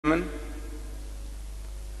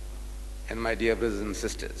and my dear brothers and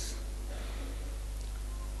sisters,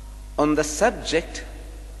 on the subject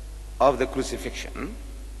of the crucifixion,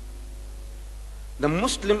 the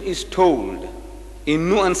Muslim is told in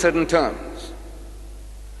no uncertain terms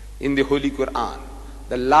in the Holy Quran,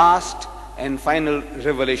 the last and final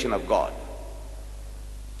revelation of God.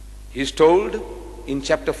 He is told in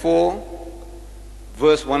chapter 4,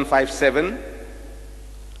 verse 157,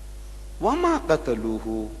 وَمَا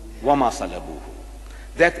قَتَلُوهُ وَمَا صَلَبُوهُ,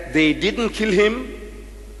 that they didn't kill him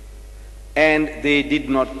and they did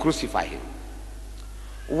not crucify him.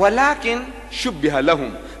 وَلَكِنْ شُبِّهَ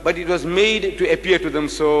لَهُمْ, but it was made to appear to them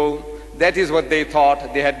so. That is what they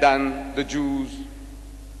thought they had done, the Jews.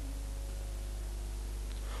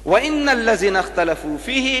 وَإِنَّ الَّذِينَ اخْتَلَفُوا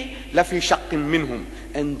فِيهِ لَفِي شَقٍّ مِّنْهُمْ,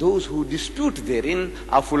 and those who dispute therein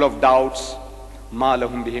are full of doubts. مَا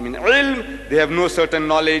لَهُمْ بِهِ مِنْ عِلْمٍ, they have no certain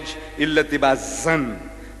knowledge. إِلَّا اتِّبَاعَ الظَّنِّ,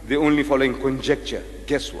 they only following conjecture,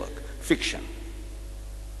 guesswork, fiction.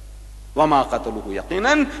 وَمَا قَتَلُوهُ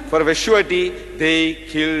يَقِينًا, for of a surety they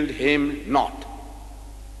killed him not.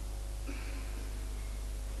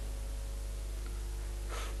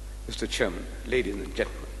 Mr. Chairman, ladies and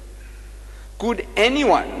gentlemen, could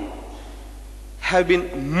anyone have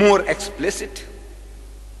been more explicit,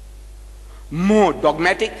 more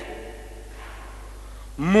dogmatic,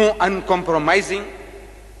 more uncompromising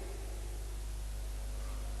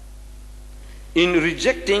in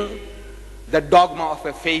rejecting the dogma of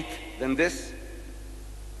a faith than this?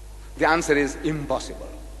 The answer is impossible.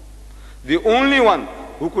 The only one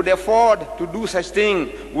who could afford to do such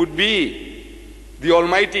thing would be the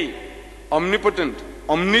Almighty, omnipotent,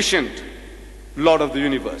 omniscient Lord of the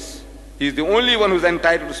universe. He is the only one who is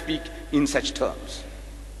entitled to speak in such terms.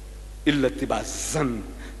 إِلَّا اتِّبَاعَ الظَّنِّ,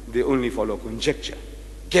 they only follow conjecture,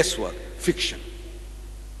 guesswork, fiction.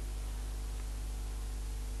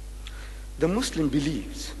 The Muslim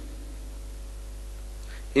believes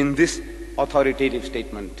in this authoritative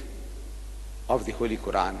statement of the Holy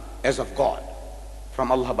Quran as of God,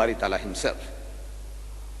 from Allah Bari Ta'ala himself.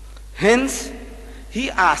 Hence, he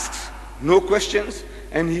asks no questions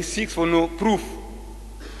and he seeks for no proof.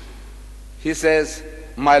 He says,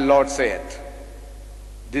 my Lord saith.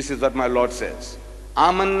 This is what my Lord says.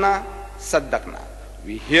 Amanna saddaqna.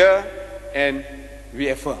 We hear and we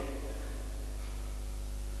affirm.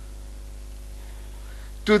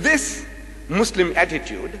 To this Muslim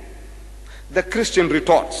attitude, the Christian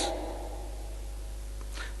retorts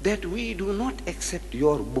that we do not accept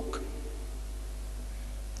your book,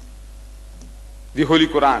 the Holy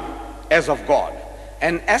Quran, as of God,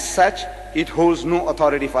 and as such it holds no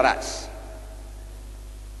authority for us.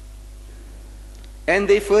 And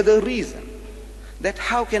they further reason that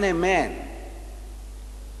how can a man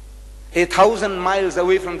 1,000 miles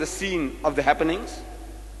away from the scene of the happenings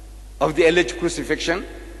of the alleged crucifixion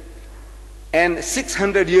and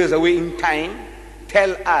 600 years away in time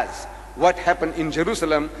tell us what happened in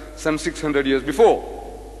Jerusalem some 600 years before?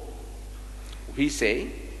 We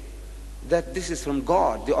say that this is from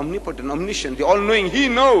God, the omnipotent, omniscient, the all-knowing. He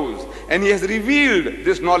knows, and he has revealed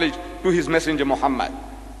this knowledge to his messenger Muhammad.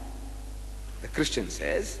 The Christian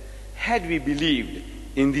says, had we believed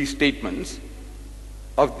in these statements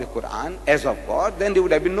of the Quran as of God, then there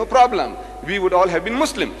would have been no problem. We would all have been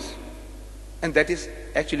Muslims. And that is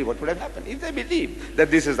actually what would have happened. If they believed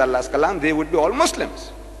that this is Allah's Kalam, they would be all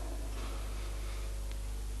Muslims.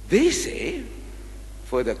 They say,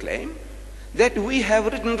 further claim, that we have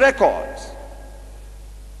written records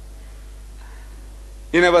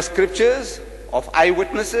in our scriptures of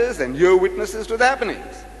eyewitnesses and ear witnesses to the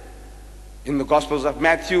happenings in the Gospels of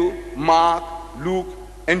Matthew, Mark, Luke,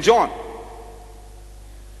 and John.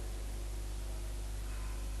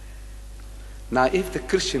 Now, if the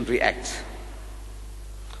Christian reacts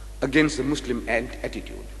against the Muslim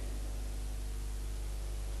attitude,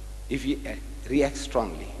 if he reacts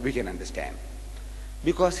strongly, we can understand.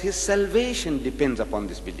 Because his salvation depends upon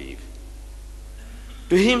this belief.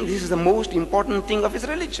 To him, this is the most important thing of his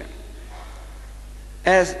religion.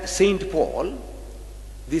 As Saint Paul,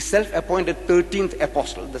 the self-appointed 13th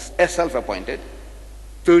apostle, the self-appointed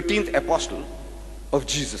 13th apostle of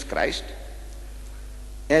Jesus Christ,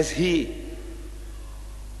 as he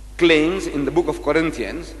claims in the book of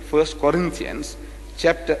Corinthians, 1 Corinthians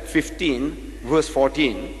chapter 15, verse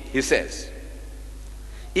 14, he says,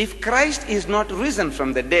 if Christ is not risen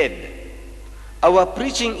from the dead, our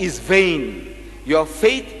preaching is vain, your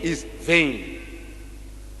faith is vain.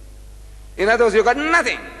 In other words, you got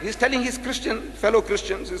nothing. He's telling his fellow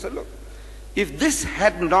Christians, he said, look, if this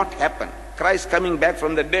had not happened, Christ coming back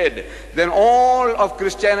from the dead, then all of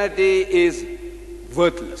Christianity is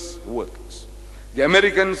worthless. The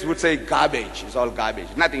Americans would say garbage. It's all garbage.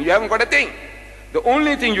 Nothing. You haven't got a thing. The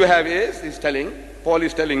only thing you have Paul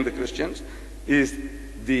is telling the Christians, is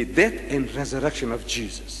the death and resurrection of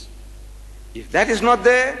Jesus. If that is not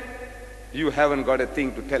there, you haven't got a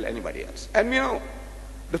thing to tell anybody else. And we know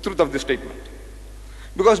the truth of this statement.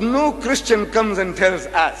 Because no Christian comes and tells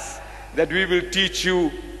us that we will teach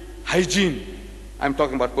you hygiene. I'm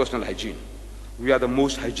talking about personal hygiene. We are the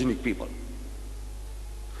most hygienic people.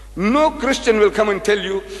 No Christian will come and tell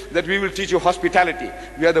you that we will teach you hospitality.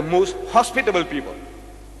 We are the most hospitable people.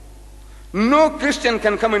 No Christian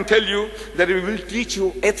can come and tell you that we will teach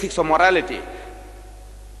you ethics or morality.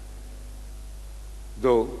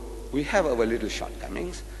 Though we have our little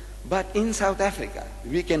shortcomings, but in South Africa,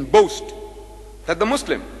 we can boast that the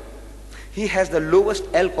Muslim, he has the lowest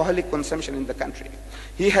alcoholic consumption in the country.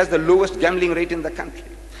 He has the lowest gambling rate in the country.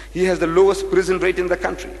 He has the lowest prison rate in the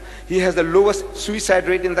country. He has the lowest suicide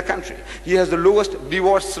rate in the country. He has the lowest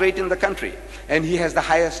divorce rate in the country. And he has the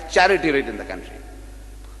highest charity rate in the country.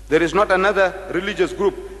 There is not another religious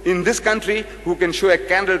group in this country who can show a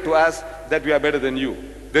candle to us that we are better than you.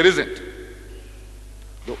 There isn't.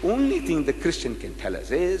 The only thing the Christian can tell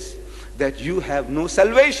us is that you have no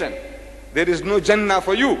salvation. There is no Jannah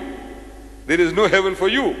for you. There is no heaven for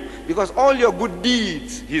you. Because all your good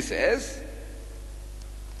deeds, he says,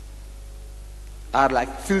 are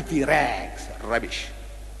like filthy rags, rubbish.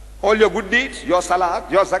 All your good deeds, your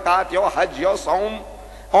salat, your zakat, your hajj, your saum,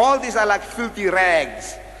 all these are like filthy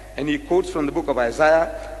rags. And he quotes from the book of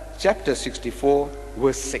Isaiah, chapter 64,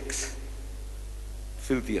 verse 6.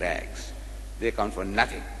 Filthy rags. They count for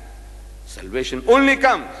nothing. Salvation only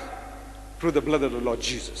comes through the blood of the Lord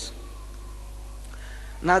Jesus.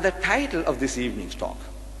 Now the title of this evening's talk,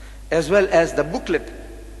 as well as the booklet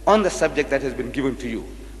on the subject that has been given to you,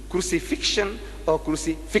 Crucifixion or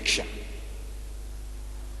Crucifixion.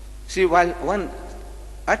 See, while one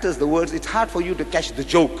utters the words, it's hard for you to catch the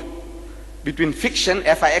joke between fiction,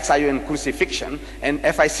 F-I-X-I-O-N, crucifixion, and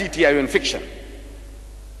F-I-C-T-I-O-N, fiction.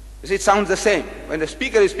 You see, it sounds the same. When the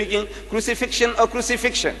speaker is speaking, crucifixion or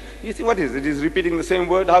crucifixion, you think, what is it? It is repeating the same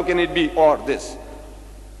word. How can it be or this?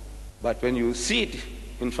 But when you see it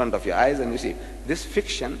in front of your eyes and you see, this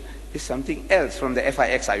fiction is something else from the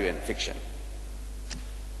F-I-X-I-O-N, fiction.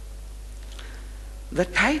 The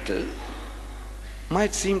title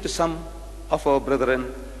might seem to some of our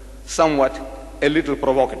brethren somewhat a little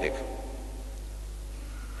provocative.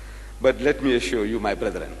 But let me assure you, my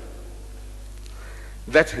brethren,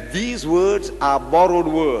 that these words are borrowed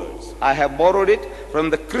words. I have borrowed it from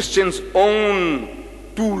the Christian's own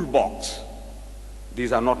toolbox.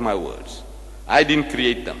 These are not my words. I didn't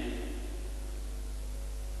create them.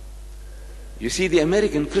 You see, the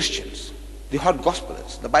American Christians, the hot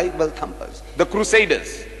gospelers, the Bible thumpers, the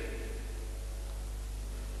crusaders,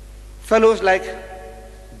 fellows like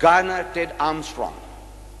Garner Ted Armstrong,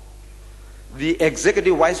 the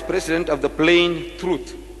executive vice president of the Plain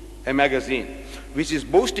Truth, a magazine, which is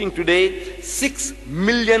boasting today 6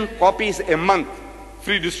 million copies a month,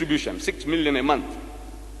 free distribution, 6 million a month.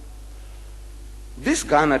 This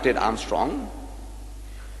Garner Ted Armstrong,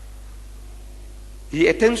 he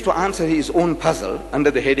attempts to answer his own puzzle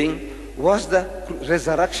under the heading, was the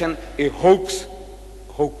resurrection a hoax?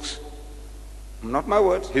 Hoax. Not my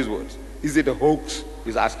words, his words. Is it a hoax?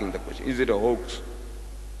 He's asking the question. Is it a hoax?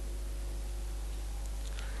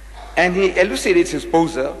 And he elucidates his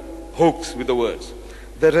poser, hoax, with the words.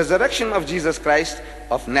 The resurrection of Jesus Christ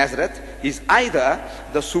of Nazareth is either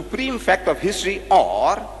the supreme fact of history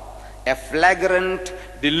or a flagrant,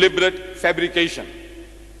 deliberate fabrication.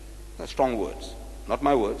 They're strong words. Not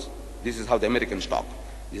my words. This is how the Americans talk.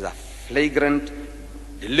 These are flagrant,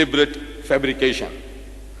 deliberate fabrication.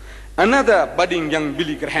 Another budding young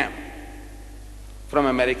Billy Graham from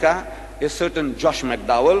America, a certain Josh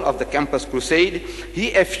McDowell of the Campus Crusade,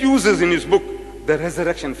 he effuses in his book The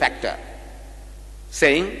Resurrection Factor,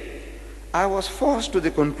 saying, I was forced to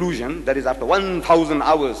the conclusion, that is after 1,000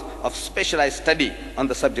 hours of specialized study on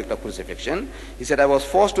the subject of crucifixion, he said, I was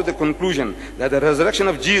forced to the conclusion that the resurrection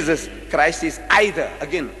of Jesus Christ is either,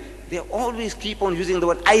 again, they always keep on using the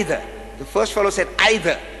word either. The first fellow said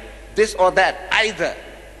either, this or that, either.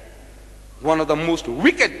 One of the most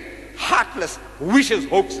wicked, heartless, vicious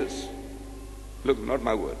hoaxes. Look, not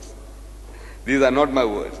my words. These are not my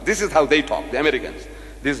words. This is how they talk, the Americans.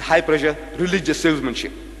 This is high-pressure religious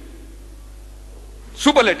salesmanship.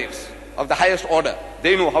 Superlatives of the highest order.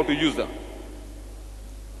 They know how to use them.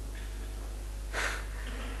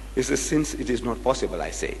 He says, since it is not possible,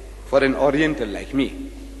 I say, for an Oriental like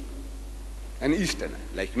me, an Easterner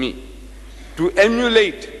like me, to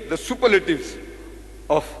emulate the superlatives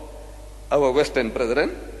of our Western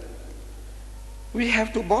brethren, We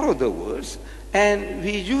have to borrow the words and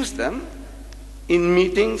we use them in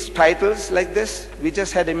meetings, titles like this. We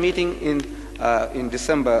just had a meeting in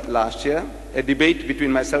December last year, a debate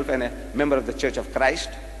between myself and a member of the Church of Christ.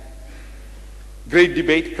 Great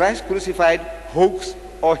debate, Christ crucified, hoax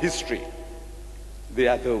or history? They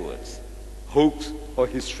are the words, hoax or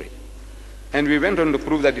history. And we went on to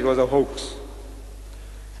prove that it was a hoax.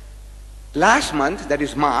 Last month, that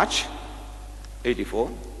is March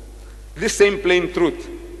 84, this same plain truth,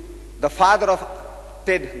 the father of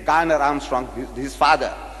Ted Garner Armstrong, his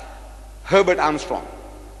father, Herbert Armstrong,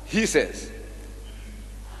 he says,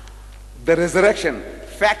 the resurrection,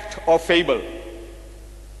 fact or fable.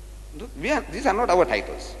 These are not our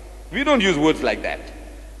titles. We don't use words like that.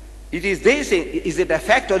 It is they say, is it a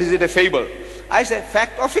fact or is it a fable? I say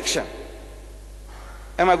fact or fiction.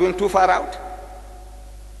 Am I going too far out?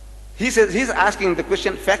 He says, he's asking the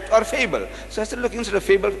question, fact or fable. So I said, look, instead of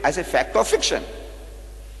fable, I say fact or fiction.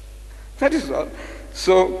 That is all.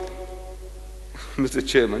 So, Mr.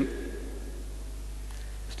 Chairman,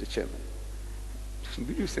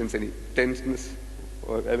 do you sense any tenseness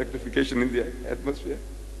or electrification in the atmosphere?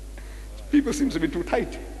 People seem to be too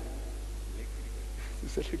tight.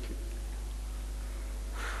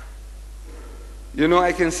 You know,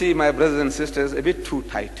 I can see my brothers and sisters a bit too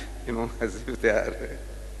tight, you know, as if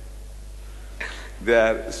they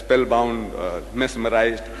are spellbound,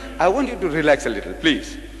 mesmerized. I want you to relax a little,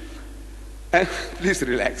 please. Please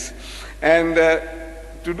relax. And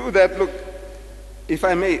to do that, look, if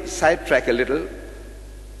I may sidetrack a little,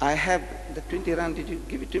 I have the 20 rand. Did you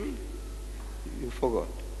give it to me? You forgot.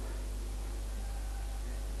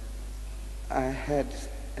 I had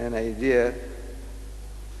an idea.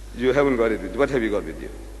 You haven't got it with you. What have you got with you?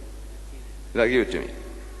 Now give it to me.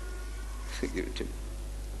 Give it to me.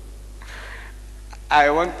 I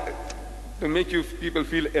want to make you people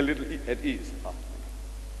feel a little at ease.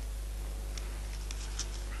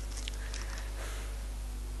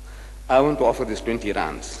 I want to offer this 20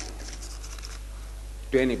 rands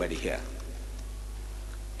to anybody here.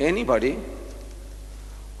 Anybody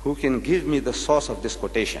who can give me the source of this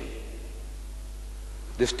quotation,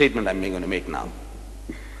 this statement I'm going to make now.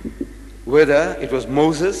 Whether it was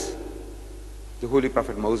Moses, the Holy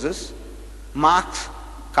Prophet Moses, Marx,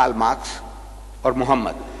 Karl Marx, or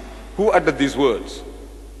Muhammad, who uttered these words.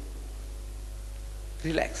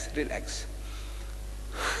 Relax, relax.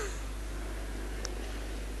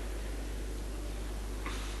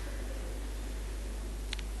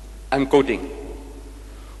 I'm quoting,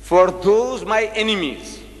 for those my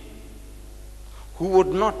enemies who would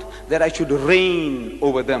not that I should reign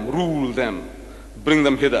over them, rule them, bring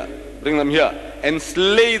them hither, bring them here, and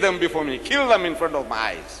slay them before me, kill them in front of my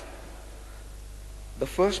eyes. The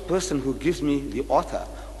first person who gives me the author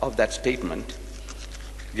of that statement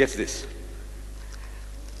gets this.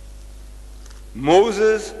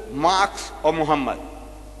 Moses, Marx, or Muhammad?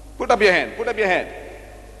 Put up your hand, put up your hand.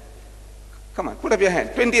 Come on, put up your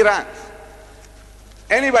hand. 20 rands.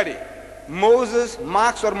 Anybody? Moses,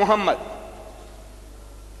 Marx, or Muhammad?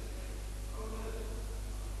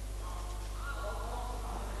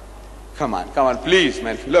 Come on, please,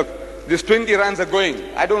 man. Look, these 20 rands are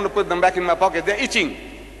going. I don't want to put them back in my pocket. They're itching.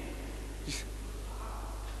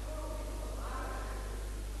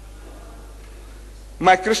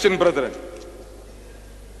 My Christian brethren.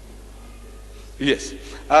 Yes.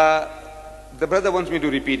 The brother wants me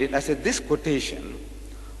to repeat it. I said, this quotation,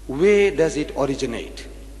 where does it originate?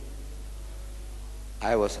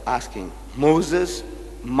 I was asking, Moses,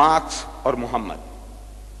 Marx, or Muhammad?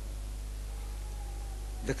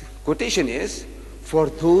 The quotation is, for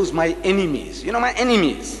those my enemies, you know, my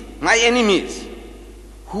enemies,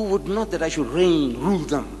 who would not that I should reign, rule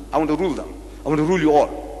them. I want to rule them. I want to rule you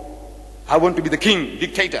all. I want to be the king,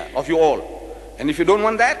 dictator of you all. And if you don't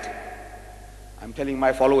want that, I'm telling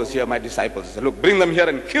my followers here, my disciples, look, bring them here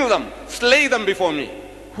and kill them, slay them before me.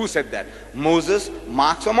 Who said that? Moses,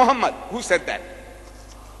 Marx, or Muhammad? Who said that?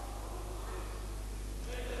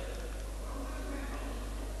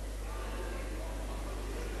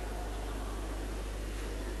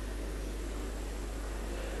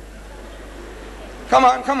 Come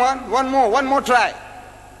on, one more try.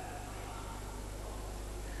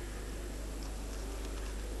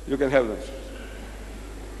 You can have them.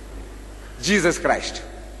 Jesus Christ.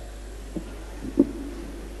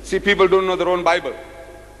 See, people don't know their own Bible.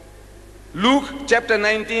 Luke chapter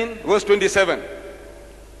 19, verse 27.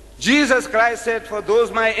 Jesus Christ said, for those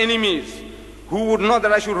my enemies, who would not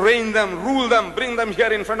that I should reign them, rule them, bring them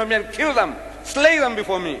here in front of me and kill them, slay them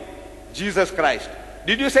before me. Jesus Christ.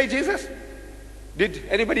 Did you say Jesus? Did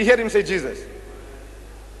anybody hear him say Jesus?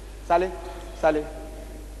 Saleh?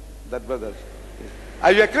 That brother. Yes.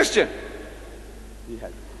 Are you a Christian? He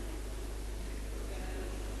has.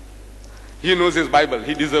 He knows his Bible.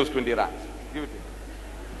 He deserves 20 rands. Give it to him.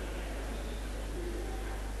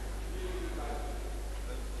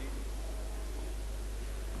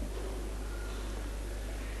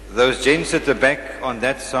 Those gents at the back on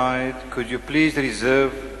that side, could you please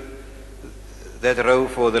reserve that row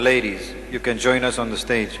for the ladies? You can join us on the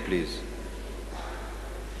stage, please.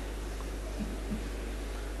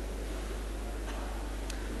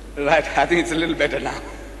 Right, I think it's a little better now.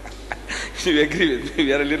 You agree with me?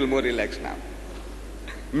 We are a little more relaxed now.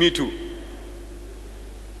 Me too.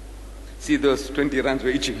 See, those 20 rands were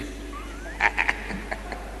itching.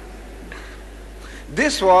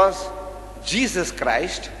 This was Jesus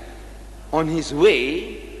Christ on his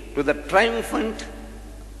way to the triumphant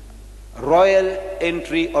royal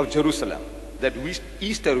entry of Jerusalem, that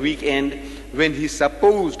Easter weekend when he's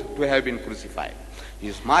supposed to have been crucified.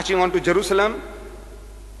 He's marching on to Jerusalem,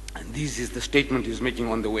 and this is the statement he's making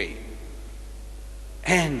on the way.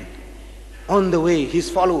 And on the way, his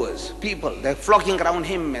followers, people, they're flocking around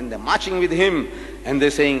him and they're marching with him, and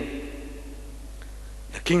they're saying,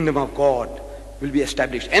 the kingdom of God will be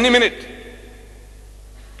established any minute.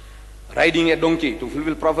 Riding a donkey to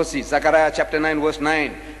fulfill prophecy. Zechariah chapter 9 verse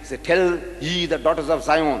 9. He said, tell ye the daughters of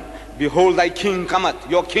Zion, behold thy king cometh,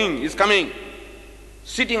 your king is coming,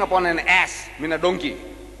 sitting upon an ass, mean a donkey.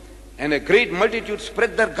 And a great multitude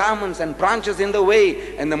spread their garments and branches in the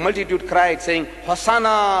way, and the multitude cried, saying,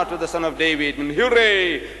 Hosanna to the Son of David, and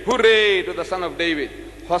hooray, hooray to the Son of David,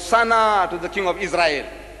 Hosanna to the King of Israel,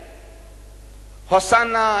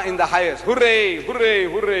 Hosanna in the highest, hooray,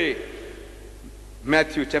 hooray, hooray.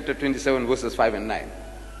 Matthew chapter 27 verses 5 and 9.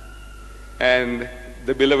 And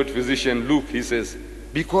the beloved physician Luke, he says,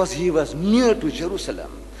 because he was near to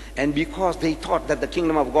Jerusalem, and because they thought that the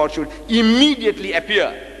kingdom of God should immediately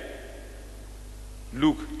appear.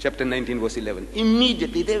 Luke chapter 19 verse 11.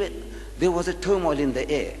 Immediately there was a turmoil in the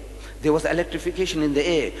air. There was electrification in the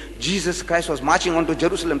air. Jesus Christ was marching on to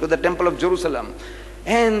Jerusalem, to the temple of Jerusalem.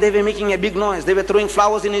 And they were making a big noise. They were throwing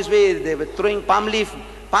flowers in his way. They were throwing palm leaves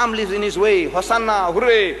in his way. Hosanna,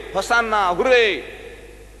 hooray, Hosanna, hooray.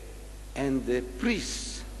 And the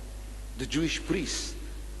priests, the Jewish priests,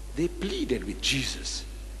 they pleaded with Jesus.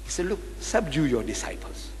 He said, look, subdue your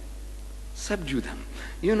disciples. Subdue them.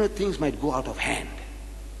 You know, things might go out of hand.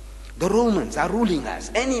 The Romans are ruling us.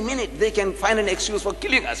 Any minute they can find an excuse for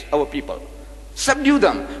killing us, our people. Subdue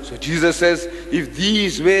them. So Jesus says, if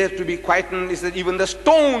these were to be quietened, he said, even the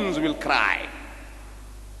stones will cry.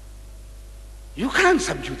 You can't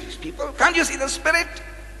subdue these people. Can't you see the spirit?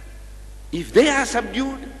 If they are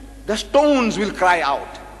subdued, the stones will cry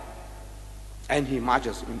out. And he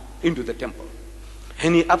marches into the temple.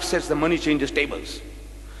 And he upsets the money changers' tables.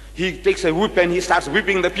 He takes a whip and he starts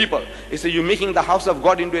whipping the people. He says, you're making the house of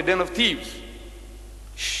God into a den of thieves.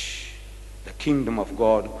 Shh. The kingdom of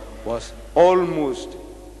God was almost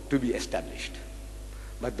to be established.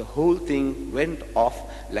 But the whole thing went off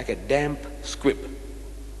like a damp squib.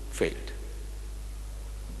 Failed.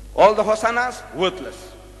 All the hosannas,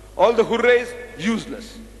 worthless. All the hurrays,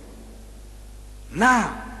 useless.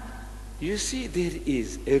 Now, you see, there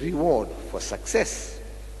is a reward for success.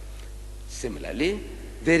 Similarly,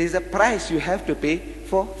 there is a price you have to pay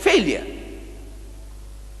for failure.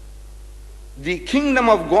 The kingdom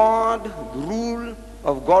of God, the rule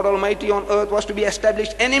of God Almighty on earth was to be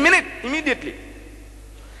established any minute, immediately.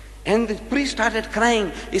 And the priest started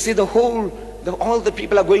crying. He said, all the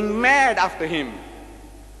people are going mad after him.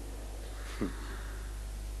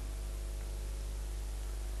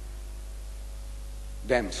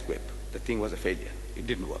 Damn squib. The thing was a failure. It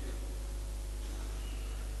didn't work.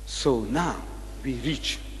 So now we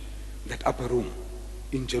reach that upper room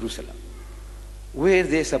in Jerusalem where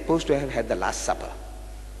they're supposed to have had the Last Supper.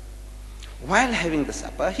 While having the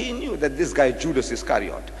supper, he knew that this guy Judas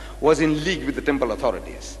Iscariot was in league with the temple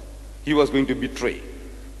authorities. He was going to betray.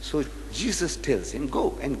 So Jesus tells him,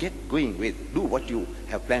 go and get going with, do what you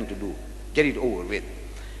have planned to do, get it over with.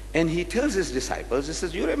 And he tells his disciples, he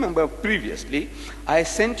says, you remember previously, I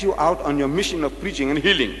sent you out on your mission of preaching and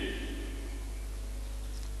healing.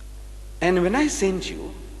 And when I sent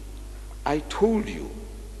you, I told you,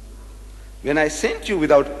 when I sent you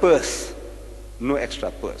without purse, no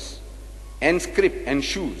extra purse, and scrip and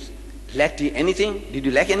shoes, lacked ye anything? Did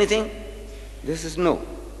you lack anything? They says, no.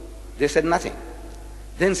 They said nothing.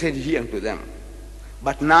 Then said he unto them,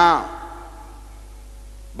 but now,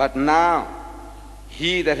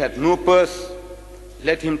 he that had no purse,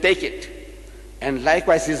 let him take it, and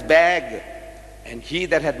likewise his bag, and he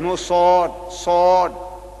that had no sword,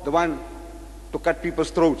 the one to cut people's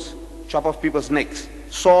throats, chop off people's necks,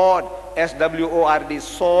 sword, S-W-O-R-D,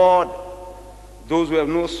 sword. Those who have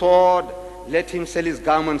no sword, let him sell his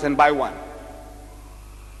garments and buy one.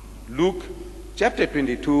 Luke chapter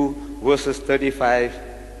 22, verses 35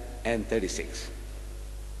 and 36.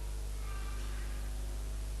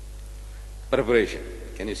 Preparation.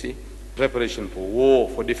 Can you see? Preparation for war,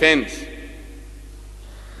 for defense.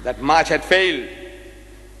 That march had failed,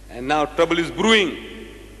 and now trouble is brewing.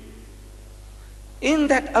 In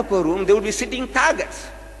that upper room, there will be sitting targets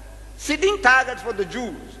for the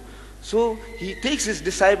Jews. So he takes his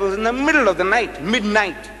disciples in the middle of the night,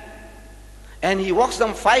 midnight, and he walks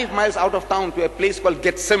them 5 miles out of town to a place called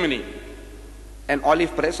Gethsemane, an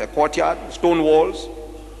olive press, a courtyard, stone walls,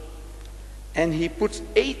 and he puts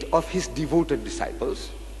 8 of his devoted disciples,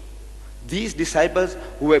 these disciples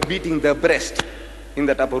who were beating their breast in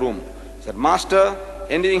that upper room. He said, Master,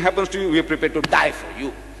 anything happens to you, we are prepared to die for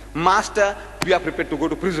you. Master, we are prepared to go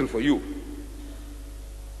to prison for you.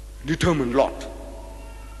 Determined lot,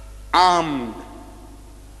 armed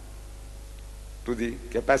to the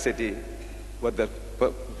capacity what the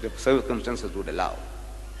circumstances would allow,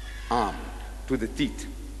 armed to the teeth.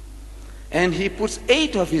 And he puts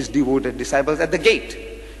 8 of his devoted disciples at the gate.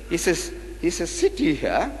 He says, sit ye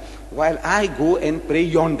here while I go and pray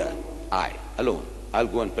yonder. I, alone, I'll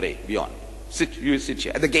go and pray beyond. You sit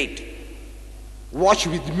here at the gate. Watch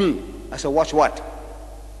with me. I said, watch what?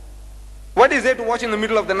 What is there to watch in the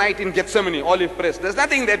middle of the night in Gethsemane, olive press? There's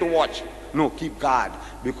nothing there to watch. No, keep guard,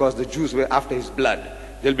 because the Jews were after his blood.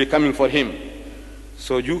 They'll be coming for him.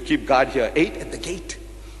 So you keep guard here. 8 at the gate.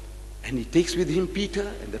 And he takes with him Peter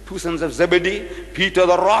and the 2 sons of Zebedee, Peter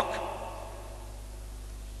the rock,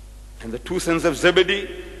 and the 2 sons of Zebedee,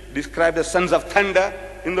 described as sons of thunder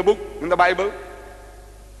in the book, in the Bible.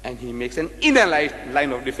 And he makes an inner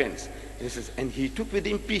line of defense. He says, and he took with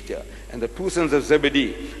him Peter and the 2 sons of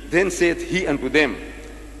Zebedee. Then saith he unto them,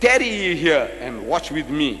 tarry ye here and watch with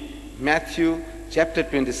me. Matthew chapter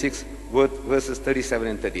 26, verses 37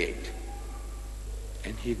 and 38.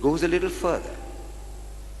 And he goes a little further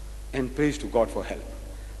and prays to God for help.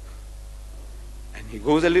 And he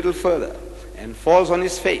goes a little further and falls on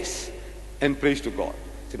his face and prays to God.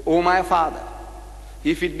 He said, O my Father,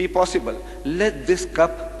 if it be possible, let this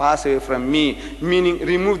cup pass away from me, meaning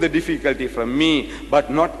remove the difficulty from me, but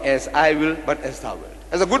not as I will, but as thou wilt.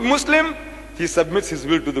 As a good Muslim, he submits his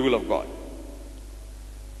will to the will of God.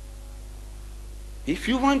 If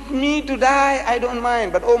you want me to die, I don't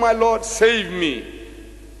mind, but oh my Lord, save me.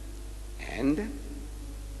 And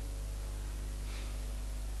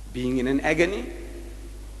being in an agony,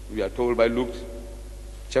 we are told by Luke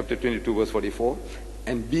chapter 22, verse 44,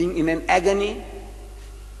 and being in an agony,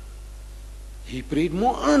 he prayed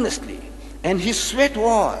more earnestly, and his sweat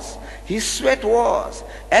was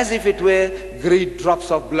as if it were great drops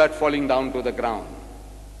of blood falling down to the ground.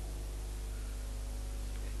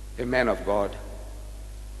 A man of God,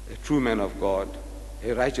 a true man of God,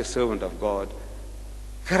 a righteous servant of God,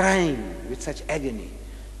 crying with such agony.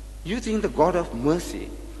 You think the God of mercy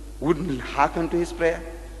wouldn't hearken to his prayer?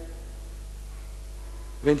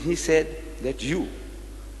 When he said that you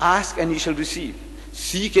ask and ye shall receive,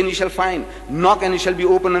 seek and ye shall find, knock and it shall be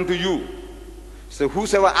opened unto you. So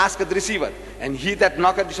whosoever asketh receiveth, and he that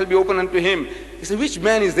knocketh it shall be opened unto him. He said, which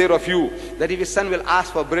man is there of you that if his son will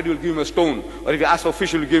ask for bread, he will give him a stone, or if he asks for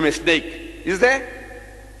fish, he will give him a snake? Is there?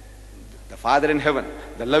 The Father in heaven,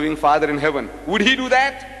 the loving Father in heaven, would he do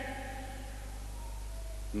that?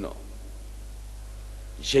 No.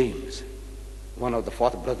 James, one of the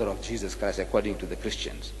 4th brother of Jesus Christ according to the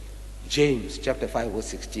Christians, James chapter 5 verse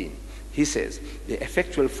 16, he says, the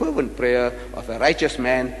effectual fervent prayer of a righteous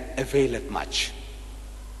man availeth much.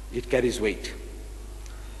 It carries weight.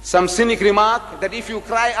 Some cynic remark that if you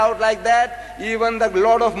cry out like that, even the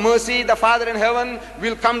Lord of mercy, the Father in heaven,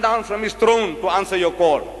 will come down from his throne to answer your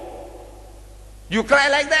call. You cry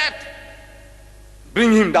like that,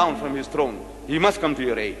 bring him down from his throne. He must come to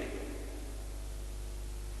your aid.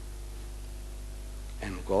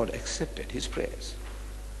 And God accepted his prayers.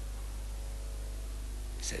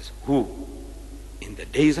 He says, who in the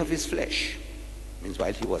days of his flesh, means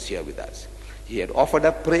while he was here with us, he had offered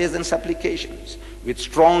up prayers and supplications with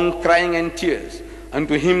strong crying and tears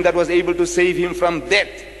unto him that was able to save him from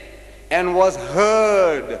death, and was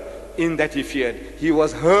heard in that he feared. He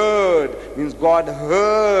was heard, means God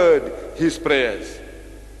heard his prayers.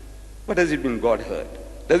 What does it mean God heard?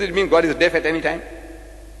 Does it mean God is deaf at any time?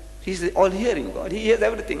 He's all-hearing God. He hears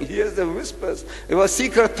everything. He hears the whispers. There were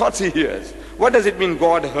secret thoughts he hears. What does it mean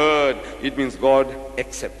God heard? It means God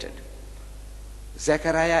accepted.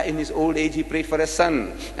 Zechariah in his old age, he prayed for a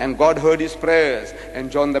son, and God heard his prayers,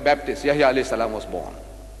 and John the Baptist, Yahya alayhi salam, was born.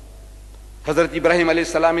 Hazrat Ibrahim alayhi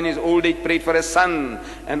salam in his old age prayed for a son,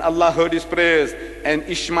 and Allah heard his prayers, and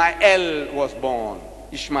Ishmael was born.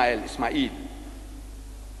 Ismail.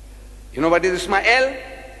 You know what is Ismail?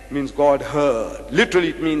 Means God heard. Literally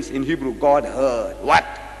it means in Hebrew, God heard. What?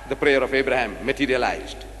 The prayer of Abraham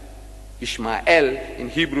materialized. Ishmael in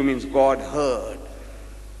Hebrew means God heard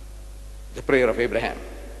the prayer of Abraham.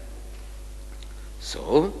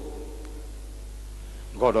 So,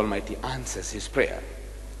 God Almighty answers his prayer.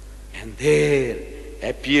 And there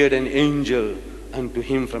appeared an angel unto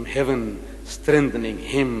him from heaven, strengthening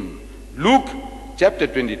him. Luke chapter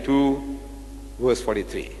 22, verse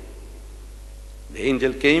 43. The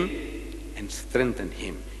angel came and strengthened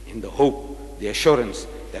him in the hope, the assurance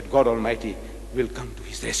that God Almighty will come to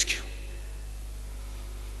his rescue.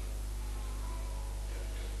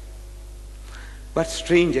 But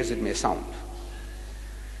strange as it may sound,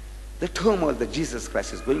 the turmoil that Jesus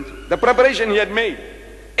Christ is going through, the preparation he had made,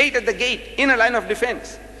 8 at the gate, in a line of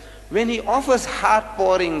defense, when he offers heart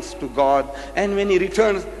pourings to God, and when he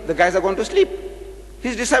returns, the guys are going to sleep.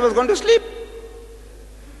 His disciples are going to sleep.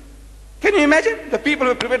 Can you imagine? The people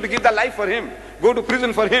who are prepared to give their life for him, go to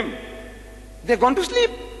prison for him, they're gone to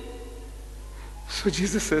sleep. So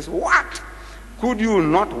Jesus says, what? Could you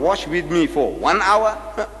not watch with me for 1 hour?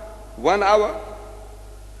 1 hour?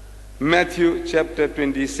 Matthew chapter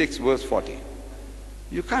 26, verse 40.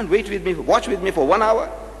 You can't wait with me, watch with me for 1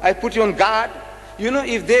 hour? I put you on guard. You know,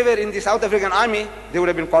 if they were in the South African army, they would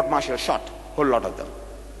have been court-martialed, shot, whole lot of them.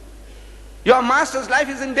 Your master's life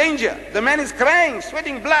is in danger. The man is crying,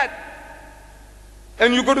 sweating blood,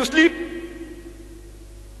 and you go to sleep.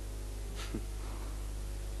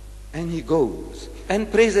 And he goes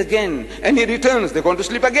and prays again, and he returns. They're going to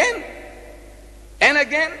sleep again and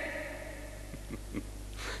again.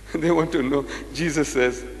 They want to know. Jesus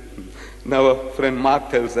says, now our friend Mark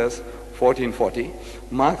tells us, 1440,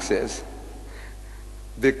 Mark says,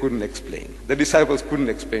 they couldn't explain. The disciples couldn't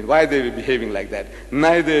explain why they were behaving like that.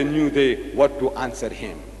 Neither knew they what to answer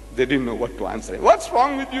him. They didn't know what to answer him. What's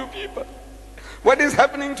wrong with you people? What is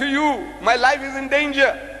happening to you? My life is in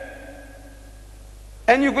danger.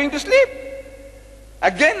 And you're going to sleep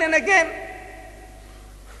again and again.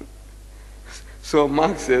 So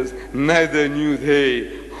Mark says, neither knew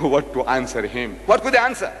they what to answer him. What could they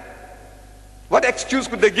answer? What excuse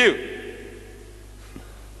could they give?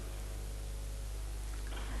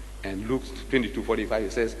 And Luke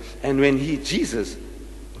 22:45 says, and when Jesus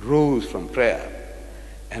rose from prayer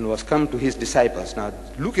and was come to his disciples. Now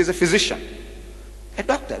Luke is a physician, a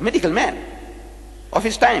doctor, medical man of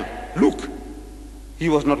his time. Luke, he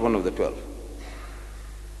was not one of the 12.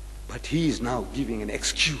 But he is now giving an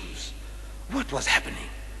excuse. What was happening?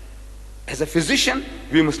 As a physician,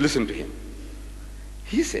 we must listen to him.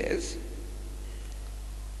 He says,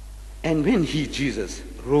 and when Jesus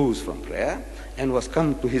rose from prayer and was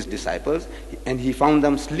come to his disciples, and he found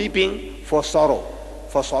them sleeping for sorrow.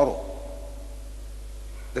 For sorrow.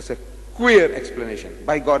 That's a queer explanation.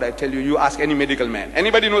 By God, I tell you, you ask any medical man.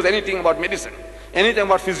 Anybody knows anything about medicine, anything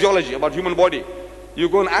about physiology, about human body, you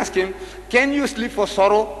go and ask him, can you sleep for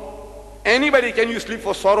sorrow? Anybody, can you sleep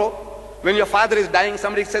for sorrow? When your father is dying,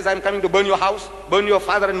 somebody says, I'm coming to burn your house, burn your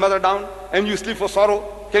father and mother down, and you sleep for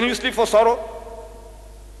sorrow. Can you sleep for sorrow?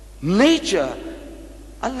 Nature,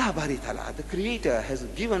 Allah Bari Ta'ala, the Creator, has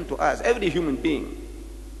given to us, every human being,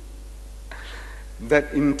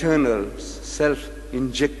 that internal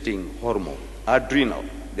self-injecting hormone, adrenal,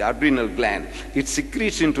 the adrenal gland. It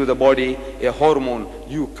secretes into the body a hormone.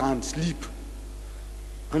 You can't sleep.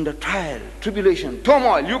 Under trial, tribulation,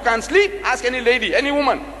 turmoil, you can't sleep. Ask any lady, any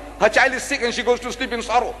woman. Her child is sick and she goes to sleep in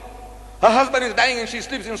sorrow. Her husband is dying and she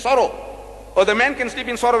sleeps in sorrow. Or the man can sleep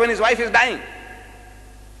in sorrow when his wife is dying.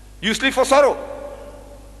 You sleep for sorrow.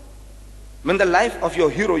 When the life of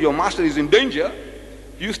your hero, your master, is in danger,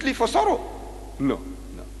 you sleep for sorrow. No.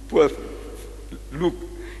 Poor Luke,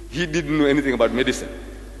 he didn't know anything about medicine,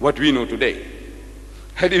 what we know today.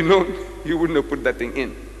 Had he known, he wouldn't have put that thing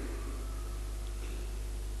in.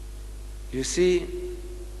 You see,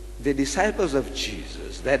 the disciples of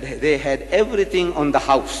Jesus, that they had everything on the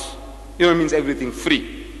house. You know, it means everything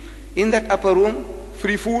free. In that upper room,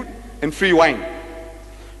 free food and free wine.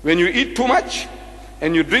 When you eat too much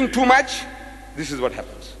and you drink too much, this is what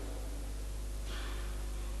happens.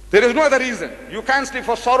 There is no other reason. You can't sleep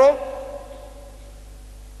for sorrow.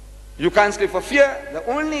 You can't sleep for fear. The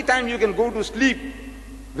only time you can go to sleep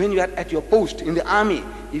when you are at your post in the army.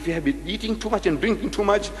 If you have been eating too much and drinking too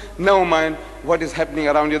much, never mind what is happening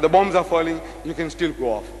around you. The bombs are falling, you can still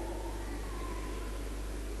go off.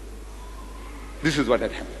 This is what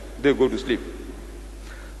had happened. They go to sleep.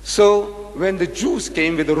 So when the Jews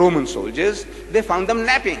came with the Roman soldiers, they found them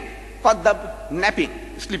napping. caught them napping,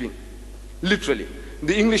 sleeping, literally.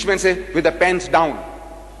 The Englishmen say with the pants down.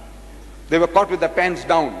 They were caught with the pants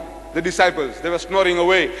down. The disciples, they were snoring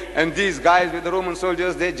away, and these guys with the Roman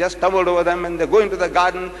soldiers, they just tumbled over them, and they go into the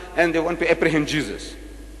garden and they want to apprehend Jesus.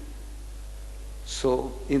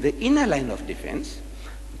 So in the inner line of defense,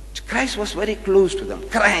 Christ was very close to them,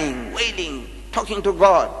 crying, wailing, talking to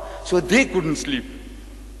God, so they couldn't sleep.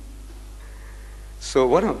 So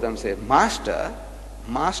one of them said, Master,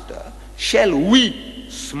 shall we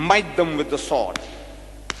smite them with the sword?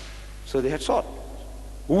 So they had sword.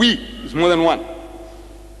 We is more than one.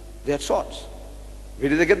 They had swords. Where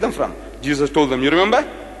did they get them from? Jesus told them, you remember?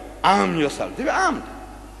 Arm yourself. They were armed.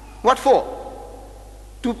 What for?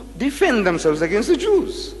 To defend themselves against the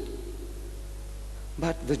Jews.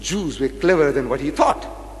 But the Jews were cleverer than what he thought.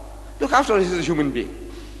 Look, after all, he is a human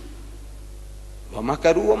being.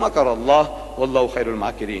 وَمَكَرُوا وَمَكَرَ اللَّهُ وَاللَّهُ خَيْرُ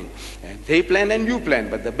الْمَاكِرِينَ. And they planned and you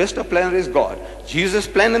planned, but the best of planners is God. Jesus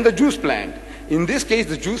planned and the Jews planned. In this case,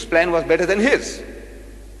 the Jews' plan was better than his.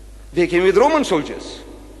 They came with Roman soldiers.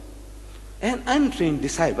 And untrained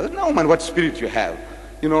disciples, no man, what spirit you have.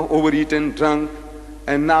 Overeaten, drunk,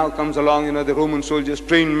 and now comes along, the Roman soldiers,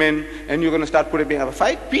 trained men, and you're going to start putting up a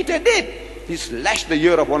fight? Peter did. He slashed the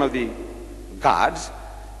ear of one of the guards,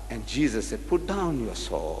 and Jesus said, put down your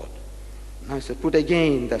sword. Now he said, put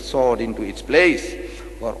again the sword into its place,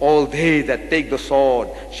 for all they that take the sword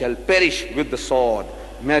shall perish with the sword.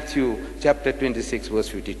 Matthew chapter 26, verse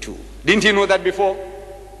 52. Didn't you know that before?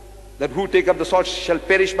 That who take up the sword shall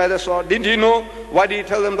perish by the sword. Didn't you know? Why did he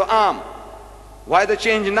tell them to arm? Why the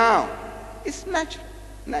change now? It's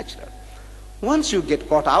natural. Once you get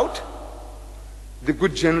caught out, the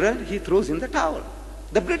good general, he throws in the towel.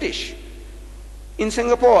 The British. In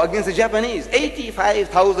Singapore, against the Japanese,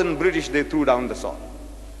 85,000 British, they threw down the sword,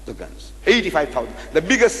 the guns. 85,000. The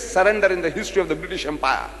biggest surrender in the history of the British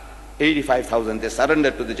Empire. 85,000, they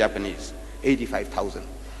surrendered to the Japanese. 85,000.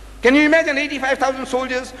 Can you imagine 85,000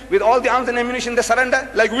 soldiers with all the arms and ammunition, they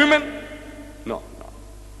surrender like women? No.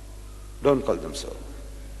 Don't call them so.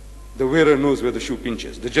 The wearer knows where the shoe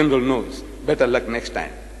pinches. The general knows. Better luck next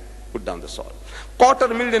time. Put down the sword.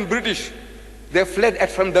 250,000 British, they fled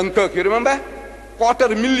from Dunkirk. You remember?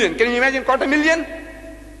 250,000. Can you imagine 250,000?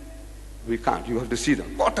 We can't. You have to see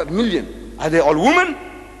them. 250,000. Are they all women?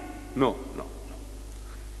 No.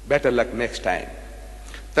 Better luck next time.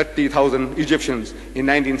 30,000 Egyptians in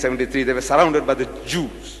 1973, they were surrounded by the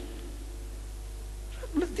Jews.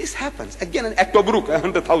 Look, this happens. Again, at Tobruk,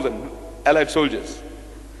 100,000 Allied soldiers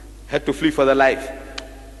had to flee for their life.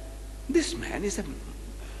 This man is a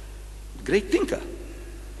great thinker.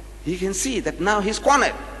 He can see that now he's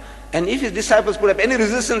cornered. And if his disciples put up any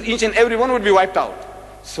resistance, each and every one would be wiped out.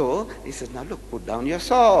 So he says, now look, put down your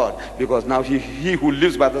sword, because now he who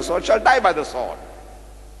lives by the sword shall die by the sword.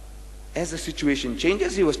 As the situation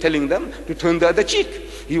changes, he was telling them to turn the other cheek.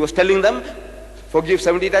 He was telling them, forgive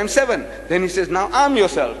 70 times 7. Then he says, now arm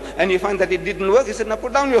yourself. And you find that it didn't work. He said, now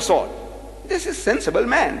put down your sword. This is sensible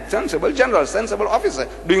man, sensible general, sensible officer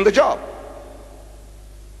doing the job.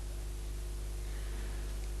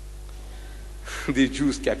 The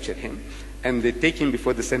Jews capture him and they take him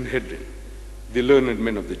before the Sanhedrin, the learned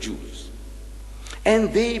men of the Jews.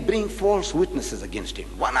 And they bring false witnesses against him,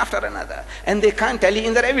 one after another. And they can't tally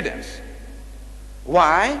in their evidence.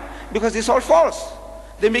 Why? Because it's all false.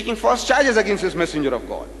 They're making false charges against this messenger of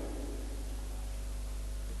God.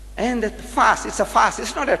 And that fast, it's a fast.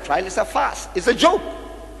 It's not a trial, it's a fast. It's a joke.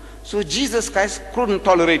 So Jesus Christ couldn't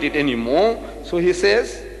tolerate it anymore. So he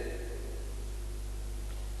says,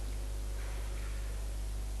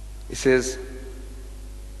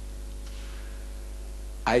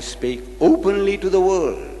 I spake openly to the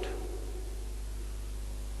world.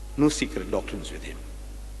 No secret doctrines with him.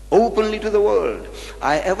 Openly to the world.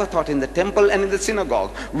 I ever taught in the temple and in the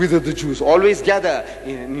synagogue, whither the Jews always gather.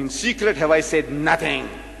 In secret have I said nothing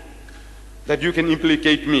that you can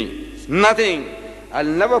implicate me. Nothing. I'll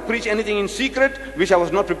never preach anything in secret which I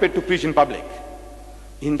was not prepared to preach in public.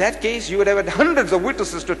 In that case, you would have had hundreds of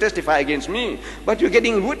witnesses to testify against me. But you're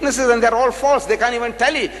getting witnesses and they're all false. They can't even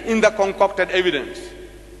tally in the concocted evidence.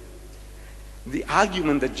 The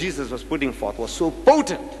argument that Jesus was putting forth was so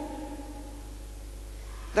potent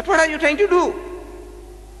that what are you trying to do?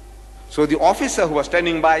 So the officer who was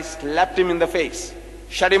standing by slapped him in the face,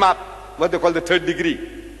 shut him up, what they call the third degree.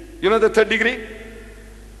 You know the third degree?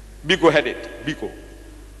 Biko had it. Biko.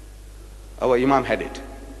 Our Imam had it.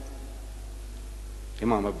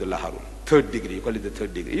 Imam Abdullah Harun. Third degree. You call it the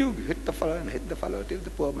third degree. You hit the fellow and hit the fellow till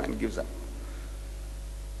the poor man gives up.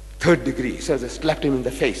 Third degree. So they slapped him in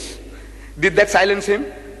the face. Did that silence him?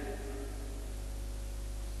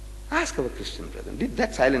 Ask our Christian brethren, did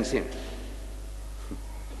that silence him?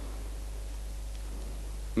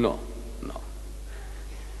 No, no.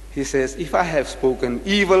 He says, if I have spoken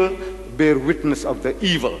evil, bear witness of the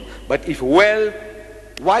evil. But if well,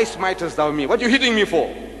 why smitest thou me? What are you hitting me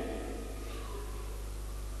for?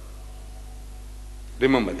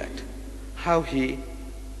 Remember that. How he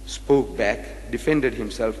spoke back, defended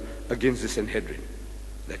himself against the Sanhedrin.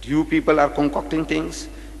 That you people are concocting things,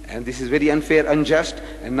 and this is very unfair, unjust,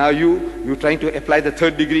 and now you're trying to apply the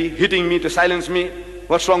third degree, hitting me to silence me.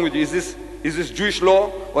 What's wrong with you? Is this Jewish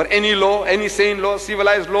law or any law, any sane law,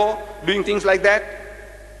 civilized law, doing things like that?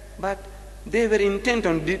 But they were intent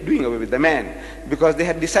on doing away with the man, because they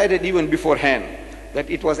had decided even beforehand that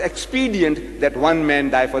it was expedient that one man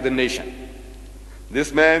die for the nation.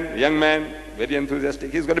 This man, young man, very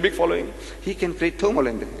enthusiastic, he's got a big following. He can create turmoil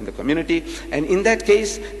in the community, and in that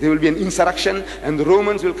case there will be an insurrection, and the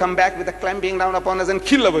Romans will come back with a clamping down upon us and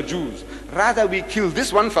kill our Jews. Rather we kill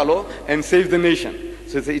this one fellow and save the nation.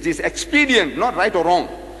 So it is expedient, not right or wrong.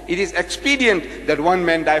 It is expedient that one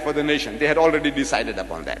man die for the nation. They had already decided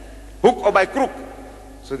upon that, hook or by crook.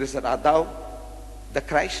 So they said, art thou the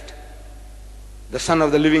Christ, the Son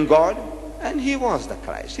of the living God? And he was the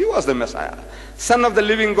Christ, he was the Messiah, Son of the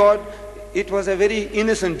living God. It was a very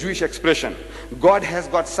innocent Jewish expression. God has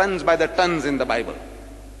got sons by the tons in the Bible.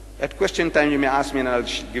 At question time you may ask me and I'll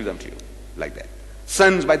give them to you like that.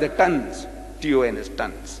 Sons by the tons, T-O-N-S,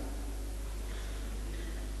 tons,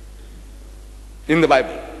 in the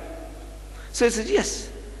Bible. So he says, yes.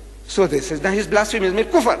 So they says, now his blasphemy is made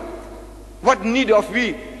kufr. What need of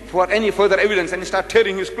we for any further evidence? And he start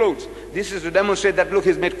tearing his clothes. This is to demonstrate that, look,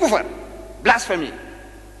 he's made kufr, blasphemy,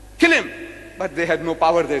 kill him. But they had no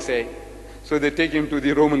power, they say. So they take him to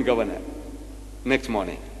the Roman governor next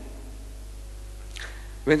morning.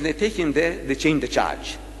 When they take him there, they change the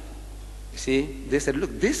charge. You see, they said,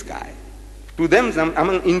 look, this guy, to them,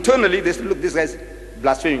 internally, they said, look, this guy's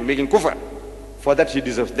blaspheming, making kufr. For that he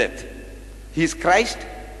deserves death. He is Christ,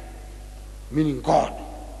 meaning God.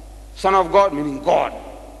 Son of God, meaning God,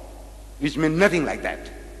 which meant nothing like that.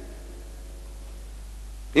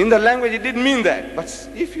 In the language it didn't mean that. But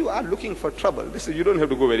if you are looking for trouble, you don't have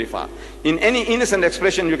to go very far. In any innocent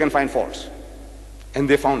expression you can find faults. And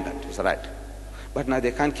they found that, it's right. But now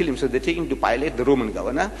they can't kill him, so they take him to Pilate, the Roman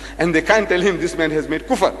governor, and they can't tell him this man has made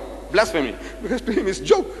kufr, blasphemy, because to him it's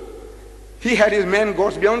joke. He had his man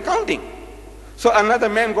gods beyond counting. So another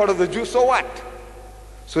man god of the Jews, so what?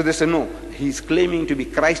 So they say, no, he's claiming to be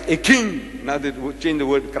Christ, a king. Now they change the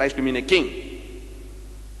word Christ to mean a king.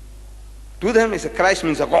 To them, it's a Christ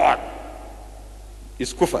means a God.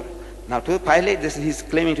 It's kufr. Now to Pilate, he's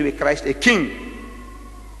claiming to be Christ, a king.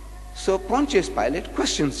 So Pontius Pilate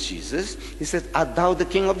questions Jesus. He says, art thou the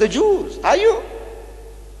king of the Jews? Are you?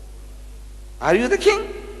 Are you the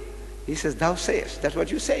king? He says, thou sayest. That's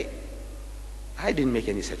what you say. I didn't make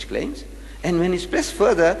any such claims. And when he's pressed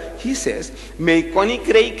further, he says, my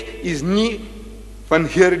koninkrijk is nie van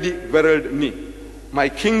hierdie wêreld nie. My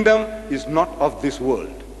kingdom is not of this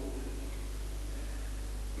world.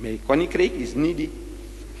 My koninkrijk is nie die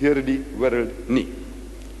hierdie wêreld nie.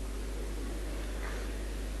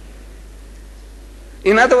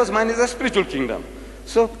 In other words, mine is a spiritual kingdom.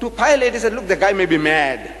 So to Pilate, he said, look, the guy may be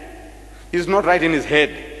mad. He's not right in his head.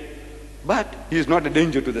 But he is not a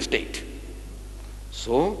danger to the state.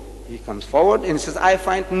 So he comes forward and says, I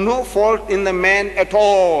find no fault in the man at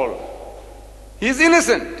all. He is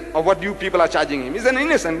innocent of what you people are charging him. He's an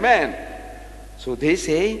innocent man. So they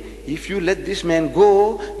say, if you let this man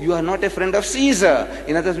go, you are not a friend of Caesar.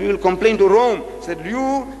 In other words, we will complain to Rome. He said,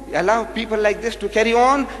 you allow people like this to carry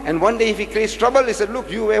on, and one day if he creates trouble, he said, look,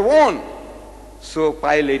 you were warned. So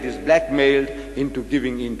Pilate is blackmailed into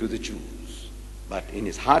giving in to the Jews. But in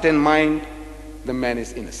his heart and mind, the man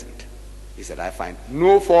is innocent. He said, I find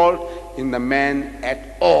no fault in the man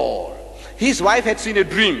at all. His wife had seen a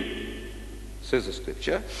dream, says the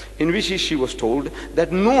scripture, in which she was told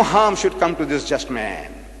that no harm should come to this just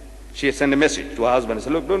man. She had sent a message to her husband and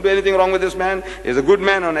said, look, don't do anything wrong with this man. He's a good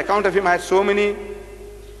man. On account of him, I had so many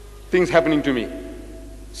things happening to me.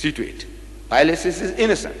 See to it. Pilate says he's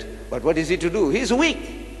innocent. But what is he to do? He's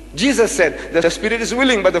weak. Jesus said that the spirit is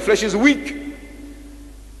willing, but the flesh is weak.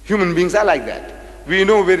 Human beings are like that. We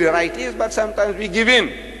know where the right is, but sometimes we give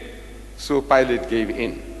in. So Pilate gave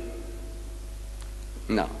in.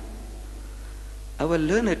 Now, our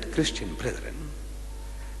learned Christian brethren,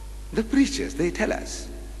 the preachers, they tell us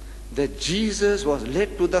that Jesus was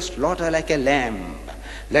led to the slaughter like a lamb,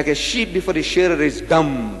 like a sheep before the shearer is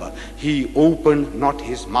dumb. He opened not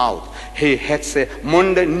his mouth. He het sy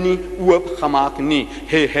monde nie oop gemaak nie.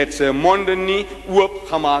 He het sy monde nie oop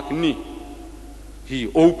gemaak nie. He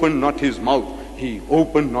opened not his mouth. He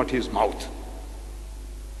opened not his mouth.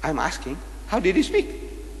 I'm asking, how did he speak?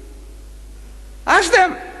 Ask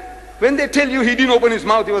them. When they tell you he didn't open his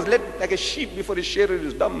mouth, he was led like a sheep before his shearer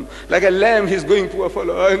is dumb. Like a lamb, he's going to a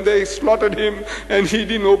fellow, and they slaughtered him, and he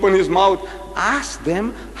didn't open his mouth. Ask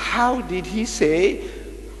them, how did he say,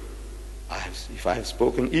 if I have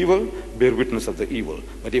spoken evil, bear witness of the evil.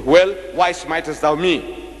 But if well, why smitest thou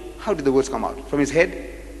me? How did the words come out? From his head?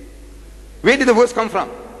 Where did the words come from?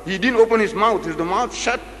 He didn't open his mouth. Is the mouth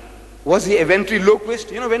shut? Was he a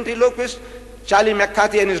ventriloquist? You know ventriloquist? Charlie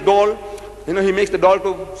McCarthy and his doll. You know, he makes the doll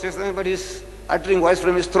to say something, but he's uttering voice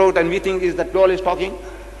from his throat, and we think is that doll is talking.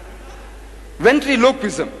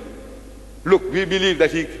 Ventriloquism. Look, we believe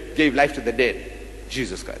that he gave life to the dead,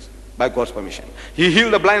 Jesus Christ, by God's permission. He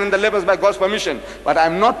healed the blind and the lepers by God's permission. But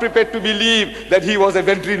I'm not prepared to believe that he was a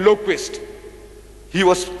ventriloquist. He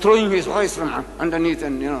was throwing his voice from underneath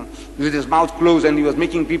and, with his mouth closed, and he was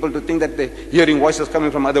making people to think that they're hearing voices coming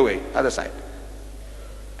from other side.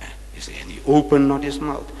 He said, and he opened not his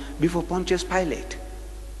mouth before Pontius Pilate.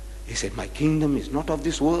 He said, my kingdom is not of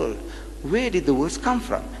this world. Where did the words come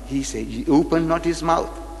from? He said, he opened not his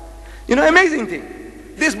mouth. Amazing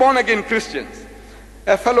thing. These born-again Christians,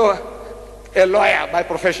 a lawyer by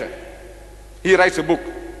profession, he writes a book.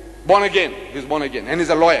 Born again, he's born again, and he's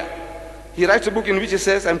a lawyer. He writes a book in which he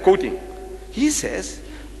says, I'm quoting, he says,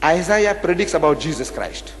 Isaiah predicts about Jesus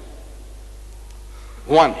Christ.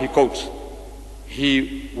 One, he quotes,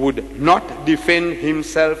 he would not defend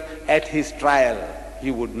himself at his trial. He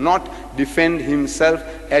would not defend himself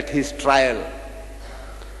at his trial.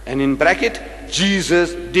 And in bracket,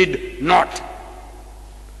 Jesus did not.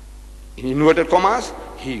 In inverted commas,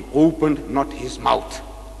 he opened not his mouth.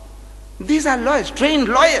 These are lawyers, trained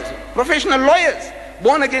lawyers, professional lawyers,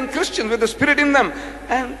 born again Christians with the Spirit in them.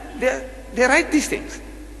 And they write these things.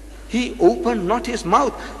 He opened not his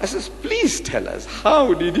mouth. I says, please tell us,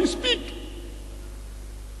 how did he speak?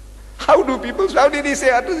 How did he say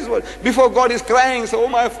utter this word? Before God is crying, so, oh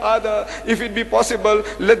my Father, if it be possible,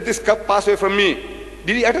 let this cup pass away from me.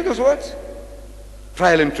 Did he utter those words?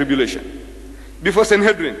 Trial and tribulation. Before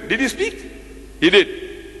Sanhedrin, did he speak? He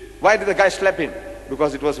did. Why did the guy slap him?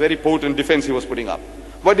 Because it was very potent defense he was putting up.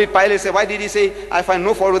 What did Pilate say? Why did he say, I find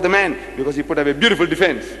no fault with the man? Because he put up a beautiful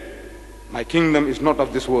defense. My kingdom is not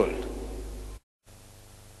of this world.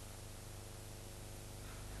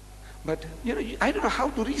 But, I don't know how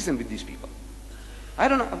to reason with these people. I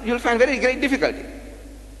don't know. You'll find very great difficulty.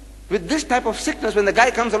 With this type of sickness, when the guy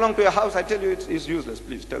comes along to your house, I tell you it's useless.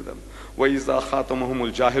 Please tell them. وَإِذَا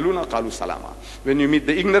خَاطَمَهُمُ الْجَاهِلُونَ قَالُوا سَلَامًا. When you meet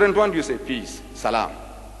the ignorant one, you say peace, salam.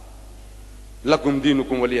 Lakum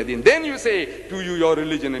dinukum waliya din. Then you say, to you your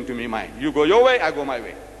religion and to me mine. You go your way, I go my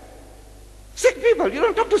way. Sick people, you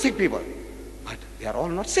don't talk to sick people. But they are all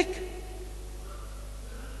not sick.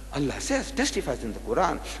 Allah says, testifies in the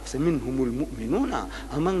Quran, مِنْهُمُ الْمُؤْمِنُونَ.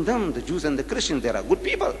 Among them, the Jews and the Christians, there are good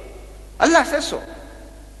people. Allah says so.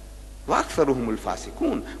 وَأَكْثَرُهُمُ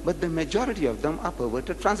الْفَاسِقُونَ. But the majority of them are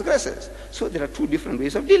perverted transgressors. So there are two different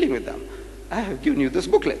ways of dealing with them. I have given you these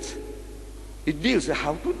booklets. It deals with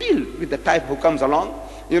how to deal with the type who comes along,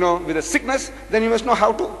 with a sickness. Then you must know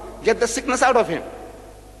how to get the sickness out of him.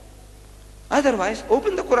 Otherwise,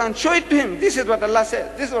 open the Quran, show it to him. This is what Allah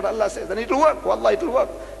says. This is what Allah says. And it will work. Wallah, it will work.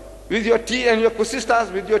 With your tea and your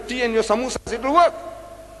kusistas, with your tea and your samosas, it will work.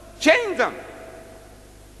 Change them.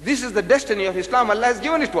 This is the destiny of Islam. Allah has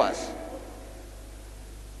given it to us.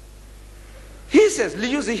 He says,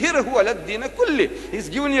 لِيُزْهِرَهُ عَلَى الدِّينَ كُلِّهِ. He's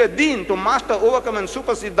given you a deen to master, overcome and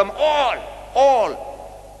supersede them all.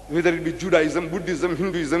 Whether it be Judaism, Buddhism,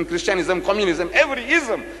 Hinduism, Christianism, communism, every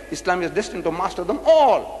ism, Islam is destined to master them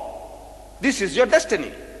all. This is your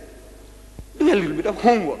destiny. Do a little bit of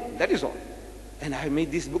homework, that is all. And I have made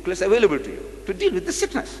these booklets available to you to deal with the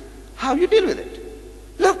sickness. How you deal with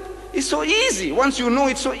it. Look, it's so easy. Once you know,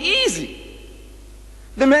 it's so easy.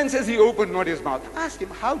 The man says he opened not his mouth. Ask him,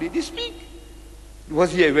 how did he speak?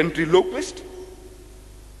 Was he a ventriloquist?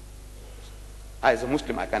 As a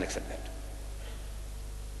Muslim, I can't accept that.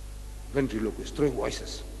 Ventriloquist, throwing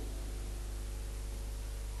voices.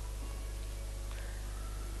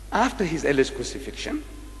 After his alleged crucifixion,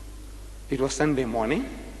 it was Sunday morning,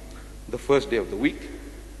 the first day of the week.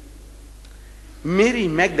 Mary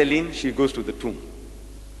Magdalene, she goes to the tomb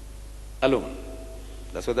alone.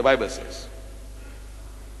 That's what the Bible says.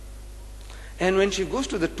 And when she goes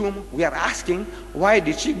to the tomb, we are asking, why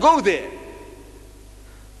did she go there?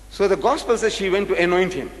 So the gospel says she went to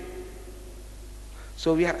anoint him.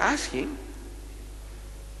 So we are asking,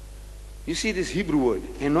 you see this Hebrew word,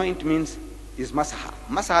 anoint means is masah.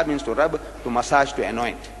 Masah means to rub, to massage, to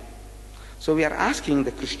anoint. So we are asking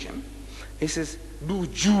the Christian, He says, do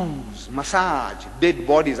Jews massage dead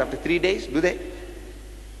bodies after 3 days? Do they?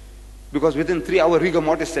 Because within 3 hours rigor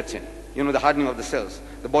mortis sets in. You know, the hardening of the cells.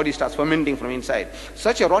 The body starts fermenting from inside.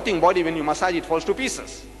 Such a rotting body, when you massage it, falls to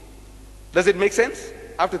pieces. Does it make sense?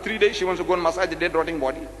 After 3 days, she wants to go and massage the dead, rotting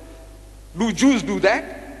body. Do Jews do that?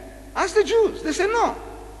 Ask the Jews. They say no.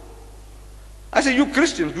 I say, you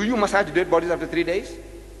Christians, do you massage dead bodies after 3 days?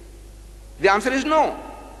 The answer is no.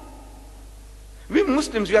 We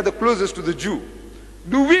Muslims, we are the closest to the Jew.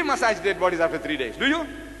 Do we massage dead bodies after 3 days? Do you?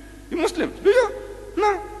 You Muslims, do you?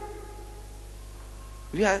 No.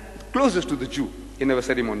 We are closest to the Jew in our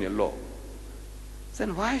ceremonial law.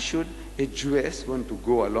 Then why should a Jewess want to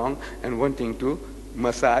go along and wanting to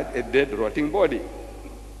massage a dead, rotting body?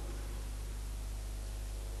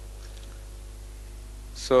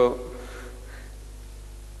 So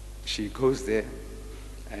she goes there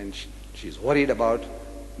and she's worried about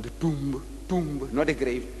the tomb, not a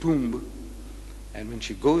grave, tomb. And when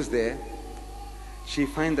she goes there, she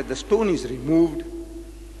finds that the stone is removed.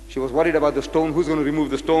 She was worried about the stone. Who's going to remove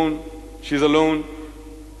the stone? She's alone.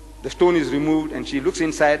 The stone is removed and she looks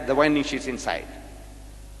inside, the winding sheet's inside.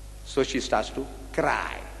 So she starts to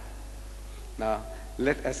cry. Now,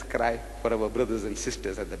 let us cry for our brothers and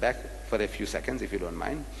sisters at the back for a few seconds, if you don't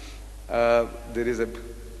mind. There is a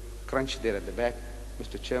crunch there at the back.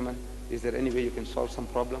 Mr. Chairman, is there any way you can solve some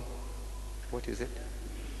problem? What is it?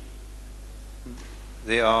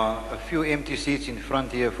 There are a few empty seats in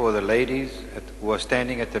front here for the ladies who are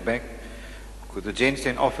standing at the back. Could the gents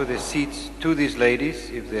then offer their seats to these ladies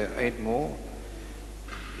if there ain't more?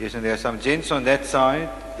 Yes, and there are some gents on that side.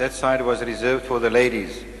 That side was reserved for the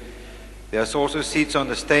ladies. There are also seats on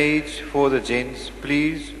the stage for the gents.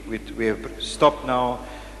 Please, we have stopped now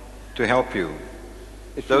to help you.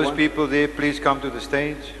 If those people there, please come to the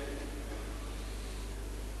stage.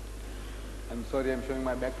 I'm sorry, I'm showing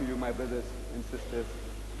my back to you, my brothers and sisters.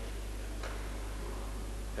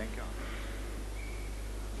 Thank you.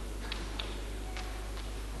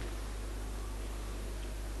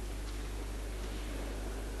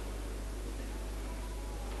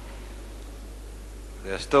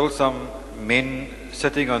 There are still some men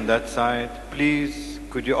sitting on that side. Please,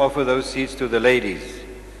 could you offer those seats to the ladies?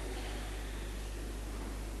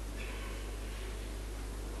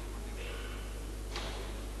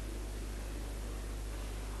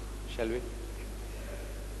 Shall we?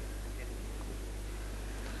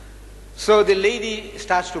 So the lady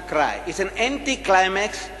starts to cry. It's an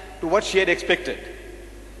anticlimax to what she had expected.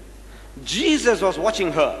 Jesus was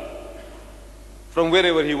watching her from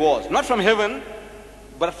wherever he was, not from heaven,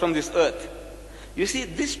 but from this earth. You see,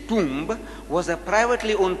 this tomb was a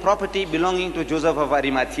privately owned property belonging to Joseph of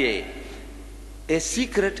Arimathea, a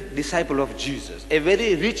secret disciple of Jesus, a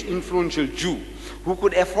very rich, influential Jew who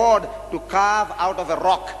could afford to carve out of a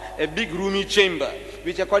rock a big roomy chamber,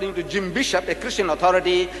 which according to Jim Bishop, a Christian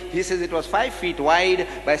authority, he says it was 5 feet wide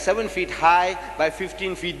by 7 feet high by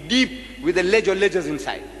 15 feet deep with a ledge or ledges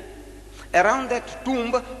inside. Around that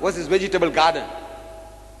tomb was his vegetable garden.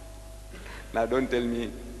 Now don't tell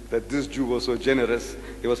me that this Jew was so generous,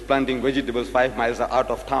 he was planting vegetables 5 miles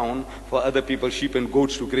out of town for other people, sheep and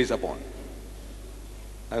goats to graze upon.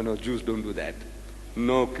 I know Jews don't do that.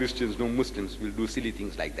 No Christians, no Muslims will do silly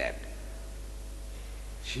things like that.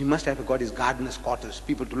 He must have got his gardener's quarters,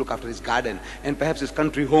 people to look after his garden, and perhaps his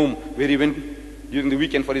country home where he went during the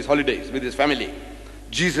weekend for his holidays with his family.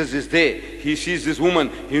 Jesus is there. He sees this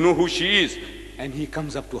woman. He knows who she is. And he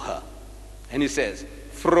comes up to her. And he says,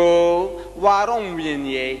 Fro, warom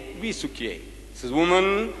vienye, visukye. He says,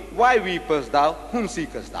 woman, why weepest thou? Whom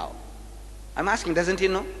seekest thou? I'm asking, doesn't he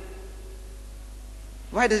know?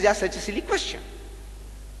 Why does he ask such a silly question?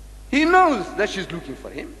 He knows that she's looking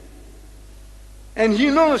for him. And he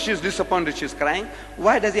knows she's disappointed, she's crying.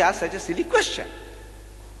 Why does he ask such a silly question?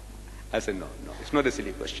 I said, no, it's not a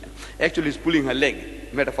silly question. Actually, he's pulling her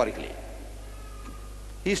leg, metaphorically.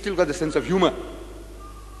 He's still got the sense of humor.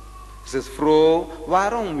 He says, Fro,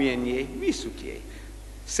 warom vienye, visukye.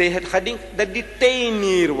 Say het hading, the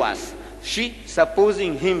detainer was. She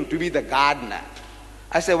supposing him to be the gardener.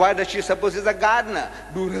 I said, why does she suppose he's a gardener?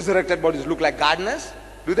 Do resurrected bodies look like gardeners?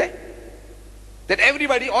 Do they? That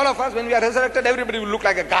everybody, all of us, when we are resurrected, everybody will look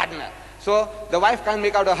like a gardener. So the wife can't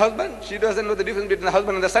make out her husband. She doesn't know the difference between the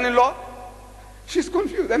husband and the son-in-law. She's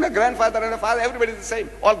confused. And her grandfather and her father, everybody is the same.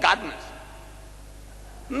 All gardeners.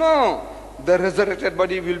 No. The resurrected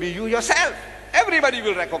body will be you yourself. Everybody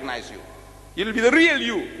will recognize you. It will be the real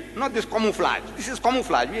you, not this camouflage. This is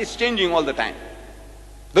camouflage. We are changing all the time.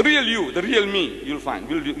 The real you, the real me, you'll find.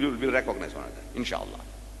 You'll recognize one another, inshallah.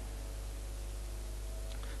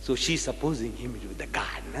 So she's supposing him to be the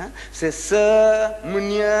gardener. Says, Sir,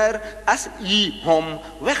 Munir, as ye home,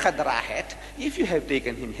 wechad if you have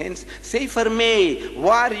taken him hence, say for me,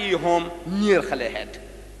 war ye home, near khalehet.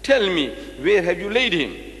 Tell me, where have you laid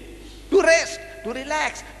him? To rest, to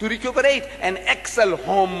relax, to recuperate, and excel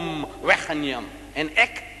home, wechanyam. And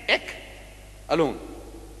ek, alone.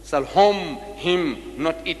 Sal home, him,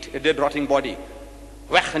 not it, a dead rotting body.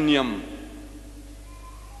 Wechanyam.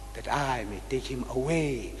 That I may take him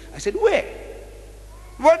away. I said, where?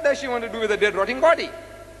 What does she want to do with a dead rotting body?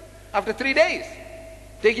 After 3 days.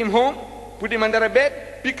 Take him home, put him under a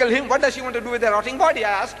bed, pickle him. What does she want to do with a rotting body,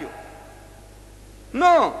 I ask you?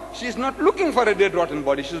 No, she's not looking for a dead rotten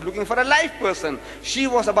body. She's looking for a live person. She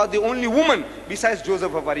was about the only woman besides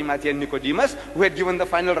Joseph of Arimathea and Nicodemus who had given the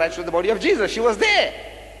final rights to the body of Jesus. She was there.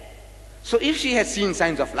 So if she had seen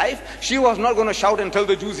signs of life, she was not going to shout and tell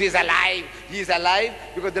the Jews, he is alive,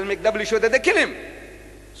 because they'll make doubly sure that they kill him.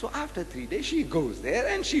 So after 3 days, she goes there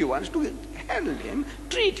and she wants to handle him,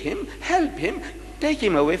 treat him, help him, take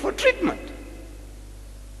him away for treatment.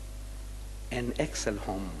 And excel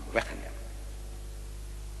home,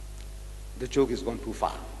 the joke has gone too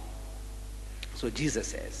far. So Jesus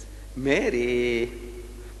says, Mary.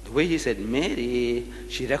 The way he said Mary,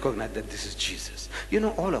 she recognized that this is Jesus. You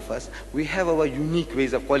know, all of us, we have our unique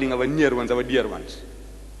ways of calling our near ones, our dear ones.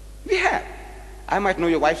 We have. I might know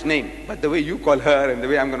your wife's name, but the way you call her and the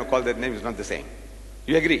way I'm going to call that name is not the same.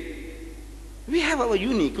 You agree? We have our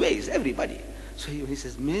unique ways, everybody. So when he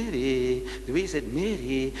says Mary, the way he said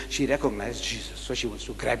Mary, she recognized Jesus. So she wants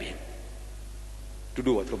to grab him. To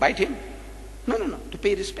do what? To bite him? No, to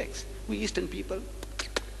pay respects. We Eastern people,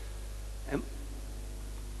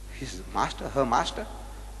 his master, her master.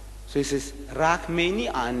 So he says, Rak meni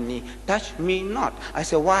anni, touch me not. I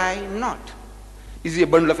say, why not? Is he a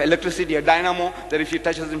bundle of electricity, a dynamo, that if she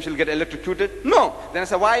touches him, she'll get electrocuted? No. Then I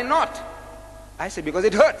say, why not? I say, because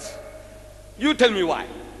it hurts. You tell me why.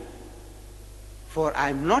 For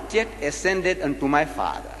I'm not yet ascended unto my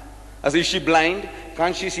Father. I say, is she blind?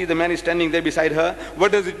 Can't she see the man is standing there beside her?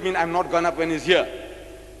 What does it mean I'm not gone up when he's here?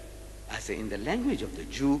 I say, in the language of the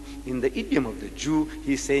Jew, in the idiom of the Jew,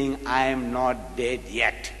 he's saying, I am not dead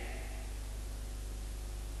yet.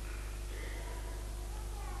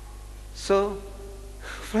 So,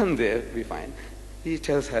 from there we find, he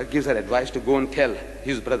tells her, gives her advice to go and tell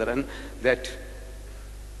his brethren that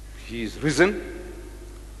he is risen.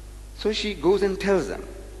 So she goes and tells them.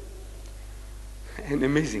 An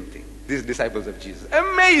amazing thing, these disciples of Jesus.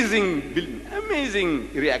 Amazing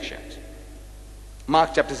reactions.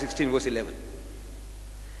 Mark chapter 16, verse 11.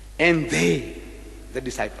 And they, the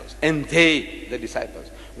disciples,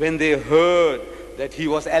 when they heard that he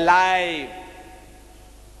was alive,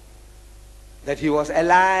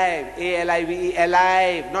 A-L-I-V-E,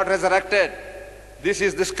 alive, not resurrected. This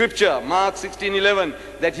is the scripture, Mark 16:11,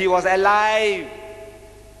 that he was alive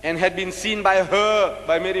and had been seen by her,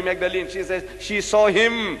 by Mary Magdalene. She says, she saw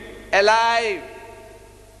him alive.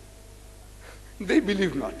 They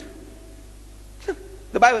believed not.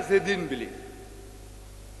 The Bible says they didn't believe.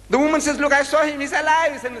 The woman says, look, I saw him, he's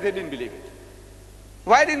alive. He said, they didn't believe it.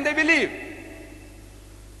 Why didn't they believe?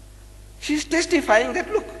 She's testifying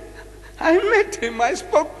that, look, I met him, I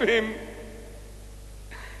spoke to him.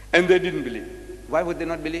 And they didn't believe. Why would they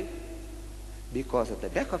not believe? Because at the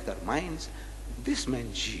back of their minds, this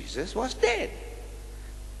man Jesus was dead.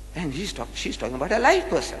 And she's talking about a live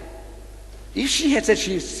person. If she had said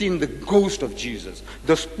she had seen the ghost of Jesus,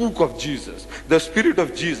 the spook of Jesus, the spirit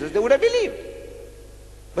of Jesus, they would have believed.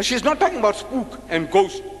 But she's not talking about spook and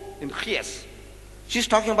ghost in Chies. She's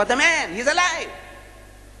talking about the man, he's alive.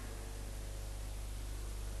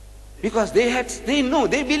 Because they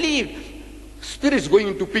believed spirits going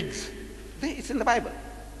into pigs. It's in the Bible.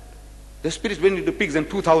 The spirits went into pigs and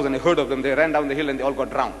 2,000, I heard of them, they ran down the hill and they all got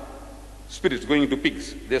drowned. Spirits going into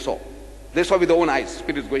pigs, they saw. They saw with their own eyes,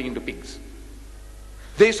 spirits going into pigs.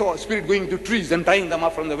 They saw a spirit going into trees and tying them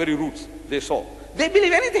up from the very roots. They saw. They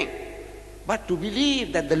believe anything. But to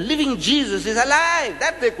believe that the living Jesus is alive,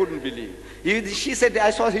 that they couldn't believe. If she said,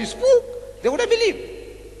 I saw his spook, they would have believed.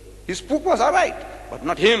 His spook was all right, but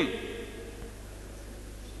not him.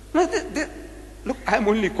 No, look, I'm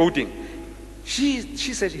only quoting. She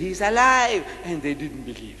said, he's alive, and they didn't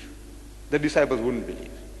believe. The disciples wouldn't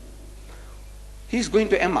believe. He's going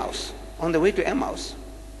to Emmaus. On the way to Emmaus,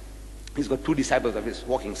 he's got 2 disciples of his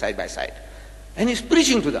walking side by side. And he's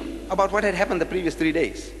preaching to them about what had happened the previous 3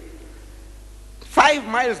 days. 5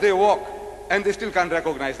 miles they walk, and they still can't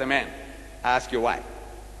recognize the man. I ask you why.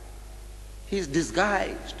 He's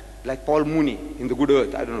disguised like Paul Mooney in The Good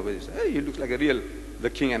Earth. I don't know whether he said, hey, he looks like a real The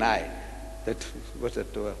King and I.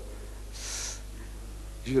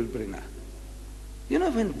 Julbrina. You know,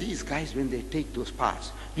 when these guys, when they take those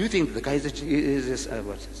parts, you think the guy is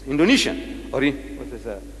what's this, Indonesian or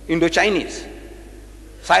Indo-Chinese,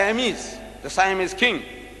 Siamese, the Siamese king.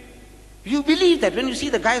 You believe that when you see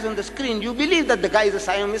the guys on the screen, you believe that the guy is a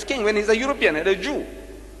Siamese king when he's a European and a Jew.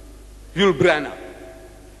 Julbrina.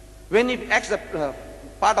 When he acts the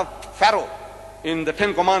part of Pharaoh in the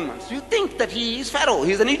 10 Commandments, you think that he is Pharaoh,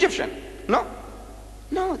 he's an Egyptian. No.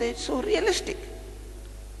 No, they're so realistic.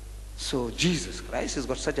 So Jesus Christ has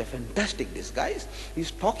got such a fantastic disguise.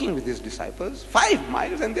 He's talking with his disciples 5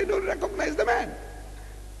 miles and they don't recognize the man.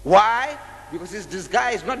 Why? Because he's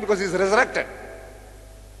disguised, not because he's resurrected.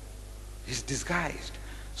 He's disguised.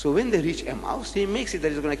 So when they reach Emmaus, he makes it that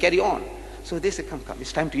he's going to carry on. So they say, come,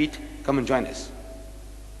 it's time to eat. Come and join us.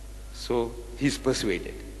 So he's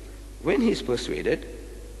persuaded. When he's persuaded,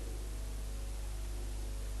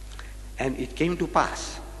 and it came to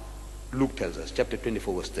pass, Luke tells us, chapter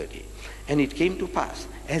 24, verse 30. And it came to pass,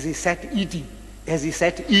 as he sat eating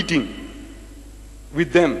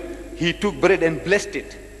with them, he took bread and blessed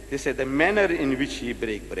it. They said, the manner in which he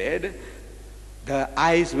brake bread, the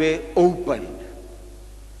eyes were opened.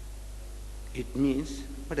 It means,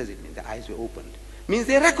 what does it mean? The eyes were opened. It means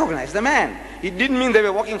they recognized the man. It didn't mean they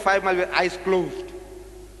were walking 5 miles with eyes closed.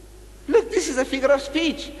 Look, this is a figure of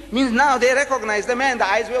speech. It means now they recognized the man. The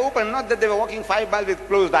eyes were open, not that they were walking 5 miles with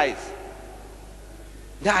closed eyes.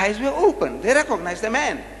 The eyes were open. They recognized the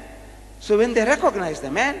man. So when they recognized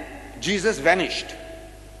the man, Jesus vanished.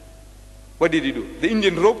 What did he do? The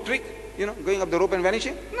Indian rope trick? You know, going up the rope and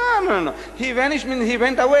vanishing? No. He vanished means he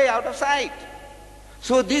went away out of sight.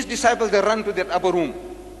 So these disciples, they run to that upper room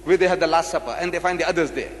where they had the Last Supper and they find the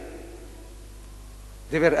others there.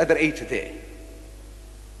 There were other 8 there.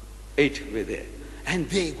 8 were there. And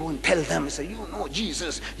they go and tell them, say, you know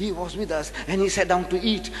Jesus, he was with us and he sat down to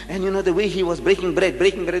eat. And you know the way he was breaking bread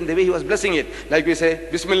and the way he was blessing it. Like we say,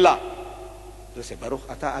 Bismillah. They say, Baruch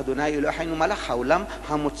ata Adonai Eloheinu malach haolam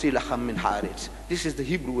hamotzi lacham min haaretz. This is the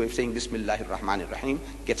Hebrew way of saying Bismillahir Rahmanir Rahim.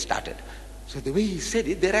 Get started. So the way he said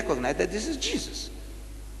it, they recognized that this is Jesus.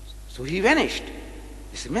 So he vanished.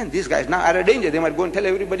 They said, man, these guys now are in danger. They might go and tell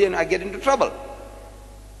everybody and I get into trouble.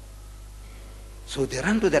 So they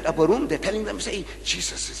run to that upper room, they're telling them, say,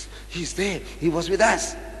 Jesus, he's there, he was with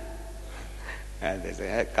us. And they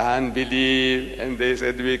say, I can't believe. And they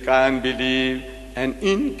said, we can't believe. And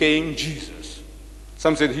in came Jesus.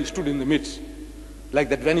 Some said he stood in the midst. Like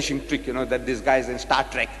that vanishing trick, you know, that these guys in Star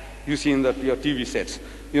Trek, you see in your TV sets.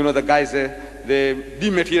 You know, the guys, they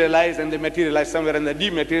dematerialize and they materialize somewhere and they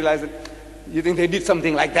dematerialize. You think they did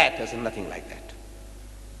something like that? There's nothing like that.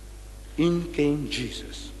 In came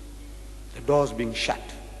Jesus. The doors being shut.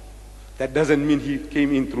 That doesn't mean he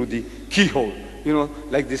came in through the keyhole. You know,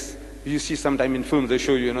 like this, you see sometime in films they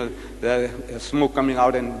show you, you know, the smoke coming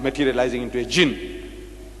out and materializing into a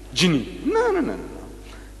genie. No.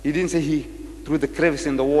 He didn't say he, through the crevice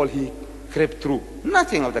in the wall, he crept through.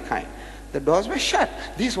 Nothing of the kind. The doors were shut.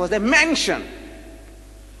 This was a mansion.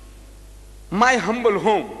 My humble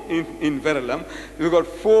home in Verulam, we've got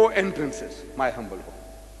 4 entrances. My humble home.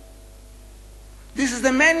 This is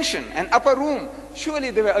the mansion, an upper room.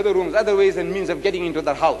 Surely there were other rooms, other ways and means of getting into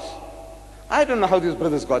that house. I don't know how these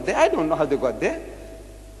brothers got there. I don't know how they got there.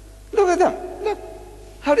 Look at them. Look.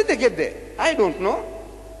 How did they get there? I don't know.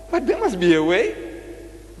 But there must be a way.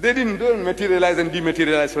 They don't materialize and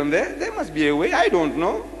dematerialize from there. There must be a way. I don't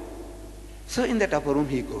know. So in that upper room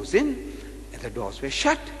he goes in and the doors were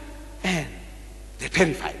shut and they're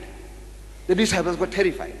terrified. The disciples got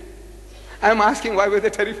terrified. I'm asking, why were they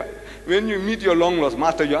terrified? When you meet your long lost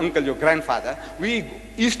master, your uncle, your grandfather, we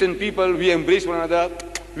Eastern people, we embrace one another,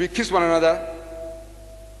 we kiss one another.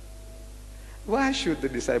 Why should the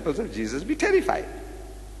disciples of Jesus be terrified?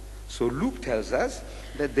 So Luke tells us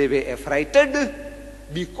that they were affrighted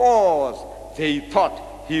because they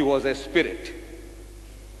thought he was a spirit.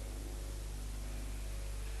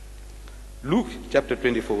 Luke chapter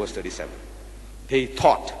 24 verse 37. They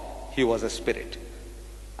thought he was a spirit.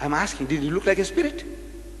 I'm asking, did he look like a spirit?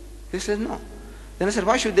 They said no. Then I said,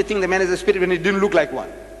 why should they think the man is a spirit when he didn't look like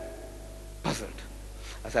one? Puzzled.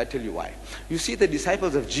 I said, I'll tell you why. You see, the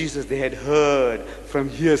disciples of Jesus, they had heard from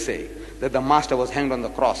hearsay that the master was hanged on the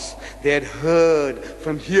cross. They had heard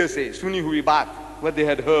from hearsay, Suni hui baat, what they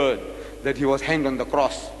had heard, that he was hanged on the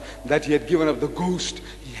cross, that he had given up the ghost,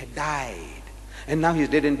 he had died. And now he's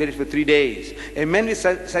dead and buried for 3 days. A man with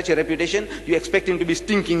such a reputation, you expect him to be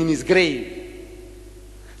stinking in his grave.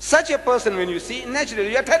 Such a person, when you see, naturally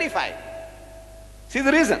you are terrified. See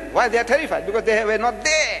the reason why they are terrified? Because they were not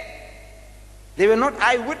there. They were not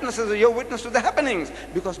eyewitnesses or your witness to the happenings.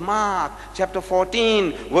 Because Mark chapter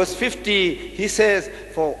 14 verse 50, he says,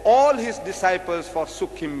 for all his disciples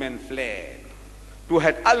forsook him and fled. Tu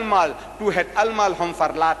had almal hum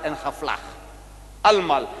farlat and khaflah.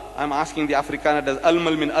 Almal. I'm asking the Afrikaner, does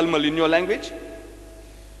almal mean almal in your language?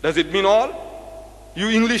 Does it mean all? You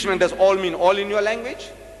Englishmen, does all mean all in your language?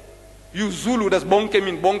 You Zulu, does bonke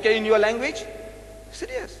mean bonke in your language? He said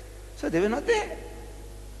yes. So they were not there.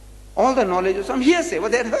 All the knowledge was some hearsay,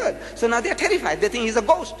 what they had heard. So now they are terrified. They think he's a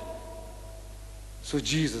ghost. So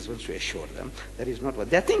Jesus wants to assure them that is not what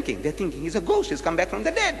they're thinking. They're thinking he's a ghost. He's come back from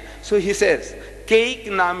the dead. So he says, cake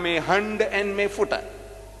na me hand and me footer.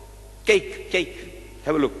 Cake.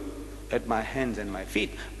 Have a look at my hands and my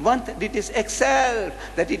feet. Want that it is itself,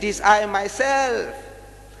 that it is I myself.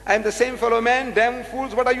 I am the same fellow man. Damn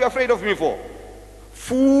fools, what are you afraid of me for?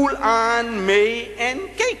 Fool on me and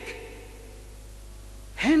cake.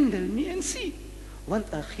 Handle me and see. Want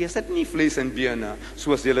gee sit nie vlees en bene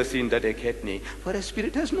soos julle sien dat ek het nie, for a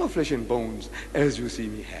spirit has no flesh and bones as you see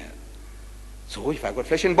me have. So if I got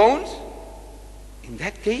flesh and bones, in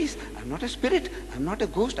that case I'm not a spirit, I'm not a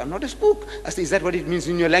ghost, I'm not a spook. I said, is that what it means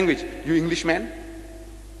in your language, you Englishman?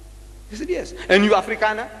 He said yes. And you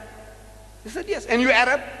Afrikaner? He said yes. And you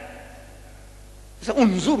Arab? He said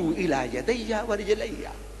unzuru ila yadayya wa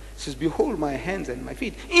rijlayya. Says, behold my hands and my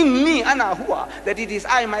feet. Inni ana huwa, that it is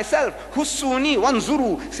I myself. Husuni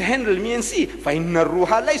wanzuru, say, handle me and see. Fa inna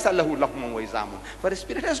ruha laysa lahu lahmun wa izamun. For the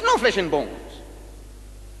spirit has no flesh and bones.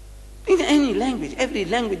 In any language, every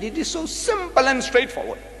language, it is so simple and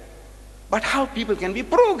straightforward. But how people can be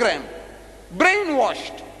programmed,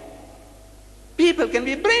 brainwashed. People can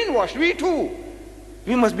be brainwashed. We too.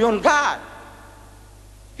 We must be on guard.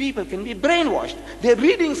 People can be brainwashed. They're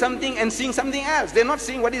reading something and seeing something else. They're not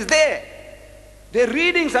seeing what is there. They're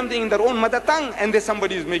reading something in their own mother tongue, and then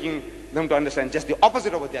somebody is making them to understand just the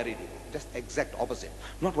opposite of what they're reading. Just exact opposite.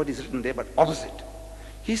 Not what is written there, but opposite.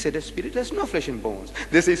 He said a spirit has no flesh and bones.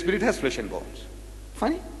 They say spirit has flesh and bones.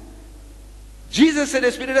 Funny. Jesus said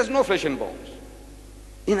a spirit has no flesh and bones.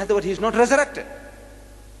 In other words, he is not resurrected.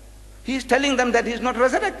 He is telling them that he is not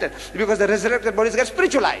resurrected, because the resurrected bodies get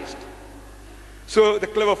spiritualized. So the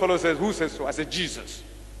clever fellow says, who says so? I said, Jesus.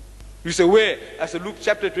 You say, where? I said, Luke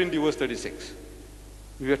chapter 20, verse 36.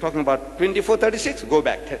 We were talking about 24, 36. Go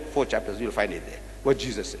back 4 chapters, you'll find it there. What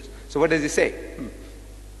Jesus says. So what does he say?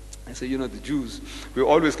 I said, you know, the Jews, we're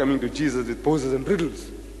always coming to Jesus with poses and riddles.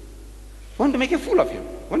 Want to make a fool of him.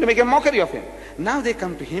 Want to make a mockery of him. Now they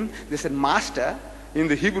come to him, they said, Master, in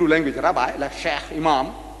the Hebrew language, Rabbi, like Sheikh,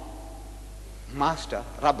 Imam, Master,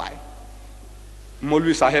 Rabbi,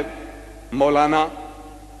 Maulvi Sahib, Maulana.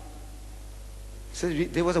 Says,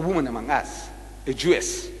 there was a woman among us, a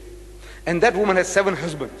Jewess, and that woman had 7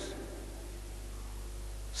 husbands.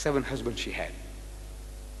 7 husbands she had,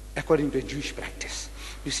 according to a Jewish practice.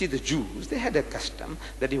 You see, the Jews, they had a custom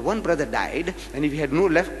that if one brother died, and if he had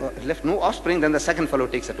left no offspring, then the second fellow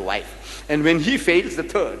takes it to wife. And when he fails, the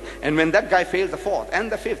third. And when that guy fails, the 4th,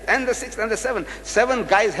 and the 5th, and the 6th, and the 7th. 7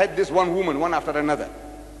 guys had this one woman, one after another.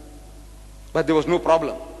 But there was no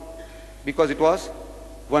problem, because it was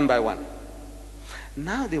one by one.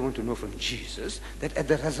 Now they want to know from Jesus that at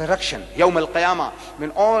the resurrection, Yawm al-Qiyamah,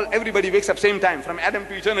 when everybody wakes up same time, from Adam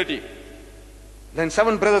to eternity, then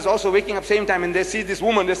 7 brothers also waking up same time, and they see this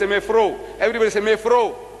woman, they say, Mayfro. Everybody say,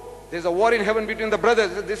 Mayfro. There's a war in heaven between the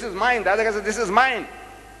brothers. This is mine. The other guy says, this is mine.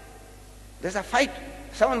 There's a fight.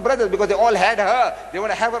 7 brothers, because they all had her. They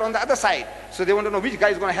want to have her on the other side. So they want to know which guy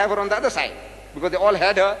is going to have her on the other side, because they all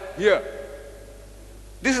had her here.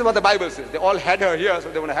 This is what the Bible says. They all had her here,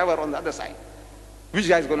 so they want to have her on the other side. Which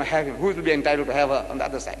guy is going to have him? Who will be entitled to have her on the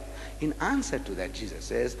other side? In answer to that, Jesus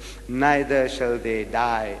says, neither shall they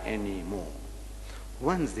die anymore.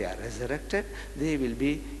 Once they are resurrected, they will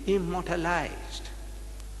be immortalized.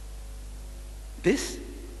 This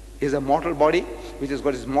is a mortal body which has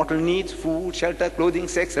got its mortal needs: food, shelter, clothing,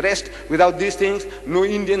 sex, rest. Without these things, no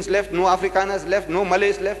Indians left, no Afrikaners left, no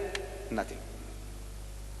Malays left, nothing.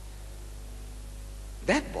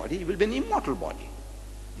 That body will be an immortal body.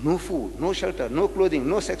 No food, no shelter, no clothing,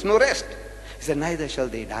 no sex, no rest. He said, neither shall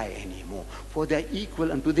they die anymore, for they are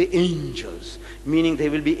equal unto the angels, meaning they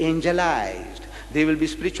will be angelized. They will be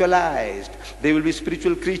spiritualized. They will be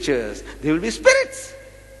spiritual creatures. They will be spirits.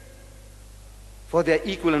 For they are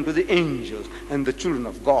equal unto the angels and the children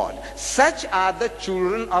of God. Such are the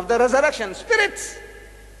children of the resurrection, spirits.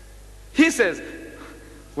 He says,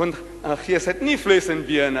 want gee sit nie vlees en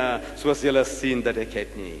bene soos julle sien dat ek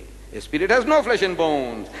het nie. A spirit has no flesh and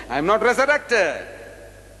bones. I am not resurrected.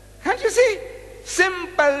 Can't you see?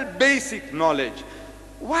 Simple, basic knowledge.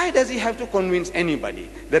 Why does he have to convince anybody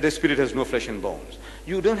that the spirit has no flesh and bones?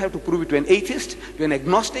 You don't have to prove it to an atheist, to an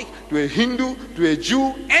agnostic, to a Hindu, to a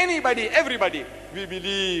Jew, anybody, everybody. We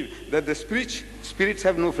believe that the spirits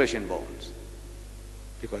have no flesh and bones.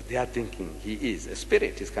 Because they are thinking he is a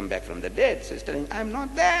spirit, he's come back from the dead. So he's telling, I'm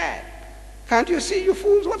not that. Can't you see, you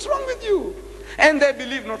fools, what's wrong with you? And they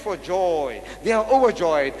believe not for joy. They are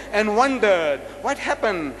overjoyed and wondered, what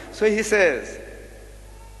happened? So he says,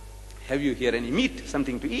 have you here any meat,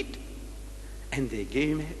 something to eat? And they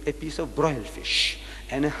gave him a piece of broiled fish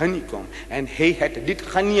and a honeycomb, and he had dit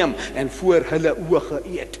khaniam and fuer hala uwa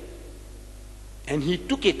eat. And he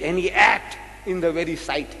took it and he ate in the very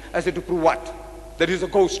sight. I said, to prove what? There is a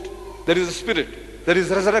ghost, there is a spirit, that is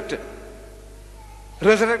resurrected.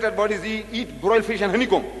 Resurrected bodies eat broiled fish and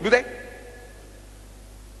honeycomb, do they?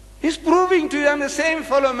 He's proving to you, I'm the same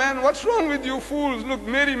fellow man. What's wrong with you fools? Look,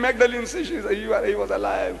 Mary Magdalene says he was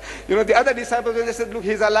alive. You know, the other disciples, when they said, look,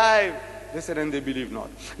 he's alive. They said, and they believe not.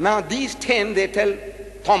 Now these 10, they tell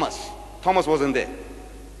Thomas. Thomas wasn't there.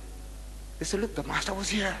 They said, look, the master was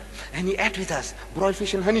here and he ate with us, broiled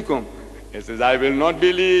fish and honeycomb. He says, I will not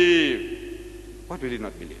believe. What will he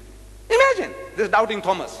not believe? Imagine, this doubting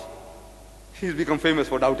Thomas. He's become famous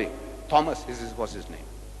for doubting. Thomas was his name.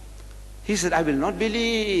 He said, I will not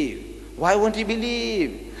believe. Why won't he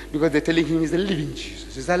believe? Because they're telling him he's a living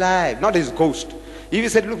Jesus. He's alive, not his ghost. If he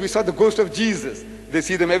said, look, we saw the ghost of Jesus. They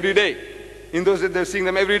see them every day. In those days, they're seeing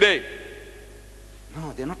them every day.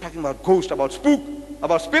 No, they're not talking about ghost, about spook,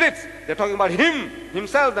 about spirits. They're talking about him,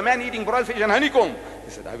 himself, the man eating broiled fish and honeycomb.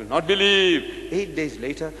 He said, I will not believe. 8 days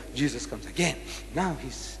later, Jesus comes again. Now he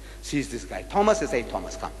sees this guy. Thomas says, hey,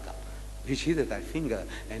 Thomas, come. Reach hither thy finger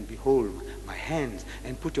and behold my hands,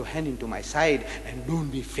 and put your hand into my side and don't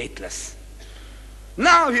be faithless.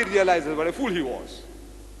 Now he realizes what a fool he was.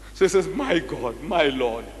 So he says, my God, my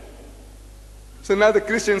Lord. So now the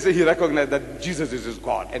Christians say he recognized that Jesus is his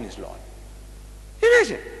God and his Lord.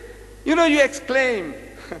 Imagine. You know, you exclaim,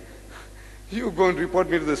 you go and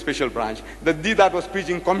report me to the special branch that Deedat was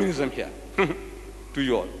preaching communism here. To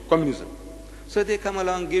you all, communism. So they come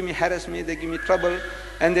along, harass me, they give me trouble,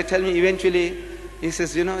 and they tell me eventually, he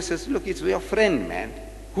says, look, it's your friend, man.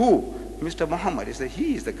 Who? Mr. Mohamed. He said,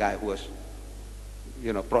 he is the guy who was,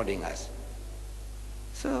 prodding us.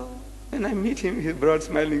 So when I meet him, his broad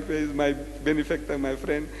smiling face, my benefactor, my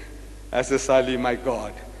friend, I say, Sali, my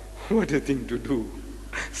God, what a thing to do.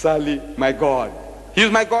 Sali, my God. He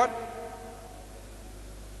is my God?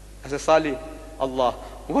 I say, Sali, Allah,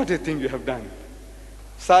 what a thing you have done.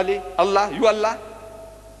 Sali, Allah, you Allah.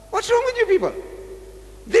 What's wrong with you people?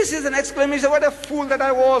 This is an exclamation. What a fool that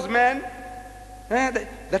I was, man.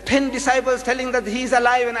 The 10 disciples telling that he is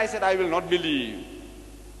alive, and I said, I will not believe.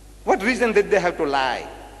 What reason did they have to lie?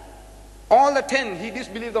 All the 10, he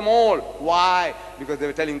disbelieved them all. Why? Because they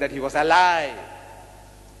were telling that he was alive.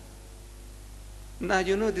 Now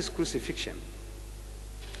you know this crucifixion.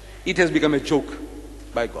 It has become a joke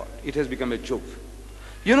by God. It has become a joke.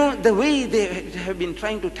 You know, the way they have been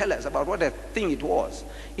trying to tell us about what a thing it was,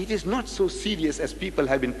 it is not so serious as people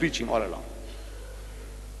have been preaching all along.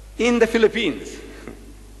 In the Philippines,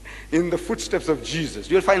 in the footsteps of Jesus,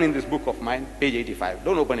 you'll find in this book of mine, page 85.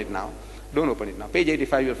 Don't open it now. Don't open it now. Page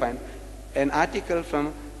 85, you'll find an article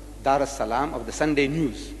from Dar es Salaam of the Sunday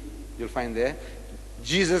News. You'll find there,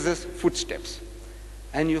 Jesus' footsteps.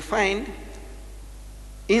 And you find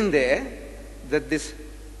in there that this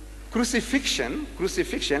crucifixion,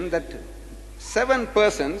 that 7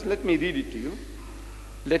 persons, let me read it to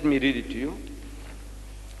you.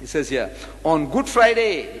 It says here, on Good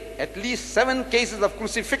Friday, at least 7 cases of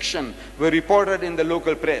crucifixion were reported in the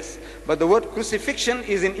local press. But the word crucifixion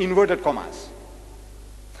is in inverted commas.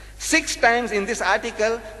 6 times in this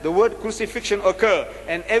article, the word crucifixion occur,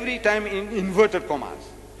 and every time in inverted commas.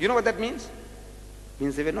 You know what that means? It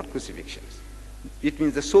means they were not crucifixions. It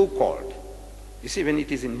means the so-called. You see, when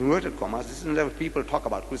it is in inverted commas, this is whenever people talk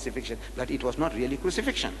about crucifixion, but it was not really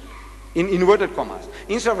crucifixion. In inverted commas.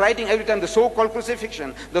 Instead of writing every time the so-called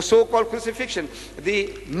crucifixion,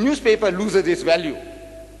 the newspaper loses its value.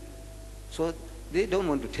 So they don't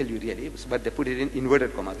want to tell you really, but they put it in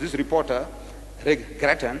inverted commas. This reporter,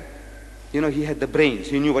 Grattan, he had the brains.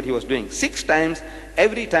 He knew what he was doing. 6 times,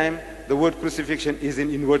 every time the word crucifixion is in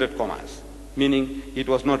inverted commas, meaning it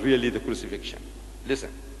was not really the crucifixion. Listen.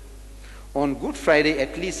 On Good Friday,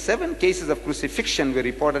 at least 7 cases of crucifixion were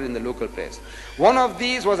reported in the local press. One of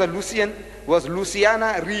these was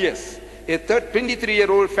Luciana Reyes, a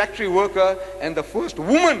 23-year-old factory worker and the first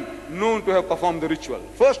woman known to have performed the ritual.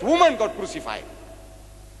 First woman got crucified.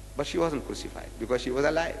 But she wasn't crucified because she was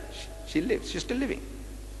alive. She lived. She's still living.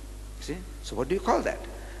 You see? So what do you call that?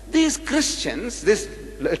 These Christians, this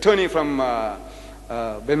attorney from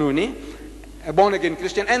Benoni, a born-again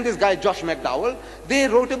Christian, and this guy Josh McDowell, they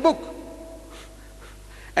wrote a book.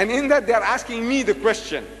 And in that they are asking me the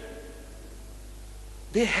question.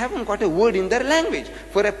 They haven't got a word in their language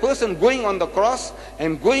for a person going on the cross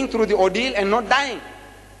and going through the ordeal and not dying.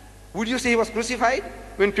 Would you say he was crucified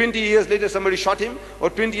when 20 years later somebody shot him, or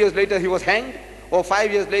 20 years later he was hanged, or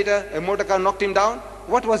 5 years later a motor car knocked him down?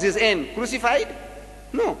 What was his end? Crucified?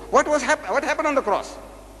 No. What happened on the cross?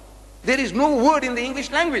 There is no word in the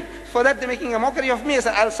English language. For that they're making a mockery of me. I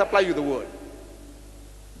said, I'll supply you the word.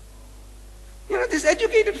 You know, these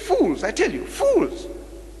educated fools, I tell you, fools.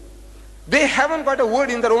 They haven't got a word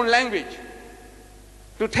in their own language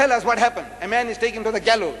to tell us what happened. A man is taken to the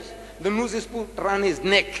gallows. The noose is put around his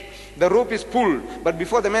neck. The rope is pulled. But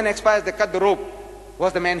before the man expires, they cut the rope.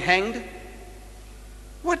 Was the man hanged?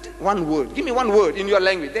 What? One word. Give me one word in your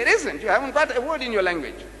language. There isn't. You haven't got a word in your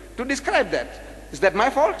language to describe that. Is that my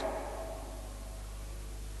fault?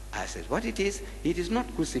 I said, what it is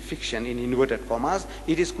not crucifixion in inverted commas.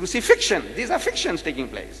 It is crucifixion. These are fictions taking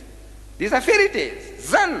place. These are fairy tales.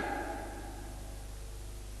 Zan.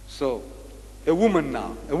 So, a woman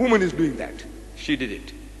is doing that. She did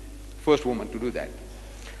it. First woman to do that.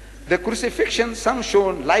 The crucifixion, some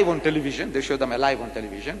shown live on television, they show them alive on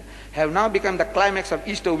television, have now become the climax of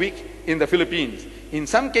Easter week in the Philippines. In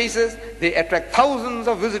some cases, they attract thousands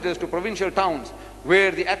of visitors to provincial towns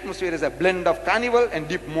where the atmosphere is a blend of carnival and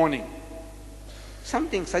deep mourning.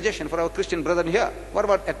 Suggestion for our Christian brethren here. What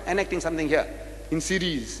about enacting something here in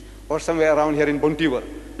Ceres or somewhere around here in Bontivar?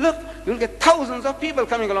 Look, you'll get thousands of people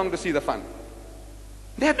coming along to see the fun.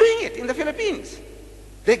 They are doing it in the Philippines.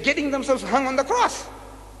 They're getting themselves hung on the cross.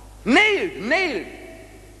 Nailed.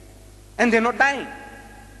 And they're not dying.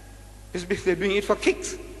 It's because they're doing it for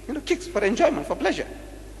kicks. Kicks for enjoyment, for pleasure.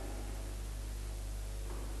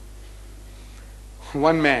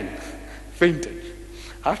 One man fainted.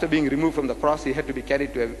 After being removed from the cross, he had to be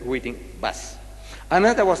carried to a waiting bus.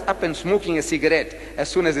 Another was up and smoking a cigarette as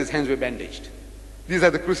soon as his hands were bandaged. These are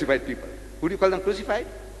the crucified people. Would you call them crucified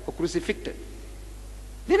or crucifixed?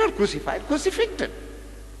 They're not crucified, crucifixed.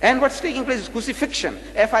 And what's taking place is crucifixion.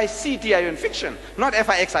 F-I-C-T-I-O-N, fiction, not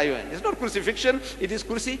F-I-X-I-O-N. It's not crucifixion, it is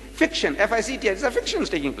crucifixion. F-I-C-T-I-O-N, it's a fictions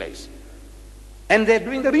taking place. And they're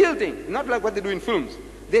doing the real thing, not like what they do in films.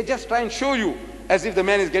 They just try and show you as if the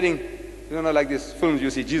man is getting, like these films you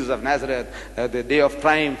see, Jesus of Nazareth, the Day of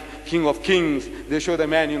Triumph, King of Kings. They show the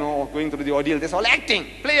man, going through the ordeal. That's all acting,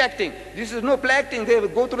 play acting. This is no play acting, they will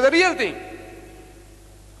go through the real thing.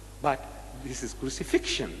 But this is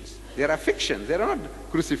crucifixions. There are fictions, there are not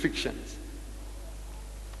crucifixions.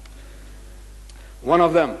 One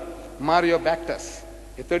of them, Mario Bactus,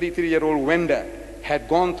 a 33-year-old vendor, had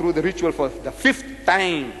gone through the ritual for the 5th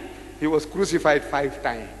time. He was crucified 5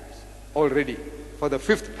 times already. For the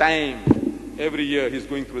 5th time, every year he's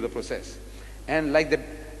going through the process. And like the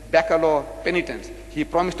Bacalor penitents, he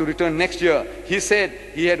promised to return next year. He said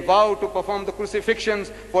he had vowed to perform the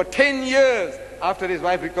crucifixions for 10 years after his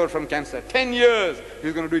wife recovered from cancer. 10 years,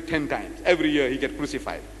 he's going to do it 10 times. Every year he gets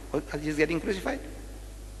crucified. He's getting crucified?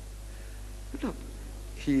 Look,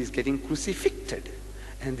 he is getting crucifixed.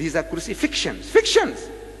 And these are crucifixions. Fictions.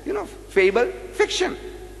 Fable, fiction.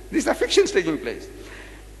 These are fictions taking place.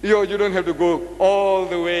 You don't have to go all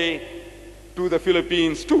the way to the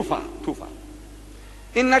Philippines, too far.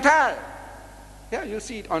 In Natal, you'll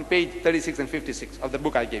see it on page 36 and 56 of the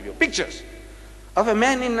book I gave you. Pictures of a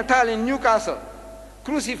man in Natal in Newcastle,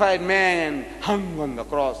 crucified man hung on the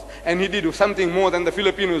cross. And he did something more than the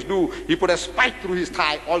Filipinos do. He put a spike through his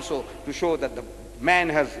thigh also to show that the man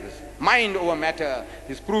has mind over matter.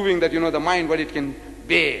 He's proving that, the mind, what it can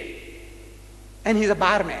bear. And he's a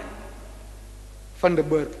barman.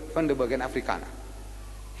 Vandenberg and Africana.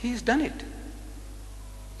 He's done it.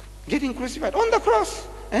 Getting crucified on the cross.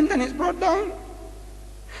 And then he's brought down.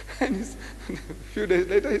 And a few days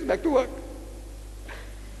later, he's back to work.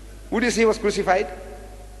 Would you say he was crucified?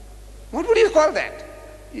 What would you call that?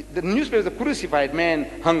 The newspaper, the crucified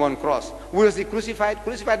man hung on cross. Was he crucified?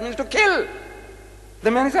 Crucified means to kill.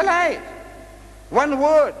 The man is alive. One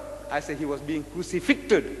word. I say he was being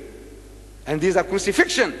crucifixed. And these are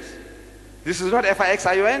crucifixions. This is not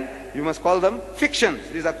F-I-X-I-O-N. You must call them fictions.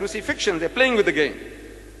 These are crucifixions. They're playing with the game.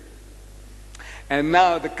 And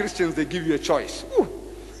now the Christians, they give you a choice. Ooh,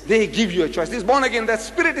 they give you a choice. This born again, that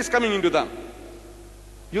spirit is coming into them.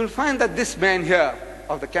 You'll find that this man here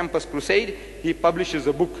of the Campus Crusade, he publishes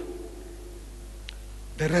a book,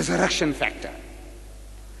 The Resurrection Factor.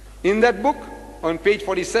 In that book, on page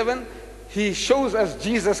 47, he shows us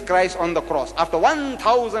Jesus Christ on the cross. After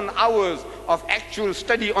 1,000 hours of actual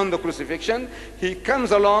study on the crucifixion, he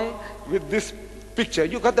comes along with this picture.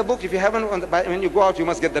 You got the book? If you haven't, when you go out, you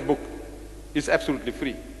must get that book. It's absolutely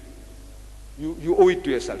free. You owe it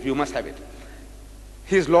to yourself. You must have it.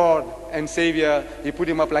 His Lord and Savior, he put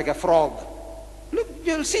him up like a frog. Look,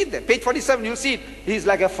 you'll see it there. Page 47, you'll see it. He's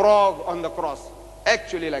like a frog on the cross.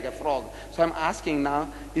 Actually like a frog. So I'm asking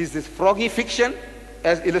now, is this froggy fiction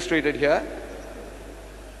as illustrated here?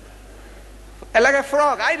 Like a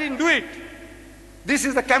frog. I didn't do it. This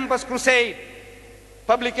is the Campus Crusade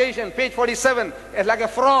publication, page 47. Like a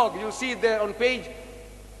frog. You'll see it there on page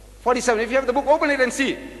 47. If you have the book, open it and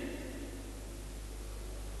see.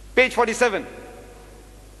 Page 47.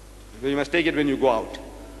 You must take it when you go out.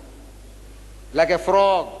 Like a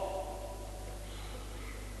frog.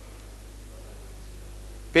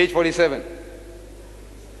 Page 47.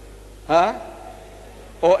 Huh?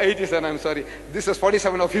 Oh, 87, I'm sorry. This is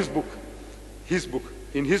 47 of his book. His book.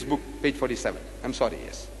 In his book, page 47. I'm sorry,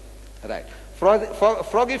 yes. Right.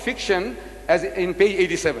 Froggy fiction as in page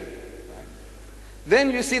 87.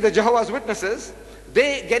 Then you see the Jehovah's Witnesses,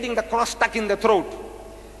 they getting the cross stuck in the throat.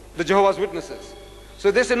 The Jehovah's Witnesses. So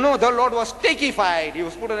they say, no, the Lord was stakified. He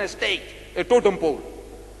was put on a stake, a totem pole.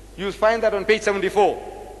 You find that on page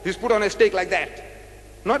 74. He's put on a stake like that.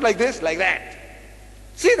 Not like this, like that.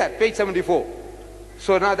 See that, page 74.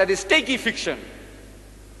 So now that is stakey fiction.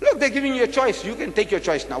 Look, they're giving you a choice. You can take your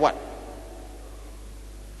choice now. What?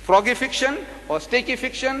 Froggy fiction or stakey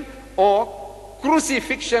fiction or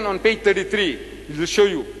crucifixion on page 33. It will show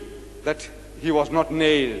you that he was not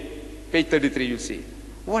nailed. Page 33 you'll see.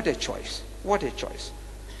 What a choice. What a choice.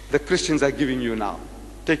 The Christians are giving you now.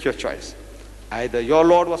 Take your choice. Either your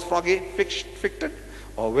Lord was froggy ficted,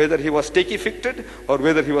 or whether he was stakey ficted, or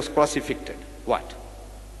whether he was crucifixion. What?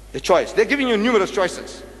 The choice. They're giving you numerous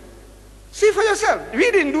choices. See for yourself. We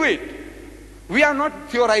didn't do it. We are not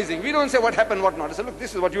theorizing. We don't say what happened, what not. I say, look,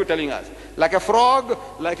 this is what you're telling us. Like a frog,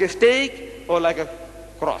 like a stake, or like a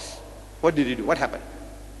cross. What did he do? What happened?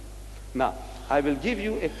 Now, I will give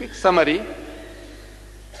you a quick summary.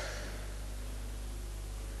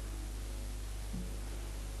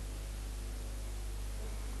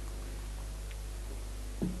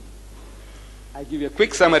 I give you a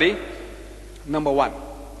quick summary. Number one,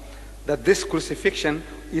 that this crucifixion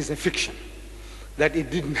is a fiction, that it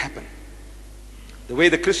didn't happen. The way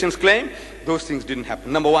the Christians claim, those things didn't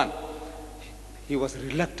happen. Number one, he was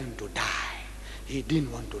reluctant to die. He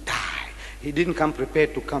didn't want to die. He didn't come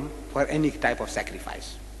prepared to come for any type of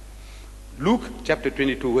sacrifice. Luke chapter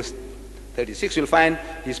 22 verse 36, you'll find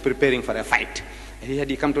he's preparing for a fight. Had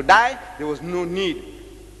he come to die, there was no need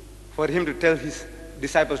for him to tell his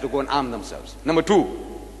disciples to go and arm themselves. Number two,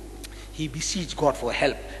 he beseeched God for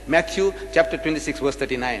help. Matthew chapter 26 verse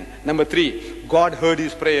 39. Number 3, God heard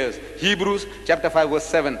his prayers. Hebrews chapter 5 verse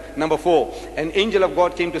 7. Number 4, an angel of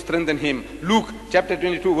God came to strengthen him. Luke chapter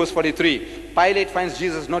 22 verse 43. Pilate finds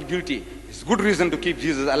Jesus not guilty. It's good reason to keep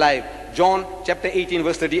Jesus alive. John chapter 18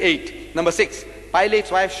 verse 38. Number 6,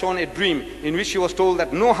 Pilate's wife shown a dream in which she was told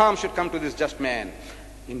that no harm should come to this just man.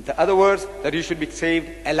 In other words, that he should be saved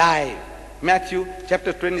alive. Matthew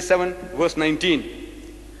chapter 27 verse 19.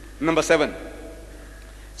 Number 7,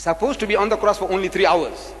 supposed to be on the cross for only 3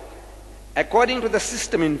 hours. According to the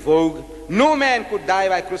system in vogue, no man could die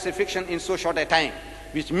by crucifixion in so short a time,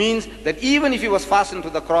 which means that even if he was fastened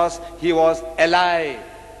to the cross, he was alive.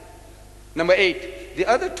 Number 8, the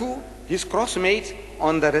other two, his crossmates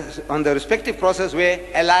on the respective crosses, were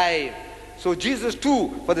alive. So Jesus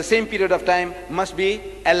too, for the same period of time, must be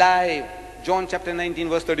alive. John chapter 19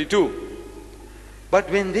 verse 32. But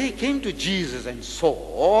when they came to Jesus and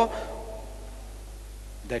saw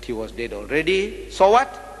that he was dead already, saw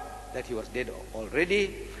what? That he was dead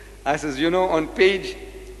already. I says, you know, on page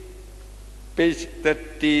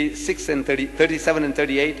 36 and 37 and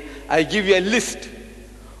 38, I give you a list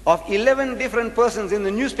of 11 different persons in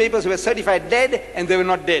the newspapers who were certified dead and they were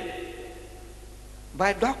not dead.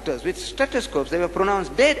 By doctors with stethoscopes, they were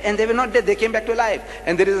pronounced dead and they were not dead. They came back to life.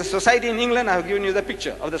 And there is a society in England, I have given you the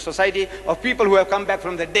picture of the society of people who have come back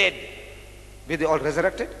from the dead. Were they all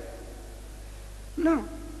resurrected? No.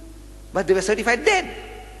 But they were certified dead.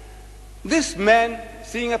 This man,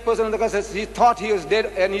 seeing a person on the cross, he thought he was dead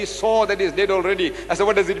and he saw that he is dead already. I said,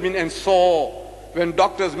 what does it mean? And saw. When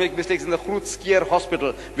doctors make mistakes in the Cruci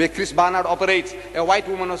hospital, where Chris Barnard operates, a white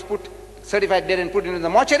woman was put certified dead and put into the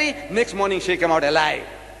mortuary, next morning she came out alive.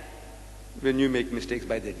 When you make mistakes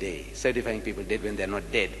by the day, certifying people dead when they're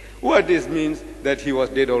not dead, what this means? That he was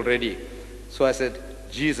dead already. So I said,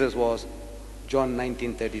 Jesus was John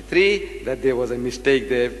 19:33, that there was a mistake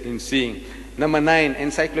there in seeing. Number 9,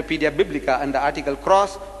 Encyclopedia Biblica under article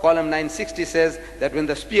cross, column 960 says that when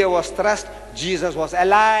the spear was thrust, Jesus was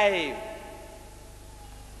alive.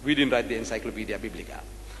 We didn't write the Encyclopedia Biblica.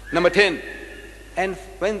 Number 10, and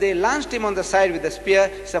when they launched him on the side with the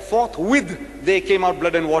spear, so forthwith there came out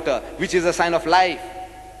blood and water, which is a sign of life.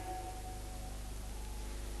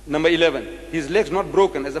 Number 11, his legs not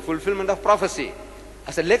broken as a fulfillment of prophecy.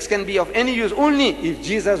 I said legs can be of any use only if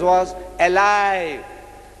Jesus was alive.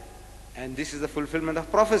 And this is the fulfillment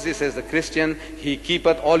of prophecy, says the Christian. He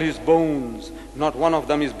keepeth all his bones, not one of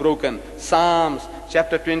them is broken. Psalms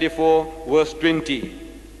chapter 24 verse 20.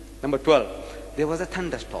 Number 12, there was a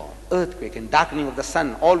thunderstorm, earthquake and darkening of the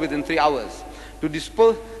sun, all within 3 hours. To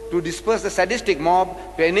disperse the sadistic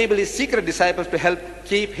mob, to enable his secret disciples to help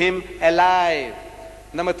keep him alive.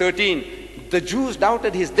 Number 13, the Jews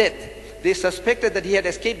doubted his death. They suspected that he had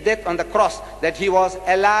escaped death on the cross, that he was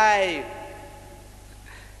alive.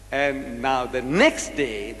 And now the next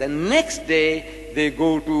day, they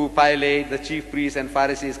go to Pilate, the chief priests and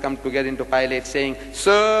Pharisees come together into Pilate saying,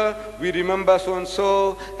 "Sir, we remember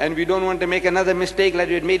so-and-so, and we don't want to make another mistake like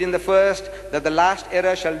we had made in the first, that the last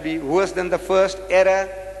error shall be worse than the first error."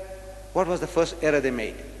 What was the first error they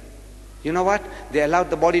made? You know what? They allowed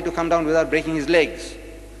the body to come down without breaking his legs.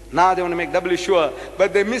 Now they want to make doubly sure,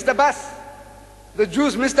 but they missed the bus. The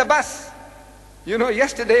Jews missed the bus. You know,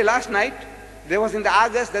 last night, there was in the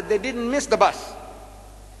Argus that they didn't miss the bus.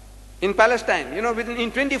 In Palestine, you know,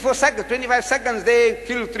 in 25 seconds, they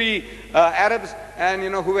killed 3 Arabs, and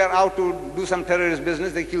who were out to do some terrorist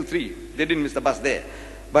business, they killed 3. They didn't miss the bus there.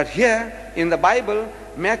 But here, in the Bible,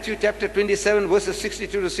 Matthew chapter 27, verses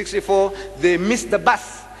 62 to 64, they missed the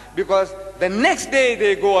bus. Because the next day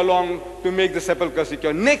they go along to make the sepulchre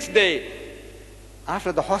secure. Next day,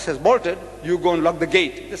 after the horse has bolted, you go and lock the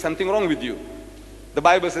gate. There's something wrong with you. The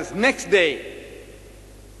Bible says next day.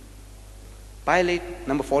 Pilate,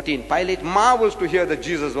 number 14, Pilate marvels to hear that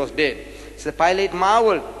Jesus was dead. So Pilate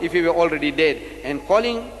marveled if he were already dead. And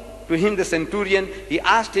calling to him the centurion, he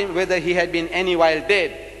asked him whether he had been any while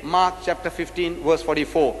dead. Mark chapter 15, verse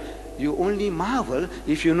 44. You only marvel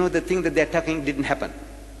if you know the thing that they're talking didn't happen.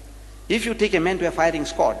 If you take a man to a firing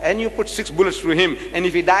squad and you put 6 bullets through him, and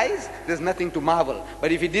if he dies, there's nothing to marvel.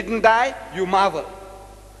 But if he didn't die, you marvel.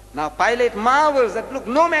 Now Pilate marvels that, look,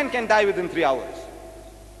 no man can die within 3 hours.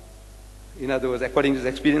 In other words, according to his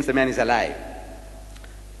experience, the man is alive.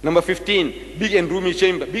 Number 15, big and roomy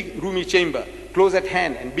chamber, close at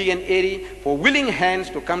hand and big and airy, for willing hands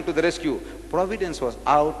to come to the rescue. Providence was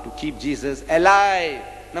out to keep Jesus alive.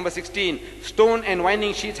 Number 16, stone and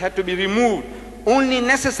winding sheets had to be removed, only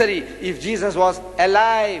necessary if Jesus was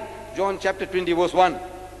alive. John chapter 20 verse 1.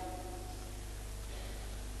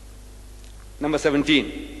 Number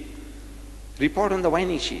 17, report on the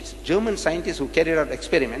winding sheets. German scientists who carried out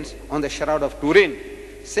experiments on the Shroud of Turin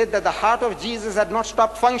said that the heart of Jesus had not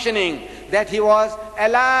stopped functioning, that he was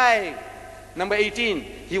alive. Number 18,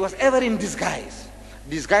 he was ever in disguise.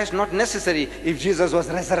 Disguise not necessary if Jesus was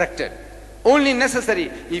resurrected, only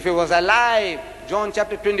necessary if he was alive. John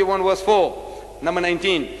chapter 21 verse 4. Number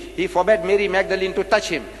 19, he forbade Mary Magdalene to touch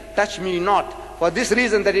him. Touch me not, for this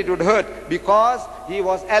reason that it would hurt, because he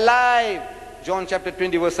was alive. John chapter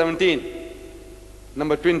 20 verse 17.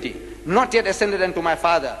 Number 20, not yet ascended unto my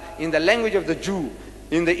Father. In the language of the Jew,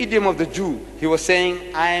 in the idiom of the Jew, he was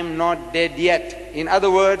saying, I am not dead yet. In other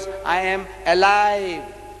words, I am alive.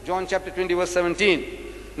 John chapter 20 verse 17.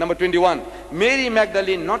 Number 21, Mary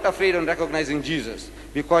Magdalene not afraid on recognizing Jesus,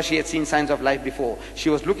 because she had seen signs of life before. She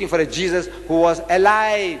was looking for a Jesus who was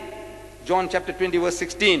alive. John chapter 20 verse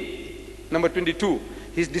 16. Number 22,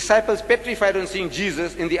 his disciples petrified on seeing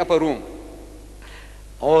Jesus in the upper room.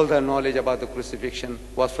 All the knowledge about the crucifixion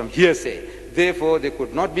was from hearsay. Therefore, they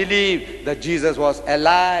could not believe that Jesus was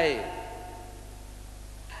alive.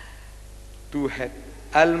 Two had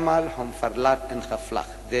Almal, Hamfarlat and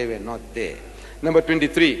Khaflach. They were not there. Number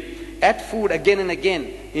 23, ate food again and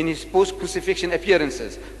again in his post-crucifixion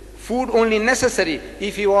appearances. Food only necessary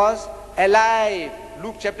if he was alive.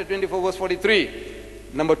 Luke chapter 24 verse 43.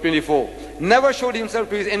 Number 24, never showed himself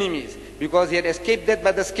to his enemies, because he had escaped death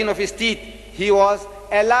by the skin of his teeth. He was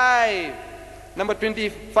alive. Number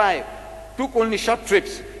 25, took only short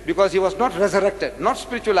trips, because he was not resurrected, not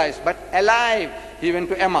spiritualized, but alive. He went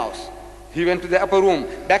to Emmaus. He went to the upper room,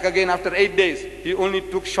 back again after 8 days. He only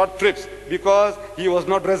took short trips because he was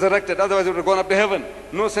not resurrected. Otherwise he would have gone up to heaven.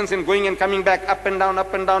 No sense in going and coming back, up and down,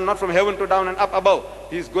 not from heaven to down and up above.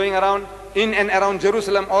 He's going around, in and around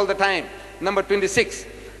Jerusalem all the time. Number 26,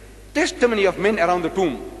 testimony of men around the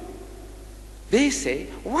tomb. They say,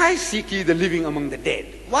 why seek ye the living among the dead?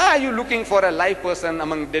 Why are you looking for a live person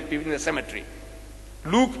among dead people in the cemetery?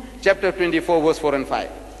 Luke chapter 24 verse 4 and 5.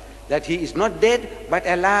 That he is not dead but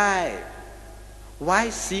alive. Why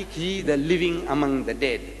seek ye the living among the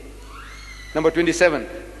dead? Number 27,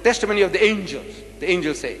 testimony of the angels. The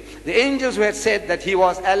angels say, the angels who had said that he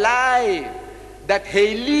was alive, that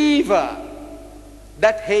he live,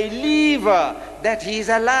 that he is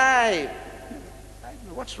alive. I don't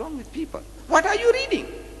know what's wrong with people. What are you reading?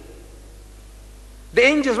 The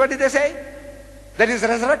angels, what did they say? That he is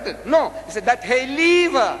resurrected. No, he said that he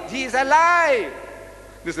live, he is alive.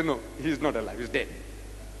 They said no, he is not alive, he is dead.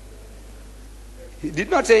 He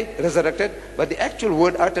did not say resurrected, but the actual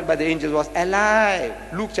word uttered by the angels was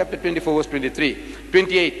alive. Luke chapter 24 verse 23.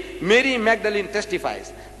 28. Mary Magdalene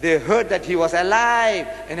testifies. They heard that he was alive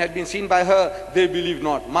and had been seen by her. They believed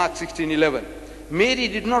not. Mark 16:11. Mary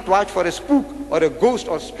did not watch for a spook or a ghost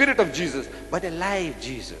or spirit of Jesus, but a live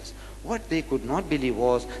Jesus. What they could not believe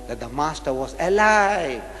was that the master was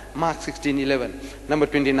alive. Mark 16:11. Number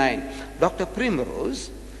 29. Dr.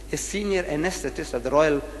 Primrose, a senior anesthetist of the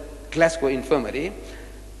Royal Glasgow Infirmary,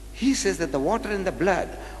 he says that the water in the blood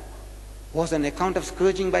was an account of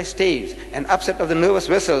scourging by staves and upset of the nervous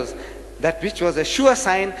vessels, that which was a sure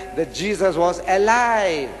sign that Jesus was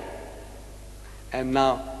alive. And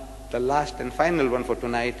now, the last and final one for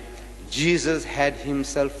tonight, Jesus had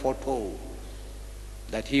himself foretold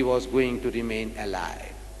that he was going to remain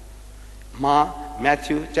alive.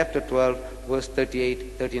 Matthew chapter 12, verse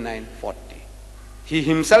 38, 39, 40. He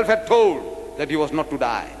himself had told that he was not to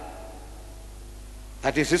die.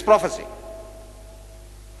 That is his prophecy.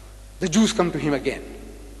 The Jews come to him again.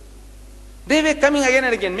 They were coming again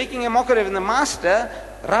and again, making a mockery of the master,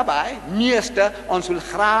 Rabbi, meester, ons wil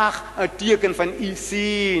graag 'n teken van u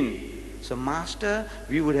sien. So master,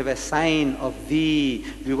 we would have a sign of thee.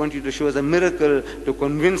 We want you to show us a miracle to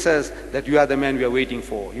convince us that you are the man we are waiting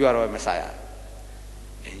for. You are our Messiah.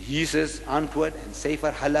 En Jesus antwoord en sê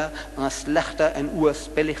vir hulle, 'n slegte en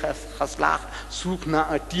oorspellige geslag soek na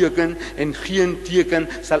 'n teken en geen teken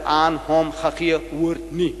sal aan hom gegee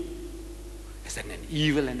word nie. Is that an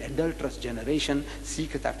evil and adulterous generation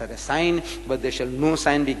seeketh after a sign, but there shall no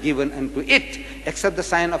sign be given unto it except the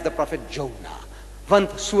sign of the prophet Jonah.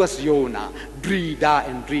 Want soos Jona 3 dae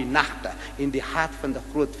en 3 nagte in die hart van die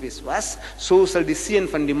groot vis was, so sal die seun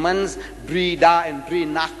van die mens 3 dae en 3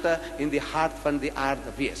 nagte in die hart van die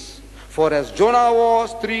aarde wees. For as Jonah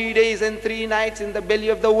was 3 days and 3 nights in the belly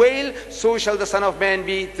of the whale, so shall the Son of Man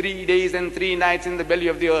be 3 days and 3 nights in the belly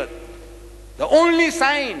of the earth. The only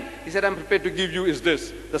sign, he said, I'm prepared to give you is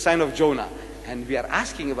this, the sign of Jonah. And we are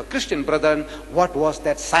asking our Christian brethren, what was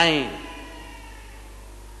that sign?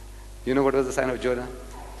 You know what was the sign of Jonah?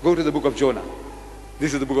 Go to the book of Jonah.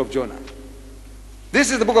 This is the book of Jonah.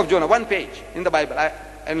 This is the book of Jonah, 1 page in the Bible. I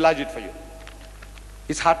enlarge it for you.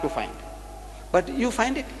 It's hard to find. But you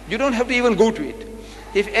find it. You don't have to even go to it.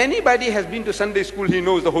 If anybody has been to Sunday school, he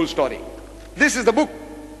knows the whole story. This is the book.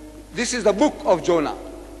 This is the book of Jonah.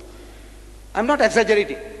 I'm not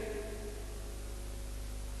exaggerating.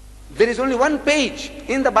 There is only 1 page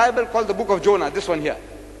in the Bible called the book of Jonah, this one here,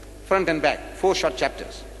 front and back, 4 short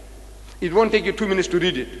chapters. It won't take you 2 minutes to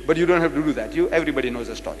read it, but you don't have to do that. Everybody knows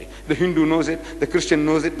the story. The Hindu knows it, the Christian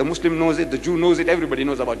knows it, the Muslim knows it, the Jew knows it, everybody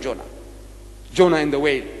knows about Jonah. Jonah and the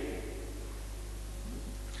whale.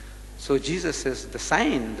 So Jesus says, the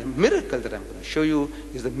sign, the miracle that I'm going to show you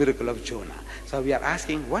is the miracle of Jonah. So we are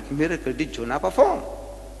asking, what miracle did Jonah perform?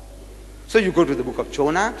 So you go to the book of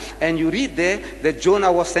Jonah and you read there that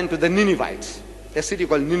Jonah was sent to the Ninevites, a city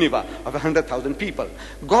called Nineveh of 100,000 people.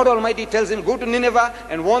 God Almighty tells him, go to Nineveh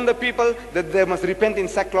and warn the people that they must repent in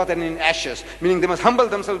sackcloth and in ashes, meaning they must humble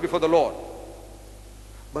themselves before the Lord.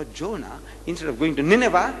 But Jonah, instead of going to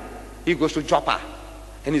Nineveh, he goes to Joppa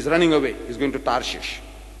and he's running away. He's going to Tarshish.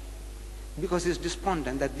 Because he's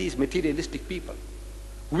despondent that these materialistic people,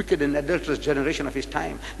 wicked and adulterous generation of his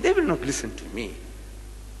time, they will not listen to me.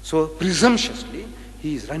 So presumptuously,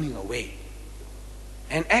 he is running away.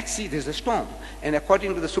 And at sea, there's a storm. And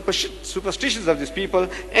according to the superstitions of these people,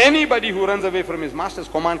 anybody who runs away from his master's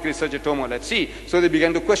command creates such a turmoil at sea. So they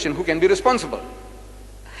began to question who can be responsible.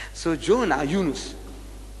 So Jonah,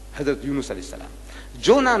 Hazrat Yunus alayhi salam,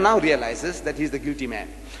 Jonah now realizes that he's the guilty man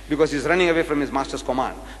because he's running away from his master's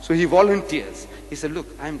command. So he volunteers. He said, look,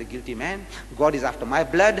 I'm the guilty man. God is after my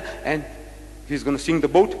blood and he's going to sink the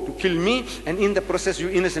boat to kill me. And in the process, you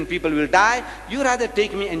innocent people will die. You rather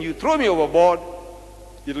take me and you throw me overboard.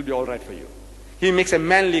 It'll be all right for you. He makes a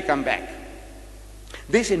manly comeback.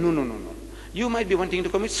 They say, no. You might be wanting to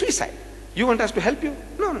commit suicide. You want us to help you?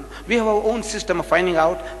 No. We have our own system of finding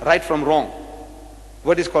out right from wrong.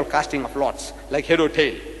 What is called casting of lots, like head or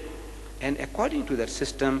tail. And according to that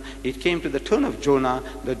system, it came to the turn of Jonah,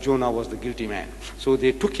 that Jonah was the guilty man. So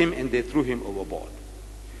they took him and they threw him overboard.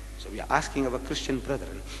 So we are asking our Christian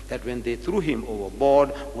brethren that when they threw him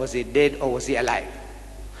overboard, was he dead or was he alive?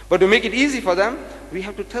 But to make it easy for them, we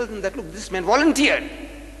have to tell them that, look, this man volunteered.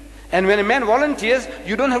 And when a man volunteers,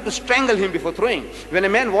 you don't have to strangle him before throwing. When a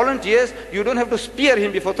man volunteers, you don't have to spear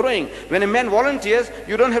him before throwing. When a man volunteers,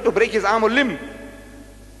 you don't have to break his arm or limb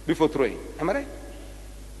before throwing. Am I right?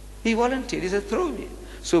 He volunteered. He said, throw me.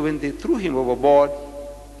 So when they threw him overboard,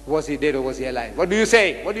 was he dead or was he alive? What do you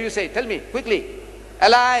say? What do you say? Tell me, quickly.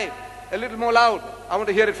 Alive. A little more loud. I want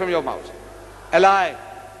to hear it from your mouth. Alive.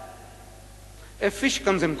 A fish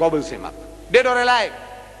comes and gobbles him up. Dead or alive?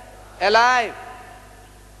 Alive.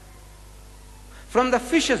 From the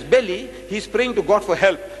fish's belly, he's praying to God for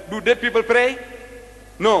help. Do dead people pray?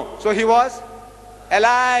 No. So he was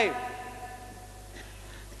alive.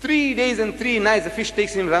 3 days and 3 nights, the fish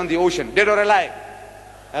takes him around the ocean. Dead or alive?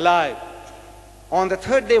 Alive. On the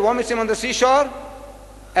 3rd day, vomits him on the seashore?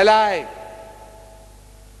 Alive.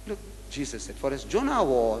 Look, Jesus said, for as Jonah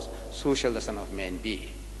was, so shall the Son of Man be.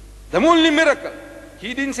 The only miracle.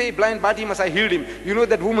 He didn't say, blind Bartimaeus, I healed him. You know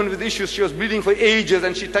that woman with issues, she was bleeding for ages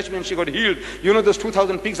and she touched me and she got healed. You know those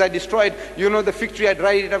 2,000 pigs I destroyed. You know the fig tree, I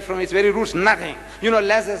dried it up from its very roots. Nothing. You know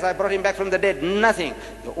Lazarus, I brought him back from the dead. Nothing.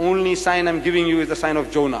 The only sign I'm giving you is the sign of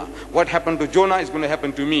Jonah. What happened to Jonah is going to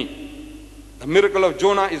happen to me. The miracle of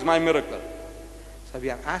Jonah is my miracle. So we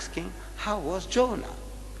are asking, how was Jonah?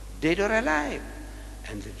 Dead or alive?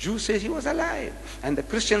 And the Jew says he was alive. And the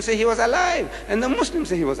Christians say he was alive. And the Muslims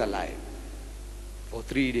say he was alive. For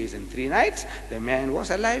 3 days and 3 nights, the man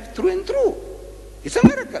was alive through and through. It's a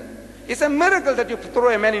miracle. It's a miracle that you throw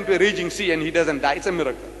a man into a raging sea and he doesn't die. It's a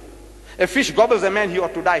miracle. A fish gobbles a man, he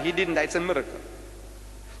ought to die. He didn't die. It's a miracle.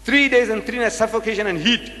 3 days and 3 nights suffocation and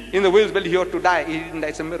heat in the whale's belly, he ought to die. He didn't die.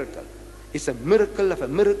 It's a miracle. It's a miracle of a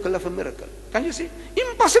miracle of a miracle. Can you see?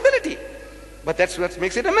 Impossibility. But that's what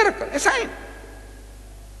makes it a miracle, a sign.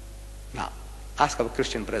 Now, ask our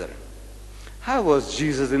Christian brethren. How was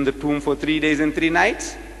Jesus in the tomb for 3 days and 3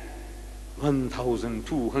 nights?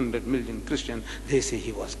 1,200 million Christians, they say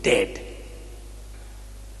he was dead.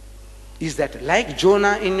 Is that like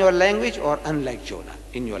Jonah in your language or unlike Jonah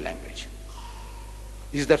in your language?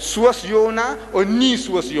 Is that suas Jonah or ni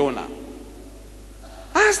suas Jonah?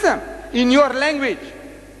 Ask them in your language.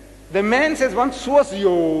 The man says one suas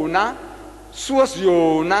Jonah,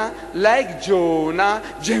 like Jonah,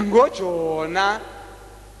 Jengo Jonah.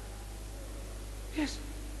 Yes.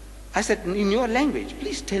 I said, in your language,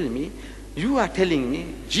 please tell me, you are telling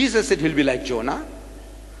me, Jesus said he'll be like Jonah.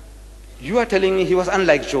 You are telling me he was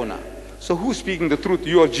unlike Jonah. So who's speaking the truth,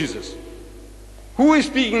 you or Jesus? Who is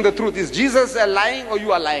speaking the truth? Is Jesus lying or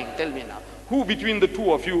you are lying? Tell me now. Who between the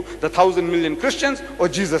two of you, the 1,000 million Christians or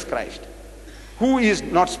Jesus Christ? Who is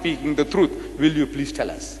not speaking the truth? Will you please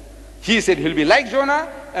tell us? He said he'll be like Jonah,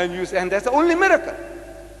 and you say, and that's the only miracle.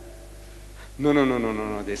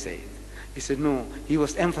 No, they say. He said, no, he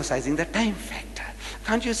was emphasizing the time factor.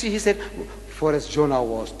 Can't you see? He said, for as Jonah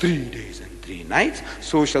was 3 days and 3 nights,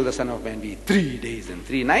 so shall the Son of Man be 3 days and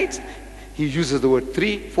 3 nights. He uses the word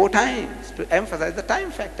 3, 4 times to emphasize the time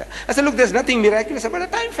factor. I said, look, there's nothing miraculous about a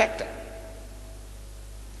time factor.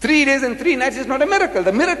 3 days and 3 nights is not a miracle.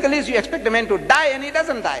 The miracle is you expect a man to die and he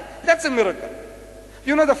doesn't die. That's a miracle.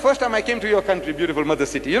 You know, the first time I came to your country, beautiful mother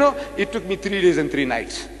city, you know, it took me 3 days and 3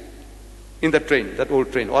 nights. In that train, that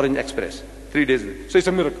old train, Orange Express, 3 days. So it's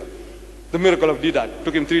a miracle. The miracle of Deedat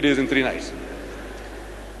took him 3 days and 3 nights.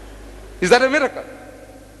 Is that a miracle?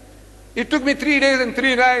 It took me 3 days and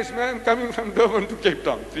 3 nights, man, coming from Durban to Cape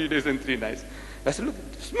Town. 3 days and 3 nights. I said, look,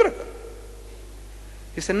 it's a miracle.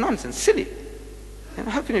 He said, nonsense, silly. And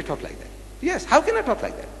how can you talk like that? Yes, how can I talk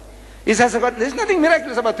like that? He says, there's nothing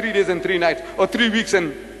miraculous about 3 days and 3 nights, or 3 weeks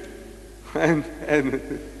and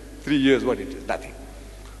 3 years, what it is, nothing.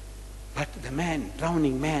 But the man,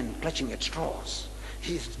 drowning man, clutching at straws,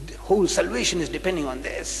 his whole salvation is depending on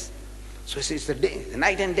this. So he says, it's the day, the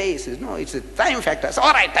night and day. He says, no, it's a time factor. It's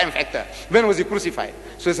all right, time factor. When was he crucified?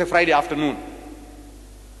 So it's a Friday afternoon.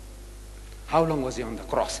 How long was he on the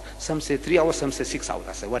cross? Some say 3 hours, some say 6 hours.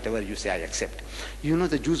 I say, whatever you say, I accept. You know,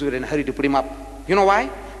 the Jews were in a hurry to put him up. You know why?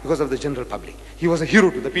 Because of the general public. He was a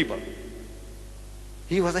hero to the people.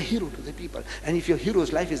 He was a hero to the people. And if your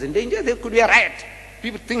hero's life is in danger, there could be a riot.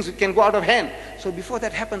 People, things can go out of hand. So before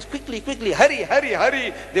that happens, quickly, hurry,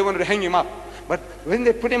 they wanted to hang him up. But when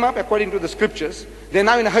they put him up according to the scriptures, they're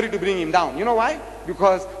now in a hurry to bring him down. You know why?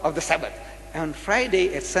 Because of the Sabbath. And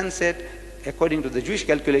Friday at sunset, according to the Jewish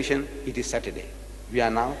calculation, it is Saturday. We are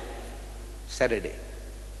now Saturday.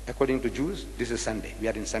 According to Jews, this is Sunday. We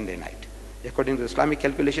are in Sunday night. According to the Islamic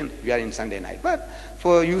calculation, we are in Sunday night. But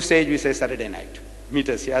for usage, we say Saturday night. Meet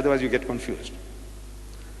us here, otherwise you get confused.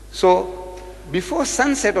 So, before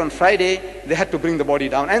sunset on Friday, they had to bring the body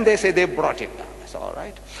down. And they say they brought it down. I said, all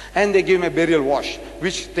right. And they give him a burial wash,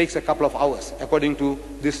 which takes a couple of hours, according to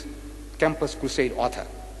this Campus Crusade author.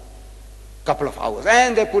 Couple of hours.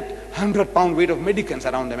 And they put 100-pound weight of medicines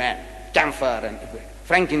around the man. Camphor and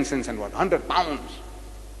frankincense and what, 100 pounds.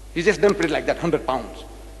 He just dumped it like that, 100 pounds.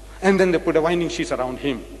 And then they put a winding sheet around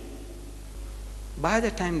him. By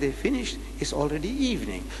the time they finished, it's already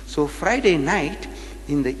evening. So Friday night,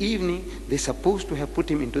 in the evening, they're supposed to have put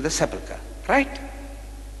him into the sepulchre, right?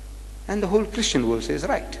 And the whole Christian world says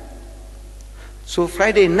right. So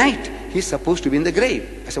Friday night, he's supposed to be in the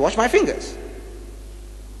grave. I said, watch my fingers.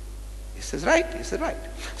 He says right, he said right.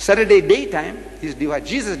 Saturday daytime,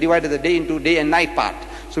 Jesus divided the day into day and night part.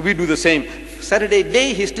 So we do the same. Saturday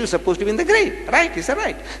day, he's still supposed to be in the grave. Right, he said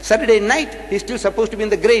right. Saturday night, he's still supposed to be in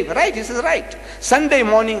the grave. Right, he says right. Sunday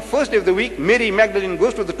morning, first day of the week, Mary Magdalene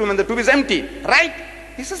goes to the tomb and the tomb is empty. Right,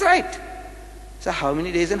 he says right. So how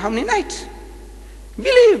many days and how many nights?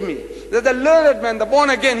 Believe me, that the learned man, the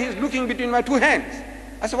born again, he's looking between my two hands.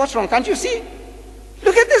 I said, what's wrong? Can't you see?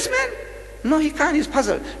 Look at this man. No, he can't. He's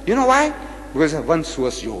puzzled. You know why? Because once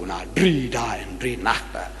was Jonah, drie dagen en drie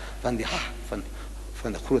nachten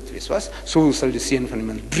van de grootwees was, so shall the seun van die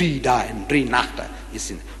mens 3 dae en 3 nachten is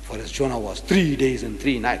in. For as Jonah was 3 days and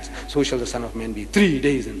 3 nights, so shall the Son of Man be 3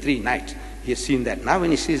 days and 3 nights. He has seen that. Now when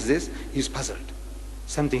he sees this, he's puzzled.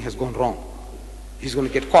 Something has gone wrong. He's going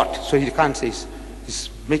to get caught. So he can't say,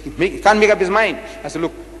 he can't make up his mind. I said,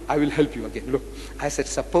 look, I will help you again. Look, I said,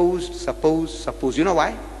 suppose. You know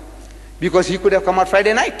why? Because he could have come out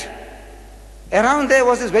Friday night. Around there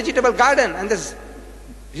was this vegetable garden and this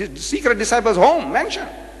secret disciples' home, mansion.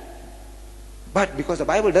 But because the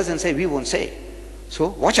Bible doesn't say, we won't say. So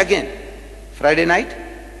watch again. Friday night,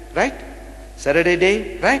 right? Saturday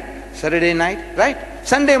day, right? Saturday night, right?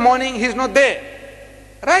 Sunday morning, he's not there.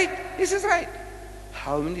 Right? He says right.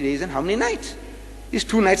 How many days and how many nights? It's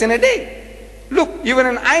 2 nights and a day. Look, even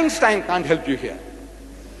an Einstein can't help you here.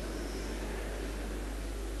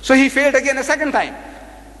 So he failed again a second time.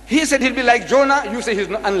 He said he'll be like Jonah. You say he's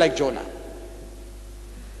unlike Jonah.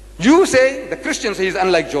 You say, the Christians say he's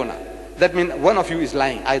unlike Jonah. That means one of you is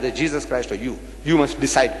lying, either Jesus Christ or you. You must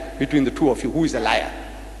decide between the two of you who is a liar.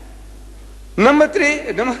 Number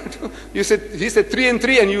 2, he said 3 and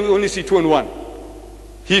 3 and you only see 2 and 1.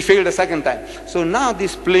 He failed a second time. So now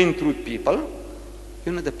these plain truth people,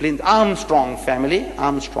 the Armstrong family,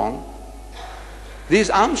 this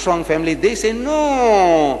Armstrong family, they say,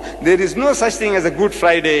 no, there is no such thing as a Good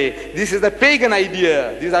Friday. This is a pagan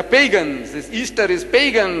idea. These are pagans. This Easter is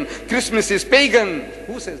pagan. Christmas is pagan.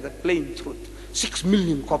 Who says the plain truth? 6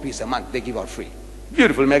 million copies a month they give out free.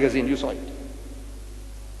 Beautiful magazine, you saw it.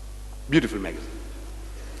 Beautiful magazine.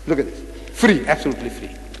 Look at this. Free, absolutely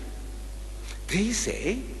free. They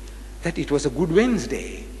say that it was a Good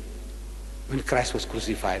Wednesday when Christ was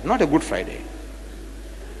crucified, not a Good Friday.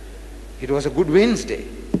 It was a Good Wednesday.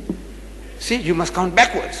 See, you must count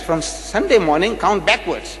backwards. From Sunday morning, count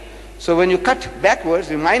backwards. So when you cut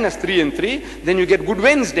backwards, you minus 3 and 3, then you get Good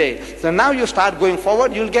Wednesday. So now you start going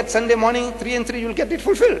forward, you'll get Sunday morning, 3 and 3, you'll get it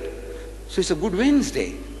fulfilled. So it's a Good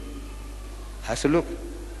Wednesday. I said, look,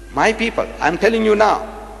 my people, I'm telling you now,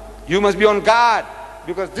 you must be on guard,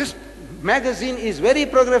 because this magazine is very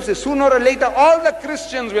progressive. Sooner or later, all the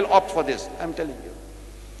Christians will opt for this. I'm telling you.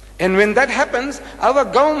 And when that happens, our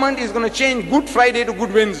government is going to change Good Friday to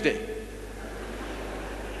Good Wednesday.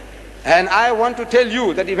 And I want to tell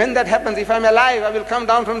you that when that happens, if I'm alive, I will come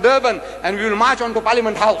down from Durban and we will march on to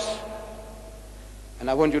Parliament House. And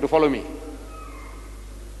I want you to follow me.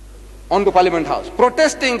 On to Parliament House,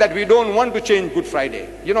 protesting that we don't want to change Good Friday.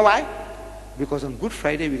 You know why? Because on Good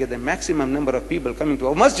Friday, we get the maximum number of people coming to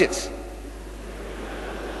our masjids.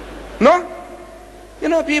 No? You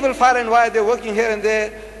know, people far and wide, they're working here and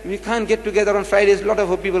there. We can't get together on Fridays. A lot of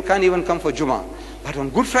our people can't even come for Jummah. But on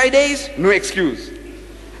Good Fridays, no excuse.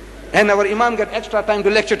 And our Imam get extra time to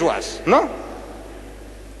lecture to us. No?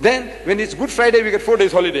 Then, when it's Good Friday, we get 4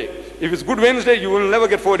 days holiday. If it's Good Wednesday, you will never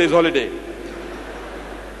get 4 days holiday.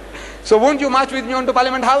 So won't you march with me on to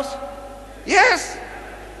Parliament House? Yes.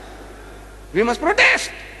 We must protest.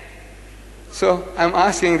 So I'm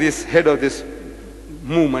asking this head of this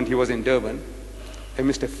movement, he was in Durban,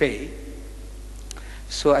 Mr. Fay.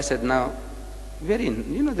 So I said, now,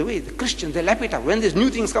 the way the Christians, they lap it up. When these new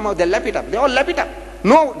things come out, they lap it up. They all lap it up.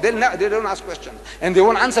 No, they don't ask questions. And they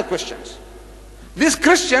won't answer questions. These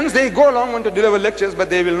Christians, they go along, want to deliver lectures, but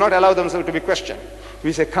they will not allow themselves to be questioned.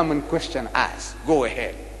 We say, come and question us. Go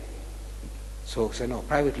ahead. So I said, no,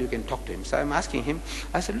 privately you can talk to him. So I'm asking him,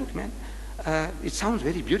 I said, look man, it sounds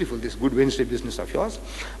very beautiful, this Good Wednesday business of yours,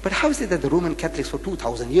 but how is it that the Roman Catholics for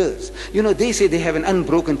 2,000 years, they say they have an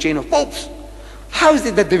unbroken chain of popes. How is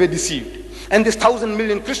it that they were deceived? And this 1,000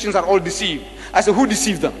 million Christians are all deceived. I said, who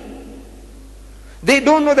deceived them? They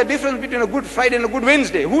don't know the difference between a Good Friday and a Good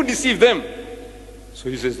Wednesday. Who deceived them? So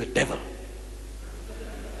he says, the devil.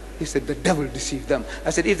 He said, the devil deceived them.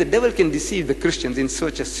 I said, if the devil can deceive the Christians in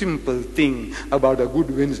such a simple thing about a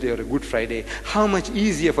Good Wednesday or a Good Friday, how much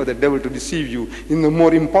easier for the devil to deceive you in the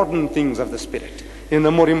more important things of the Spirit, in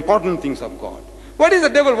the more important things of God. What is the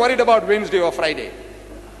devil worried about Wednesday or Friday?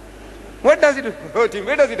 What does it hurt him?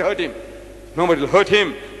 Where does it hurt him? Nobody will hurt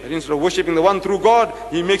him. That instead of worshipping the one true God,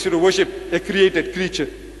 he makes you to worship a created creature,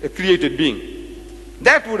 a created being.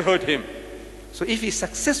 That would hurt him. So if he's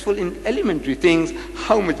successful in elementary things,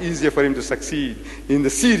 how much easier for him to succeed in the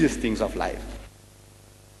serious things of life.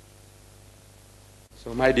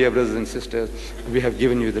 So my dear brothers and sisters, we have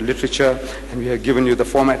given you the literature and we have given you the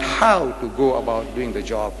format how to go about doing the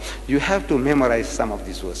job. You have to memorize some of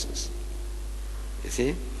these verses. You see?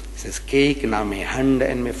 It says, cake na me hand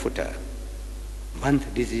and me footer.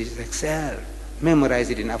 Month disease excel. Memorize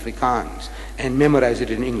it in Afrikaans and memorize it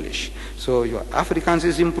in English. So your Afrikaans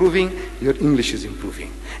is improving, your English is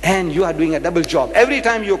improving. And you are doing a double job. Every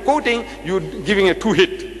time you're quoting, you're giving a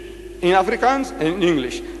two-hit. In Afrikaans and in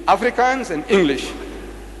English. Afrikaans and English.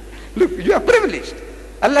 Look, you are privileged.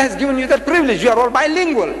 Allah has given you that privilege. You are all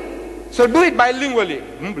bilingual. So do it bilingually.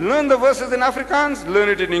 Learn the verses in Afrikaans, learn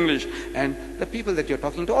it in English. And the people that you're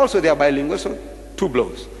talking to also, they are bilingual, so two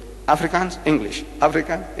blows. Afrikaans, English.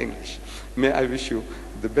 Afrikaans, English. May I wish you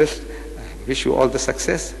the best, wish you all the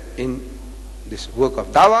success in this work of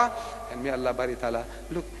dawah, and may Allah Bari Ta'ala,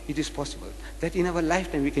 look, it is possible that in our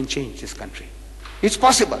lifetime we can change this country. It's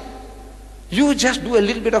possible. You just do a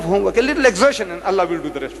little bit of homework, a little exertion, and Allah will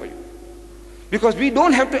do the rest for you. Because we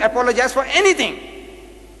don't have to apologize for anything.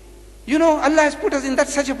 Allah has put us in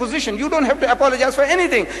such a position. You don't have to apologize for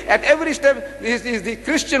anything. At every step, is the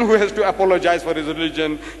Christian who has to apologize for his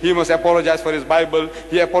religion. He must apologize for his Bible.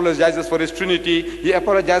 He apologizes for his Trinity. He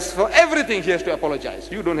apologizes for everything. He has to apologize.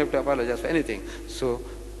 You don't have to apologize for anything. So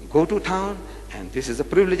go to town, and this is a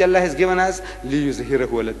privilege Allah has given us.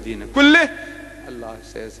 Allah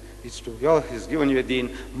says, it's to you. He's given you a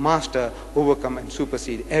deen. Master, overcome and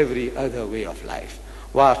supersede every other way of life.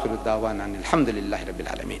 Wa akhiru da'wana alhamdulillahi rabbil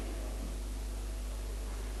alameen.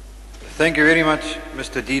 Thank you very much,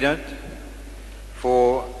 Mr. Deedat,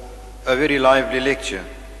 for a very lively lecture.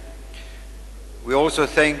 We also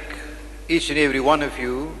thank each and every one of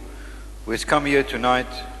you who has come here tonight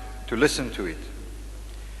to listen to it.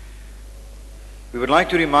 We would like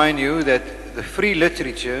to remind you that the free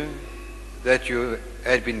literature that you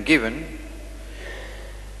had been given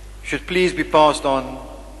should please be passed on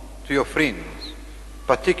to your friends,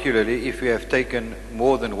 particularly if you have taken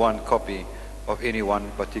more than one copy of any one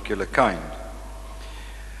particular kind.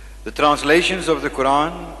 The translations of the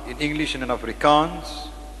Quran in English and in Afrikaans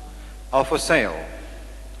are for sale.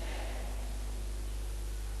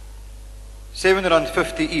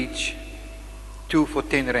 750 each, 2 for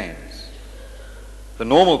 10 rands. The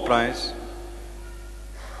normal price,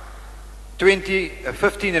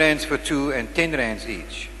 15 rands for 2 and 10 rands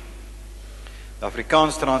each. The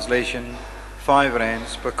Afrikaans translation, 5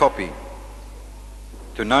 rands per copy.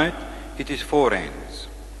 Tonight, it is 4 rands.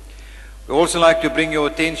 We also like to bring your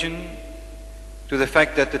attention to the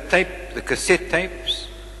fact that the cassette tapes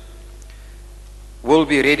will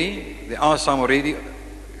be ready. There are some already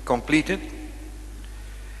completed.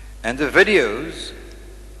 And the videos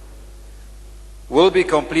will be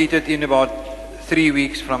completed in about 3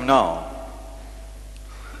 weeks from now.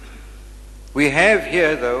 We have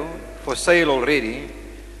here, though, for sale already,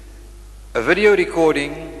 a video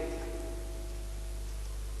recording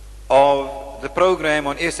of the program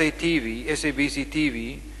on SABC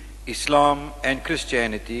TV, Islam and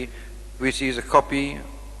Christianity, which is a copy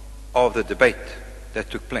of the debate that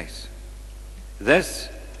took place. That's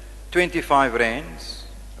 25 rands.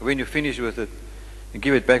 When you finish with it, you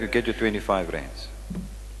give it back, you get your 25 rands.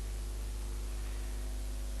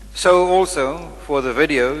 So also for the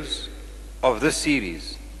videos of this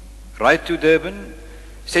series, write to Durban,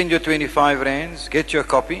 send your 25 rands, get your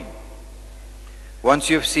copy.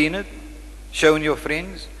 Once you've seen it, shown your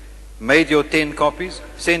friends, made your 10 copies,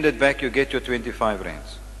 send it back, you get your 25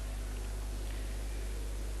 rands.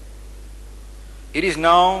 It is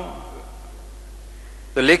now,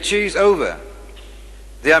 the lecture is over.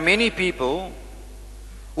 There are many people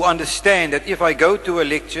who understand that if I go to a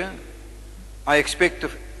lecture, I expect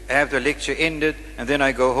to have the lecture ended and then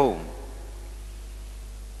I go home.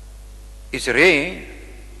 It's rare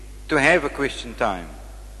to have a question time.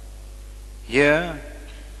 Here,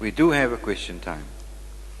 we do have a question time.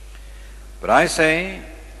 But I say,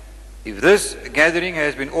 if this gathering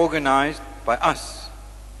has been organized by us,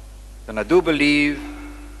 then I do believe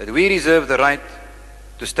that we reserve the right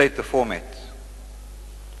to state the format.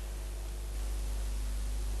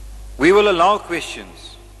 We will allow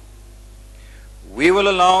questions. We will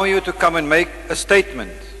allow you to come and make a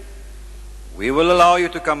statement. We will allow you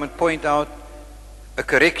to come and point out a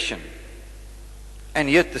correction. And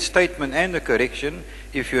yet the statement and the correction,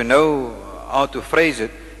 if you know how to phrase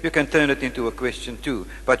it, you can turn it into a question too.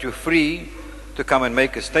 But you're free to come and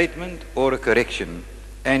make a statement or a correction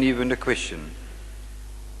and even a question.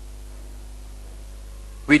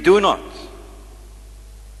 We do not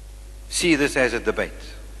see this as a debate.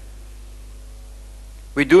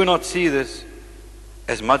 We do not see this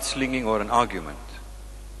as mudslinging or an argument.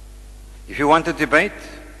 If you want a debate,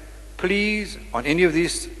 please, on any of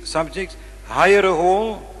these subjects, hire a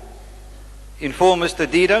hall, inform Mr.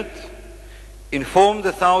 Deedat, inform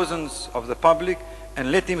the thousands of the public,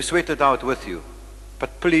 and let him sweat it out with you.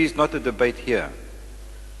 But please, not a debate here.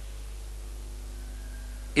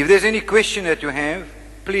 If there's any question that you have,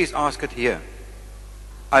 please ask it here.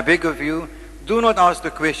 I beg of you, do not ask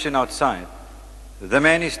the question outside. The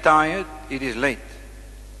man is tired, it is late.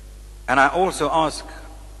 And I also ask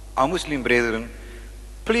our Muslim brethren,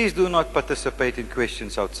 please do not participate in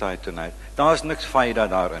questions outside tonight. Daar's niks faida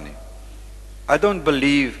daarin nie. I don't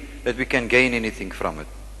believe that we can gain anything from it.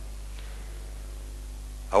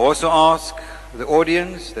 I also ask the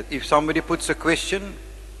audience that if somebody puts a question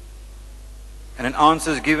and an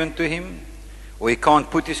answer is given to him, or he can't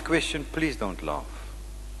put his question, please don't laugh.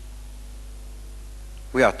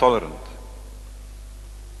 We are tolerant.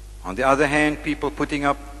 On the other hand, people putting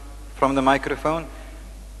up from the microphone,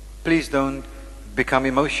 please don't become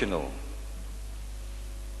emotional.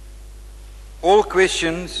 All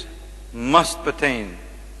questions must pertain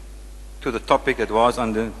to the topic that was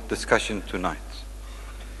under discussion tonight.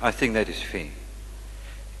 I think that is fair.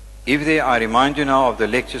 If there, I remind you now of the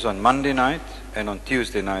lectures on Monday night and on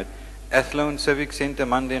Tuesday night, Athlone Civic Centre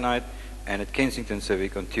Monday night and at Kensington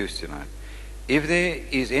Civic on Tuesday night. If there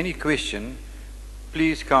is any question,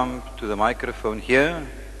 please come to the microphone here.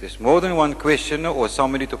 There's more than one questioner or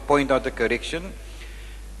somebody to point out the correction.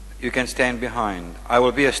 You can stand behind. I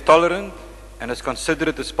will be as tolerant and as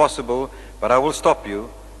considerate as possible, but I will stop you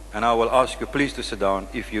and I will ask you please to sit down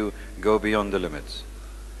if you go beyond the limits.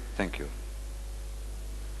 Thank you.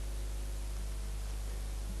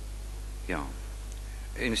 Yeah.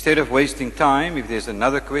 Instead of wasting time, if there's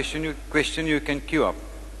another question you can queue up.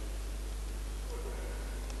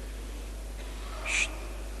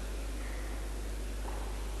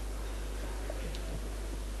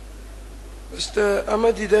 Mr.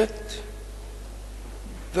 Ahmed Deedat,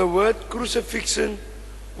 the word crucifixion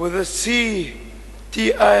with a C-T-I-O-N,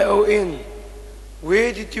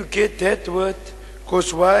 where did you get that word?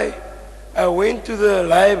 Because why? I went to the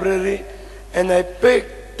library and I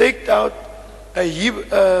picked out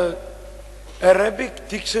a Arabic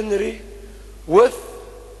dictionary with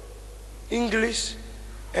English,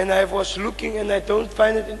 and I was looking and I don't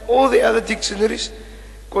find it in all the other dictionaries,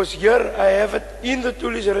 because here I have it in the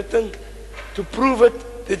tool is written to prove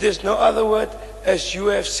it that there's no other word as you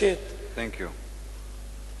have said. Thank you.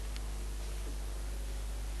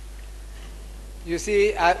 You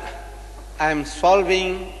see, I'm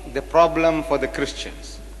solving the problem for the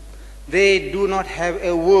Christians. They do not have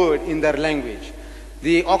a word in their language.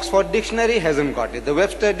 The Oxford Dictionary hasn't got it. The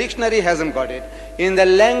Webster Dictionary hasn't got it. In the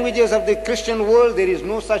languages of the Christian world, there is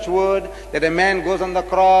no such word that a man goes on the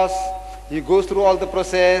cross, he goes through all the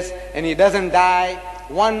process, and he doesn't die.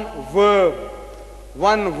 One verb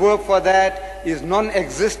for that is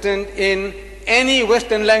non-existent in any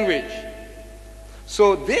Western language.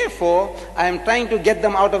 So therefore, I am trying to get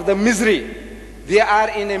them out of the misery. They are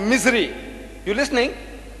in a misery. You listening?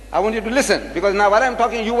 I want you to listen, because now while I'm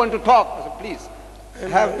talking, you want to talk. So please,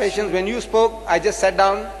 have patience. When you spoke, I just sat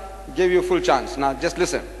down, gave you a full chance. Now just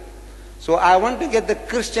listen. So I want to get the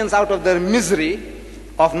Christians out of their misery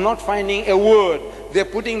of not finding a word. They're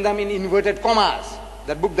putting them in inverted commas.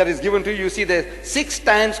 That book that is given to you, you see there's 6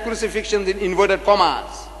 times crucifixion in inverted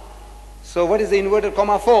commas. So what is the inverted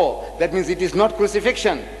comma for? That means it is not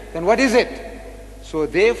crucifixion. Then what is it? So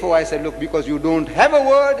therefore I said, look, because you don't have a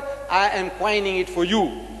word, I am coining it for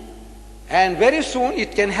you. And very soon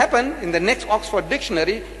it can happen in the next Oxford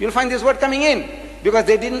Dictionary, you'll find this word coming in, because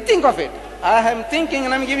they didn't think of it. I am thinking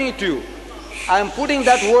and I'm giving it to you. I am putting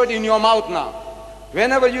that word in your mouth now.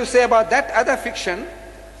 Whenever you say about that other fiction,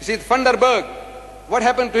 you see Thunderberg, what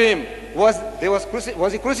happened to him? Was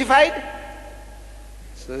he crucified?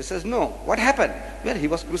 So he says, no. What happened? Well, he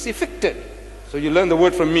was crucifixion. So you learn the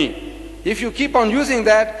word from me. If you keep on using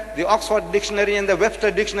that, the Oxford Dictionary and the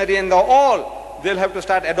Webster Dictionary and they'll have to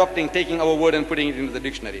start adopting, taking our word and putting it into the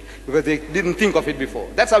dictionary because they didn't think of it before.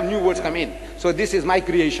 That's how new words come in. So this is my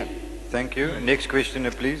creation. Thank you. Next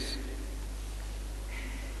questioner, please.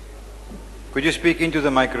 Could you speak into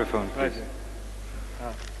the microphone, please?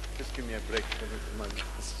 Right. Just give me a break.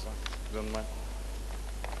 Don't mind.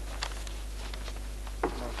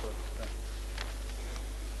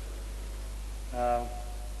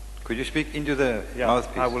 Could you speak into the yeah,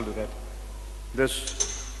 mouthpiece? I will do that.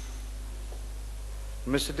 This,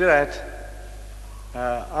 Mr. Deedat,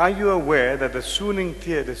 are you aware that the swooning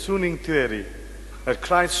theory that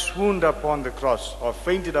Christ swooned upon the cross or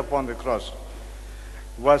fainted upon the cross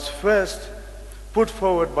was first put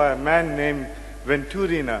forward by a man named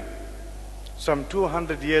Venturina some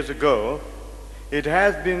 200 years ago? It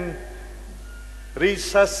has been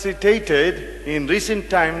resuscitated in recent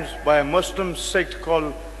times by a Muslim sect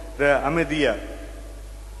called the Ahmadiyya.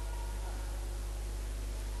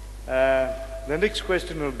 The next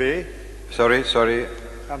question will be... Sorry.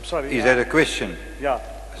 I'm sorry. Is that a question? Yeah.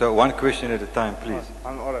 So one question at a time, please.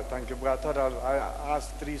 All right, thank you. But I thought I'll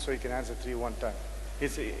ask three so you can answer three one time.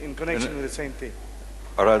 It's in connection with the same thing.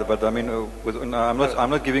 All right, but I mean, I'm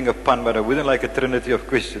not giving a pun, but I wouldn't like a trinity of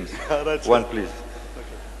questions. One, please.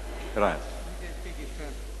 Okay. Right.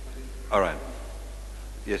 All right.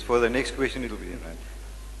 Yes, for the next question, it'll be right.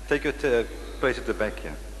 Take your place at the back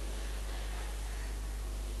here.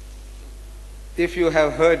 If you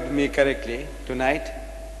have heard me correctly tonight,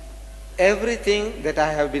 everything that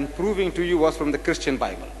I have been proving to you was from the Christian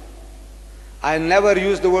Bible. I never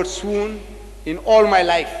used the word swoon in all my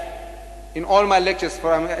life, in all my lectures.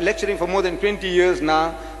 I'm lecturing for more than 20 years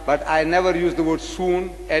now, but I never used the word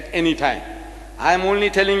swoon at any time. I'm only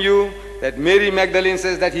telling you that Mary Magdalene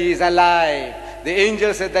says that he is alive. The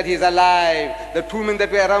angel said that he is alive. The two men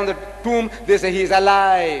that were around the tomb, they say he is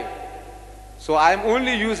alive. So I'm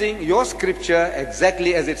only using your scripture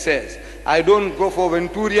exactly as it says. I don't go for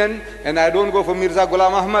Venturian and I don't go for Mirza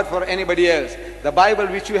Ghulam Ahmad for anybody else. The Bible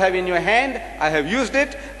which you have in your hand, I have used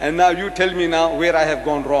it, and now you tell me now where I have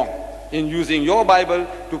gone wrong in using your Bible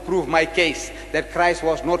to prove my case that Christ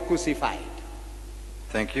was not crucified.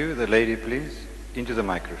 Thank you. The lady, please, into the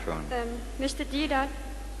microphone. Mr. Deedat,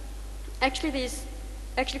 actually there's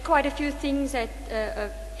quite a few things that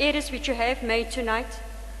errors which you have made tonight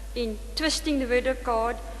in twisting the word of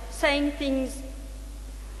God, saying things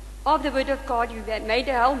of the word of God. You have made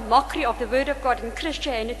a whole mockery of the word of God in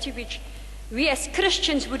Christianity, which we as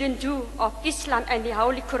Christians wouldn't do, of Islam and the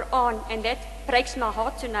Holy Quran, and that breaks my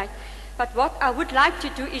heart tonight. But what I would like to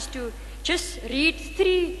do is to just read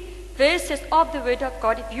 3 verses of the word of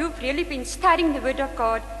God. If you've really been studying the word of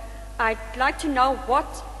God, I'd like to know what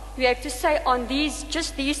you have to say on these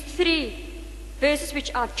 3 verses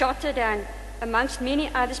which are jotted down, amongst many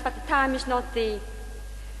others, but the time is not there.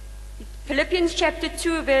 Philippians chapter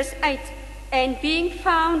 2 verse 8, and being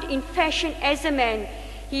found in fashion as a man,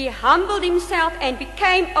 he humbled himself and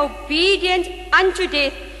became obedient unto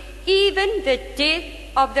death, even the death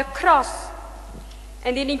of the cross.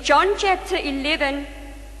 And then in John chapter 11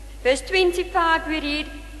 verse 25 we read,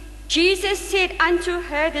 Jesus said unto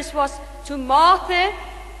her, this was to Martha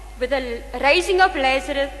with the raising of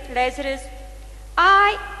Lazarus,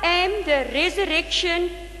 I am the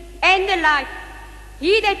resurrection and the life.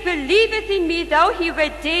 He that believeth in me, though he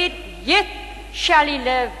were dead, yet shall he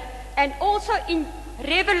live. And also in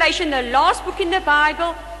Revelation, the last book in the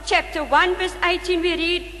Bible, chapter 1 verse 18, we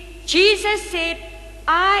read, Jesus said,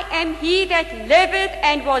 I am he that liveth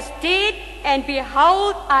and was dead, and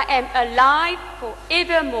behold, I am alive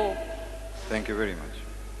forevermore. Thank you very much.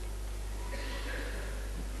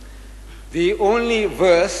 The only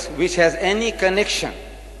verse which has any connection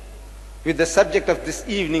with the subject of this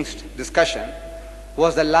evening's discussion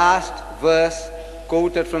was the last verse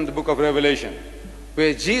quoted from the book of Revelation,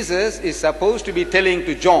 where Jesus is supposed to be telling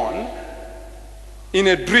to John in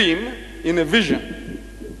a dream, in a vision,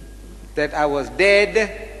 that I was dead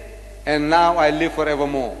and now I live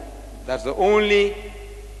forevermore. That's the only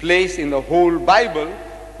place in the whole Bible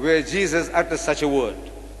where Jesus utters such a word.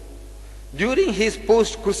 During his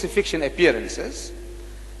post-crucifixion appearances,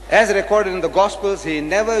 as recorded in the Gospels, he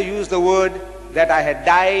never used the word that I had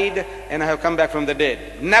died and I have come back from the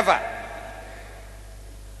dead. Never.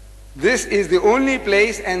 This is the only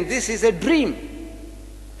place, and this is a dream,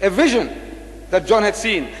 a vision that John had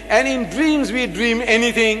seen. And in dreams we dream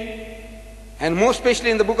anything. And most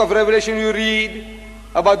especially in the book of Revelation you read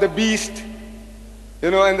about the beast.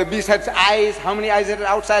 And the beast had eyes. How many eyes it had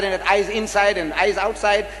outside? And it had eyes inside and eyes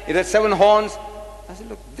outside. It had 7 horns. I said,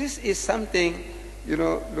 look, this is something,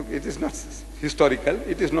 look, it is not historical,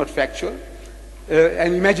 it is not factual,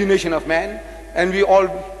 an imagination of man, and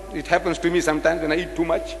it happens to me sometimes when I eat too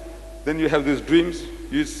much, then you have these dreams,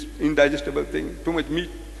 you eat indigestible thing, too much meat,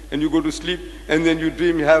 and you go to sleep, and then you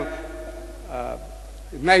dream, you have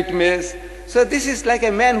nightmares. So this is like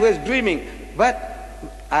a man who is dreaming. But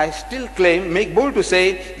I still make bold to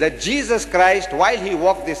say that Jesus Christ, while he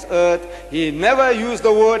walked this earth, he never used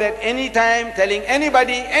the word at any time telling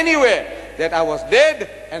anybody, anywhere, that I was dead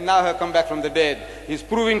and now I have come back from the dead. He's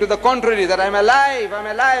proving to the contrary that I'm alive,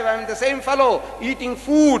 I'm the same fellow, eating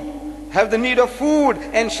food, have the need of food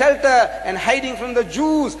and shelter and hiding from the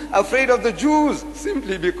Jews, afraid of the Jews,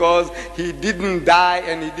 simply because he didn't die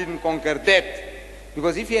and he didn't conquer death.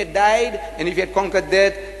 Because if he had died and if he had conquered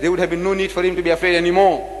death, there would have been no need for him to be afraid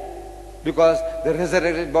anymore. Because the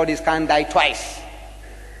resurrected bodies can't die twice.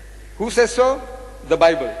 Who says so? The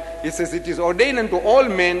Bible. It says it is ordained unto all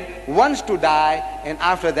men once to die, and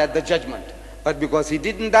after that the judgment. But because he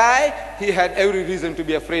didn't die, he had every reason to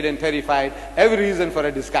be afraid and terrified, every reason for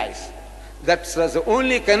a disguise. That was the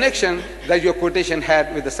only connection that your quotation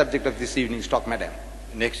had with the subject of this evening's talk, madam.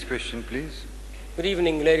 Next question, please. Good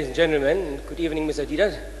evening, ladies and gentlemen. Good evening, Mr.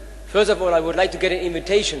 Deedat. First of all, I would like to get an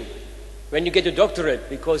invitation when you get your doctorate,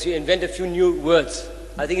 because you invent a few new words.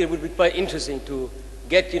 I think it would be quite interesting to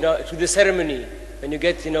get, to the ceremony when you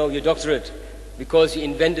get, your doctorate, because you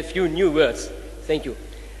invent a few new words. Thank you.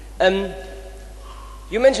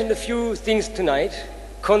 You mentioned a few things tonight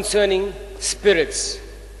concerning spirits.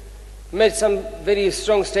 You made some very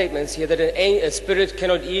strong statements here that a spirit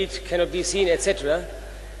cannot eat, cannot be seen, etc.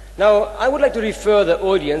 Now, I would like to refer the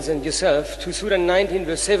audience and yourself to Surah 19,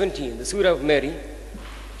 verse 17, the Surah of Mary.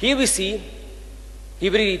 Here we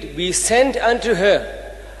read, we sent unto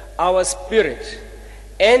her our spirit,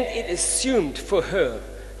 and it assumed for her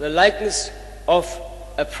the likeness of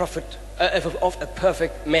a prophet, of a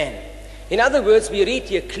perfect man. In other words, we read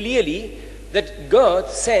here clearly that God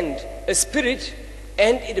sent a spirit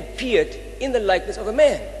and it appeared in the likeness of a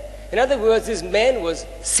man. In other words, this man was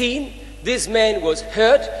seen, this man was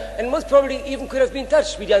heard, and most probably even could have been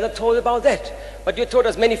touched. We are not told about that. But you taught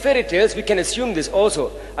us many fairy tales. We can assume this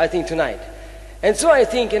also, I think, tonight. And so I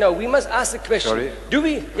think, we must ask the question. Sorry?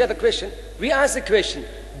 We ask the question,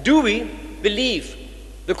 do we believe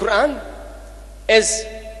the Quran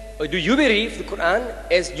or do you believe the Quran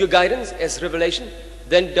as your guidance, as revelation?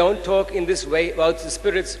 Then don't talk in this way about the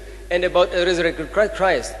spirits and about a resurrected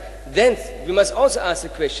Christ. Then we must also ask the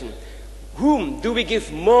question, whom do we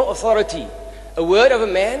give more authority? A word of a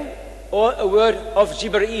man or a word of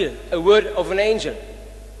Jibreel, a word of an angel?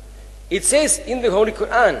 It says in the Holy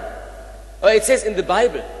Quran, or it says in the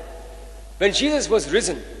Bible, when Jesus was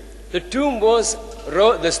risen, the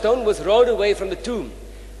stone was rolled away from the tomb.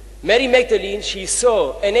 Mary Magdalene, she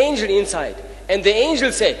saw an angel inside, and the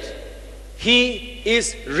angel said, he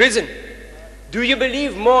is risen. Do you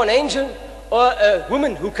believe more an angel or a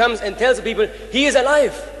woman who comes and tells the people, he is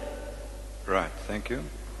alive? Right, thank you.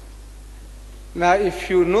 Now, if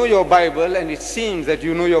you know your Bible, and it seems that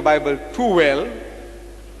you know your Bible too well,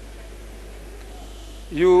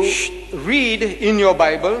 you read in your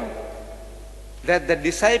Bible that the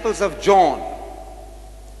disciples of John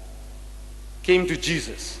came to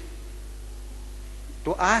Jesus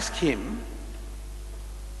to ask him,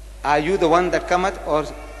 are you the one that cometh, or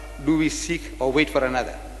do we seek or wait for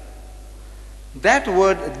another? That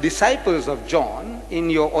word, disciples of John, in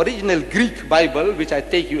your original Greek Bible, which I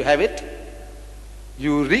take you have it,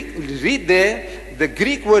 you read there, the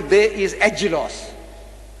Greek word there is angelos.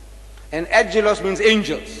 And angelos means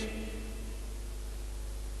angels.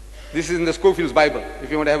 This is in the Schofield's Bible, if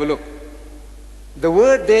you want to have a look. The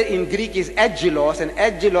word there in Greek is angelos, and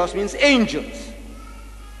angelos means angels.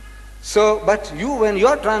 So, but you, when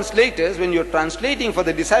you're translators, when you're translating for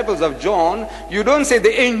the disciples of John, you don't say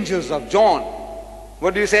the angels of John.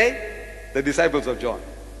 What do you say? The disciples of John.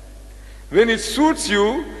 When it suits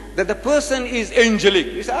you that the person is angelic,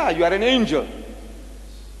 you say, you are an angel.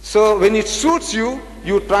 So when it suits you,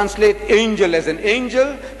 you translate angel as an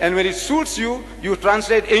angel, and when it suits you, you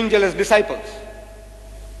translate angel as disciples.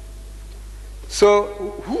 So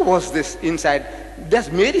who was this inside? Does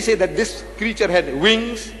Mary say that this creature had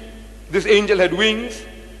wings? This angel had wings?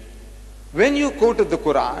 When you quoted the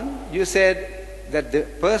Quran, you said that the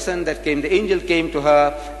person that came, the angel came to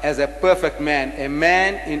her as a perfect man, a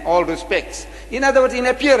man in all respects. In other words, in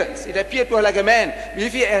appearance, it appeared to her like a man.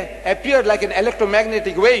 If he appeared like an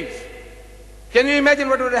electromagnetic wave, can you imagine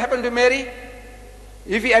what would have happened to Mary?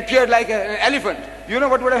 If he appeared like an elephant, you know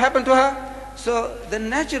what would have happened to her? So the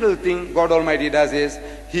natural thing God Almighty does is,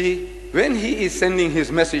 He when he is sending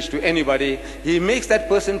his message to anybody, he makes that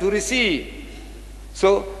person to receive.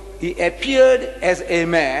 So he appeared as a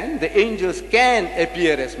man. The angels can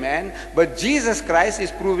appear as man, but Jesus Christ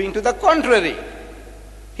is proving to the contrary.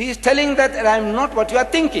 He is telling that I am not what you are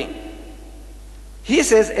thinking. He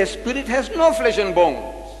says a spirit has no flesh and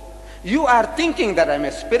bones. You are thinking that I am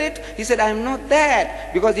a spirit. He said I am not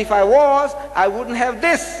that, because if I was, I wouldn't have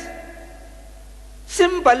this.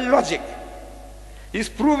 Simple logic. He's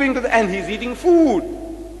proving to and he's eating food.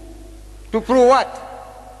 To prove what?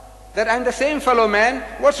 That I'm the same fellow man.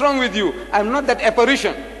 What's wrong with you? I'm not that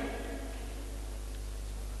apparition.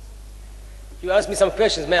 You asked me some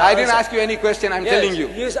questions, man. I didn't ask you any question, I'm telling you.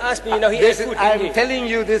 You just asked me, he ate food, I'm telling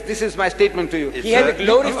you this is my statement to you. He had a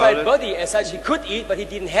glorified body as such. He could eat, but he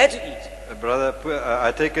didn't have to eat. Brother,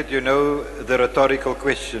 I take it you know the rhetorical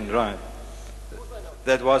question, right?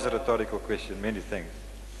 That was a rhetorical question. Many thanks.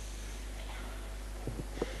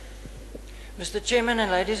 Mr. Chairman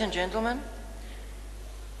and ladies and gentlemen,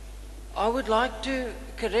 I would like to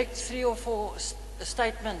correct 3 or 4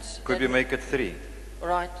 statements. Could we make it 3?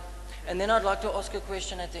 Right. And then I'd like to ask a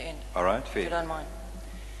question at the end. All right, If fair. you don't mind.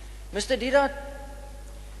 Mr. Deedat,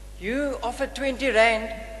 you offered 20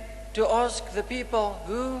 rand to ask the people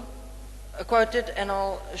who quoted, and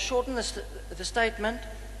I'll shorten the statement,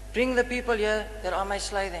 bring the people here that I may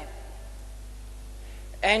slay them.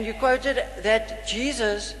 And you quoted that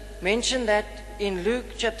Jesus mentioned that in Luke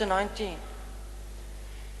chapter 19.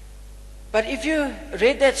 But if you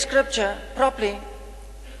read that scripture properly,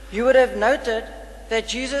 you would have noted that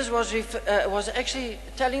Jesus was actually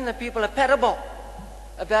telling the people a parable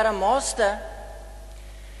about a master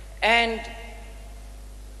and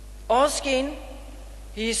asking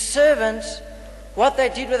his servants what they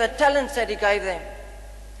did with the talents that he gave them.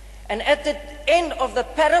 And at the end of the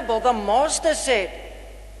parable, the master said,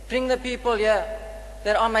 bring the people here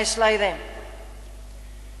that I may slay them.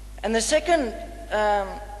 And the second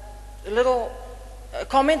little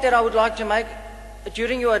comment that I would like to make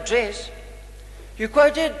during your address, you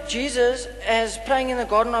quoted Jesus as praying in the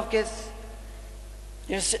Garden of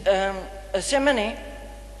Gethsemane,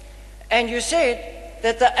 and you said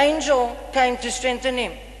that the angel came to strengthen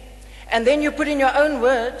him. And then you put in your own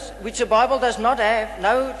words, which the Bible does not have,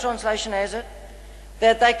 no translation has it,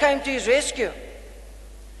 that they came to his rescue.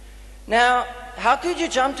 Now, how could you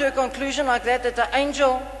jump to a conclusion like that, that the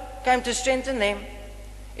angel came to strengthen them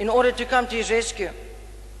in order to come to his rescue?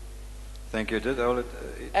 Thank you.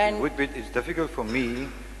 It's difficult for me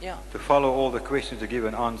to follow all the questions to give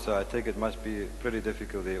an answer. I think it must be pretty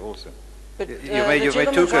difficult there also. But you've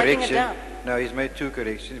made 2 corrections. No, he's made 2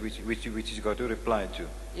 corrections which he's got to reply to.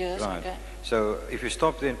 Yes, right. okay. So if you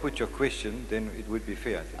stop there and put your question, then it would be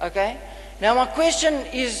fair, I think. Okay. Now my question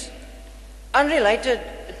is unrelated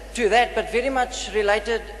to that, but very much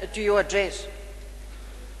related to your address.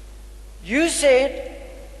 You said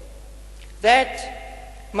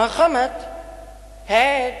that Muhammad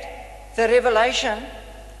had the revelation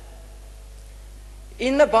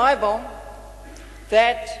in the Bible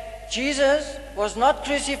that Jesus was not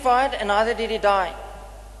crucified and neither did he die.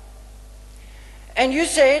 And you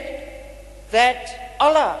said that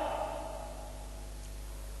Allah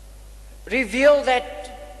revealed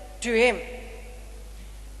that to him.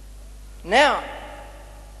 Now,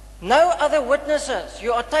 no other witnesses.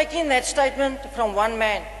 You are taking that statement from one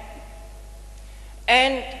man.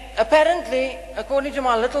 And apparently, according to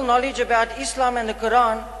my little knowledge about Islam and the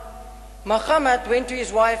Quran, Muhammad went to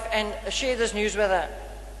his wife and shared this news with her.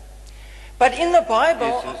 But in the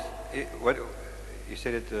Bible... You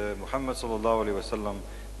said that Muhammad sallallahu alaihi wasallam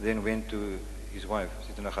then went to his wife,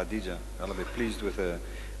 Sayyidina Khadija, Allah be pleased with her,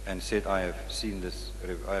 and said, I have seen this,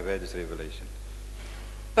 I have had this revelation.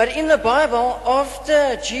 But in the Bible,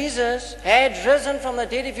 after Jesus had risen from the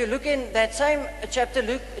dead, if you look in that same chapter,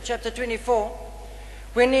 Luke chapter 24,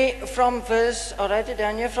 when he, from verse, I'll write it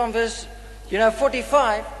down here, from verse,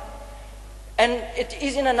 45, and it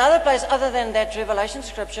is in another place other than that Revelation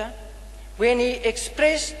scripture, when he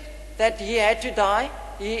expressed that he had to die,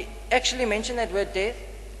 he actually mentioned that word death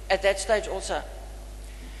at that stage also.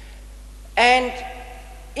 And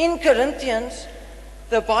in Corinthians,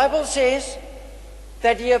 the Bible says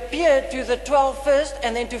that he appeared to the 12 first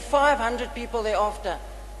and then to 500 people thereafter.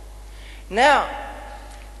 Now,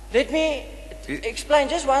 let me explain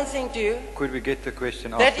just one thing to you. Could we get the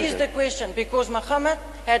question after that? That is the question, because Muhammad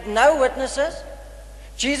had no witnesses.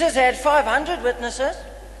 Jesus had 500 witnesses.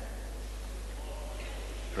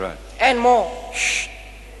 Right. And more.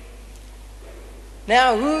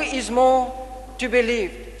 Now, who is more to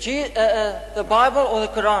believe? The Bible or the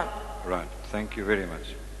Quran? Right. Thank you very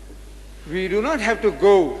much. We do not have to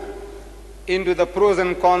go into the pros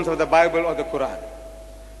and cons of the Bible or the Quran.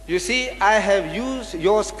 You see, I have used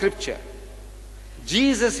your scripture.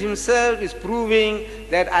 Jesus himself is proving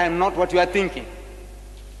that I am not what you are thinking.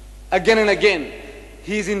 Again and again,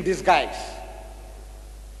 he is in disguise.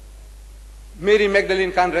 Mary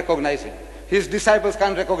Magdalene can't recognize him. His disciples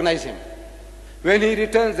can't recognize him. When he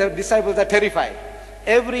returns, the disciples are terrified.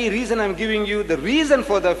 Every reason I'm giving you, the reason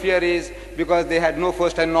for the fear is because they had no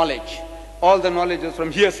first-hand knowledge. All the knowledge was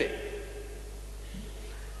from hearsay.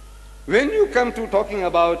 When you come to talking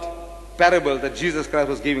about parable, that Jesus Christ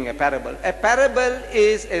was giving a parable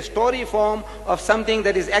is a story form of something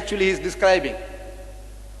that is actually he's describing.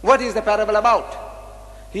 What is the parable about?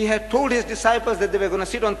 He had told his disciples that they were going to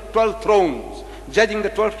sit on 12 thrones, judging the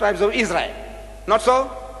 12 tribes of Israel. Not so?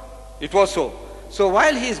 It was so. So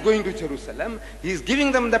while he is going to Jerusalem, he is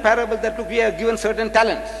giving them the parable that, look, we are given certain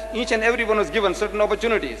talents. Each and every one was given certain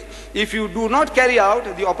opportunities. If you do not carry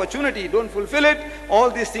out the opportunity, don't fulfill it, all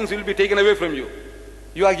these things will be taken away from you.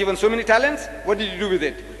 You are given so many talents, what did you do with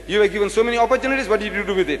it? You were given so many opportunities, what did you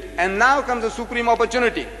do with it? And now comes the supreme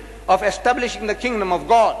opportunity of establishing the kingdom of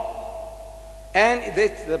God. And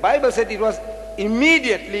the Bible said it was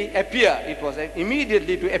immediately appear. It was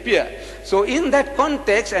immediately to appear. So in that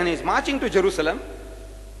context, and he's marching to Jerusalem,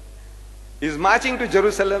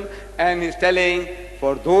 and he's telling,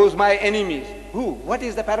 for those my enemies. Who? What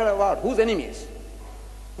is the parable about? Whose enemies?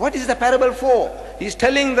 What is the parable for? He's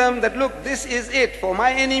telling them that, look, this is it for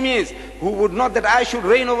my enemies, who would not that I should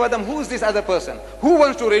reign over them. Who is this other person? Who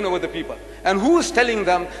wants to reign over the people? And who is telling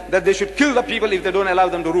them that they should kill the people if they don't allow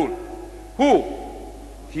them to rule? Who?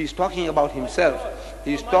 He's talking about himself.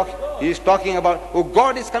 He's talking about, oh,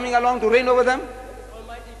 God is coming along to reign over them.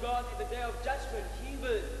 Almighty God, in the day of judgment, he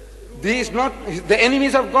will rule. These not the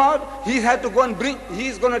enemies of God. He had to go and bring,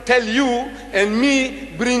 he's going to tell you and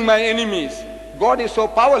me, bring my enemies. God is so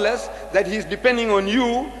powerless that he's depending on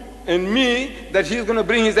you and me, that he's going to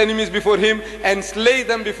bring his enemies before him and slay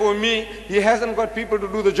them before me. He hasn't got people to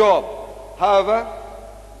do the job. However,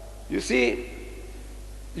 you see,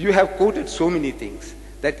 you have quoted so many things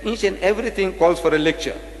that each and everything calls for a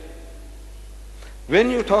lecture. When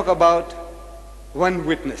you talk about one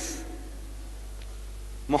witness,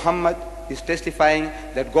 Muhammad is testifying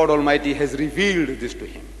that God Almighty has revealed this to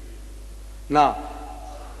him. Now,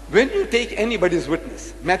 when you take anybody's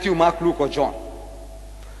witness, Matthew, Mark, Luke, or John,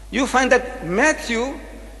 you find that Matthew,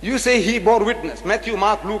 you say he bore witness, Matthew,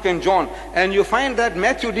 Mark, Luke, and John, and you find that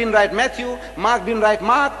Matthew didn't write Matthew, Mark didn't write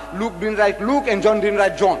Mark, Luke didn't write Luke, and John didn't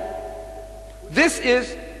write John. This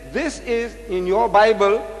is in your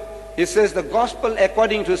Bible. It says the gospel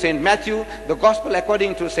according to St. Matthew, the gospel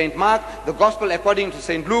according to St. Mark, the gospel according to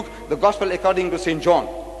St. Luke, the gospel according to St. John.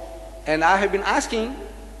 And I have been asking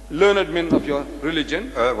learned men of your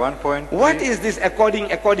religion, one point. What is this according?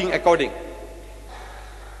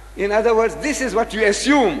 In other words, this is what you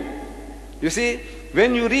assume. You see,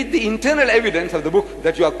 when you read the internal evidence of the book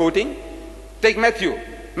that you are quoting, take Matthew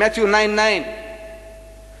 9:9.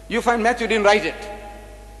 You find Matthew didn't write it.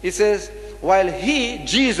 It says, while he,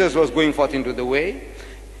 Jesus, was going forth into the way,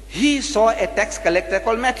 he saw a tax collector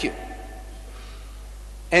called Matthew.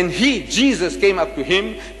 And he, Jesus, came up to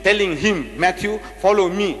him, telling him, Matthew, follow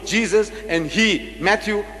me, Jesus. And he,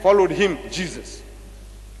 Matthew, followed him, Jesus.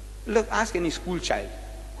 Look, ask any school child,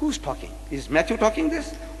 who's talking? Is Matthew talking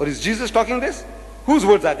this? Or is Jesus talking this? Whose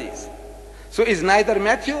words are these? So it's neither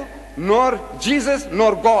Matthew, nor Jesus,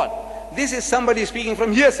 nor God. This is somebody speaking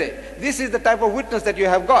from hearsay. This is the type of witness that you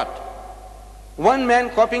have got. One man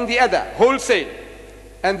copying the other, wholesale.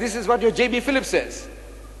 And this is what your J.B. Phillips says.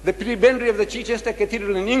 The prebendary of the Chichester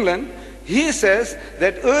Cathedral in England, he says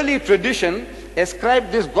that early tradition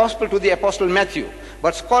ascribed this gospel to the Apostle Matthew.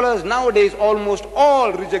 But scholars nowadays almost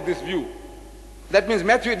all reject this view. That means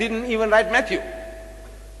Matthew didn't even write Matthew.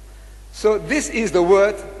 So this is the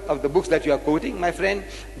worth of the books that you are quoting, my friend.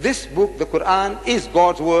 This book, the Quran, is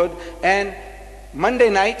God's word. And Monday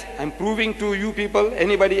night, I'm proving to you people,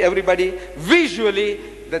 anybody, everybody, visually,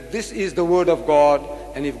 that this is the word of God.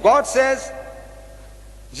 And if God says,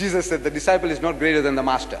 Jesus said, the disciple is not greater than the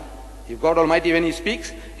master. If God Almighty, when he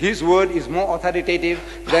speaks, his word is more authoritative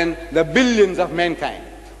than the billions of mankind.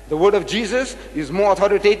 The word of Jesus is more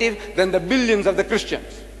authoritative than the billions of the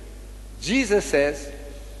Christians. Jesus says,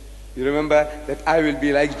 you remember, that I will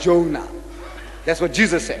be like Jonah. That's what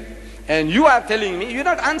Jesus said. And you are telling me, you're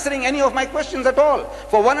not answering any of my questions at all.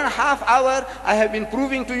 For 1.5 hours, I have been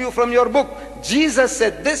proving to you from your book, Jesus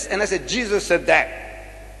said this, and I said, Jesus said that.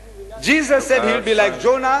 Jesus said he'll be like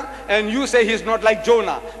Jonah, and you say he's not like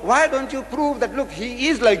Jonah. Why don't you prove that, look, he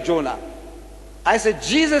is like Jonah? I said,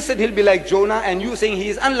 Jesus said he'll be like Jonah, and you saying he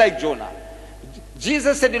is unlike Jonah.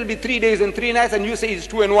 Jesus said it will be 3 days and 3 nights, and you say it's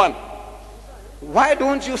 2 and 1. Why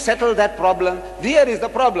don't you settle that problem? There is the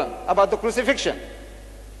problem about the crucifixion.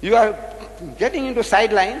 You are getting into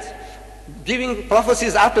sidelines, giving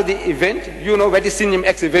prophecies after the event. You know, vaticinium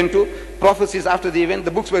ex eventu, prophecies after the event.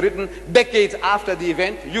 The books were written decades after the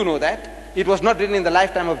event. You know that. It was not written in the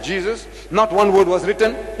lifetime of Jesus. Not one word was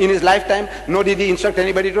written in his lifetime, nor did he instruct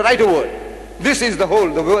anybody to write a word. This is the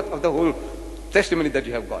word of the whole testimony that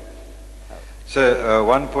you have got. Sir,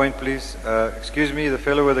 one point please. Excuse me, the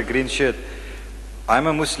fellow with the green shirt. I'm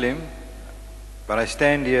a Muslim, but I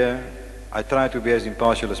stand here, I try to be as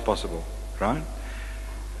impartial as possible, right?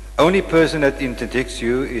 Only person that interjects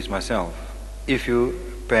you is myself. If you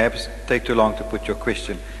perhaps take too long to put your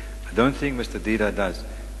question, I don't think Mr. Deedat does.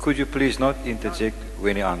 Could you please not interject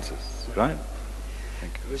when he answers, right?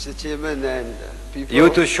 Thank you. Mr. Chairman and people.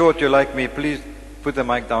 You're too short, you're like me. Please put the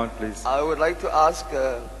mic down, please. I would like to ask,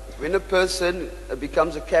 when a person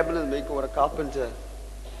becomes a cabinet maker or a carpenter,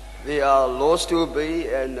 there are laws to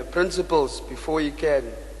obey and principles before you can.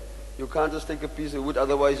 You can't just take a piece of wood,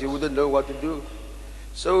 otherwise you wouldn't know what to do.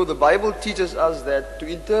 So the Bible teaches us that to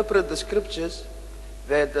interpret the scriptures,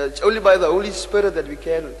 that it's only by the Holy Spirit that we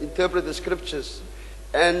can interpret the scriptures.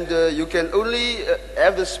 And you can only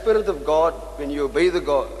have the Spirit of God when you obey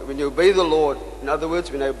the Lord. In other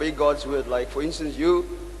words, when I obey God's word. Like for instance, you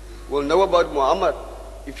will know about Muhammad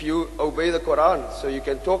if you obey the Quran. So you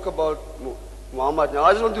can talk about Muhammad. Now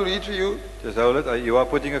I just want to read to you. Just hold it. You are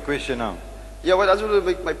putting a question now. Yeah, well, I just want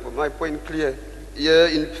to make my point clear. Here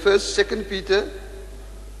in 2 Peter,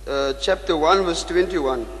 chapter 1, verse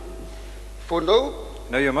 21.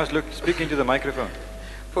 No, you must speak into the microphone.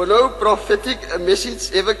 For no prophetic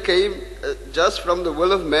message ever came just from the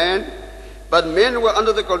will of man, but men were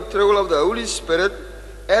under the control of the Holy Spirit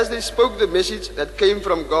as they spoke the message that came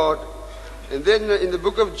from God. And then in the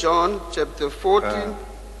book of John, chapter 14,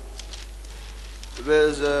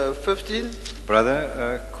 verse 15.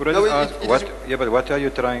 Brother, could I just ask, but what are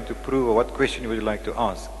you trying to prove, or what question would you like to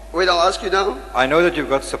ask? Wait, I'll ask you now. I know that you've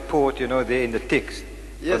got support, there in the text.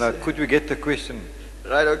 Yes. But now, could we get the question?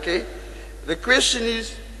 Right, okay. The question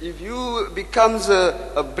is, if you becomes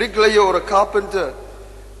a bricklayer or a carpenter,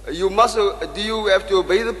 do you have to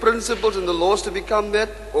obey the principles and the laws to become that?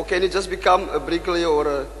 Or can you just become a bricklayer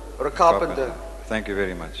or a carpenter? Thank you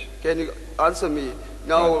very much. Can you answer me?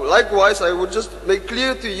 Now, likewise, I would just make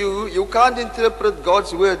clear to you, you can't interpret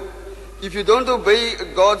God's word. If you don't obey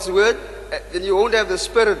God's word, then you won't have the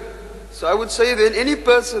Spirit. So I would say then, any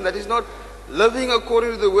person that is not living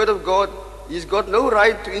according to the word of God, he's got no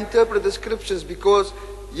right to interpret the scriptures, because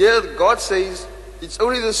here God says, it's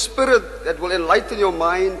only the Spirit that will enlighten your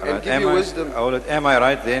mind and give you wisdom. Am I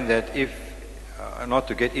right then that if, not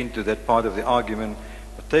to get into that part of the argument,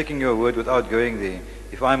 but taking your word without going there,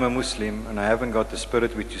 if I'm a Muslim and I haven't got the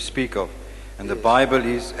Spirit which you speak of, and the Bible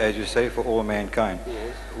is, as you say, for all mankind,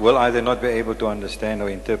 will I then not be able to understand or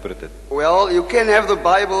interpret it? Well, you can have the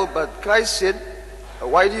Bible, but Christ said,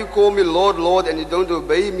 why do you call me Lord, Lord, and you don't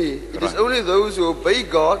obey me? It is only those who obey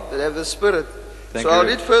God that have the Spirit. So I'll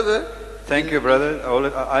read further. Thank you, brother.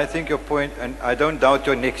 I think your point, and I don't doubt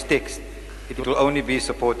your next text. It will only be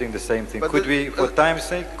supporting the same thing. Could we, for time's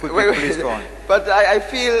sake, we please go on? But I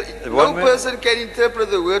feel no person can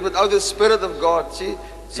interpret the word without the Spirit of God. See?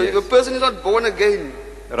 So if a person is not born again,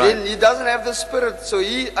 then he doesn't have the Spirit. So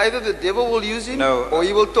either the devil will use him, or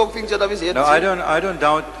he will talk things out of his head. No, I don't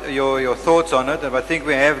doubt your thoughts on it, but I think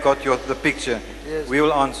we have got the picture. Yes. We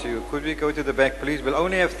will answer you. Could we go to the back, please? We'll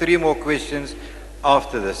only have 3 more questions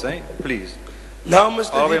after this, please. Now,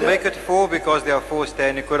 Mr. Or we'll Deedat. make it 4 because there are 4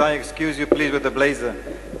 standing. Could I excuse you, please, with the blazer?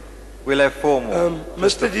 We'll have 4 more.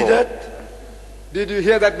 Mr. Deedat. Did you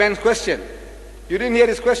hear that man's question? You didn't hear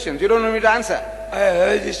his question. You don't want me to answer. I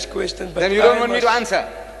heard his question, but then you don't want me to answer.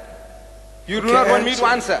 You do not want me to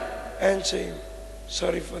answer. Answer him.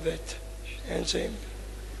 Sorry for that. Answer him.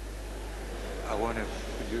 I want to.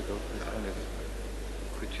 Could you go?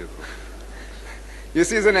 Could you go? You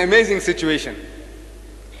see, it's an amazing situation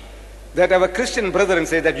that our Christian brethren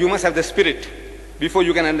say that you must have the Spirit before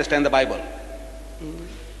you can understand the Bible.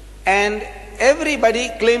 And everybody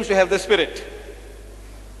claims to have the Spirit.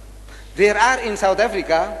 There are in South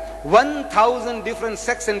Africa 1,000 different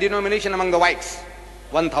sects and denominations among the whites.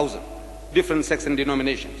 1,000 different sects and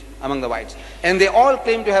denominations among the whites. And they all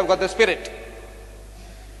claim to have got the Spirit.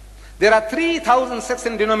 There are 3,000 sects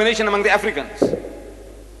and denominations among the Africans.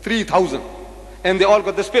 3,000. And they all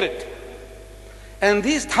got the Spirit. And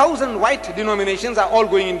these 1,000 white denominations are all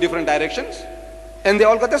going in different directions, and they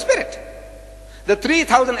all got the Spirit. The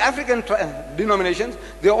 3,000 African denominations,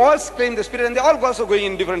 they all claim the Spirit, and they all also going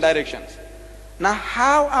in different directions. Now,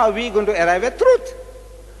 how are we going to arrive at truth?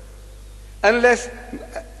 Unless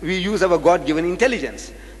we use our God-given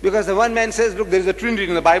intelligence. Because the one man says, look, there is a Trinity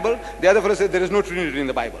in the Bible. The other fellow says, there is no Trinity in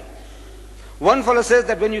the Bible. One fellow says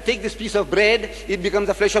that when you take this piece of bread, it becomes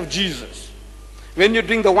the flesh of Jesus. When you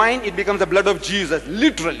drink the wine, it becomes the blood of Jesus,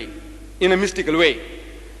 literally, in a mystical way.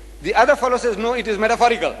 The other fellow says, no, it is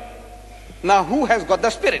metaphorical. Now, who has got the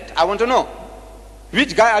Spirit? I want to know.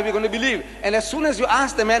 Which guy are we going to believe? And as soon as you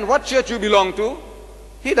ask the man what church you belong to,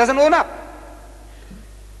 he doesn't own up.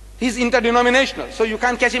 He's interdenominational, so you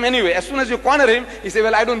can't catch him anyway. As soon as you corner him, he says,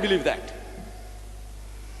 well, I don't believe that.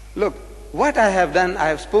 Look, what I have done, I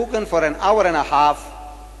have spoken for an hour and a half,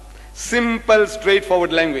 simple,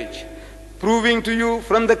 straightforward language, proving to you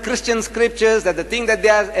from the Christian scriptures that the thing that they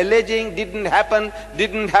are alleging didn't happen,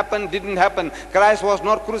 didn't happen, didn't happen. Christ was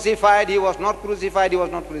not crucified, he was not crucified, he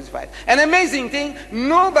was not crucified. An amazing thing,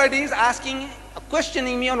 nobody is asking,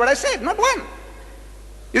 questioning me on what I said, not one.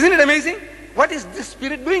 Isn't it amazing? What is the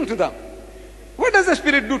Spirit doing to them? What does the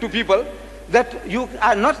Spirit do to people that you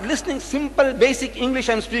are not listening simple, basic English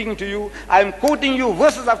I'm speaking to you? I'm quoting you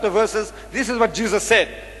verses after verses. This is what Jesus said.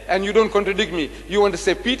 And you don't contradict me. You want to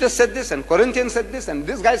say Peter said this and Corinthians said this and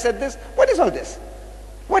this guy said this. What is all this?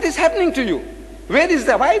 What is happening to you? Why is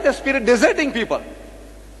the Spirit deserting people?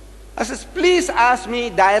 I says, please ask me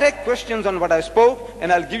direct questions on what I spoke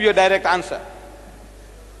and I'll give you a direct answer.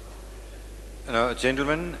 No,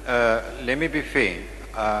 gentlemen, let me be fair.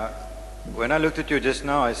 When I looked at you just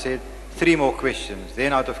now, I said 3 more questions.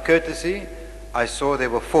 Then out of courtesy, I saw there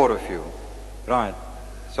were 4 of you. Right.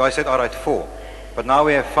 So I said, all right, 4. But now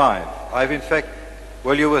we have 5. I've in fact,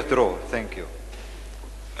 will you withdraw? Thank you.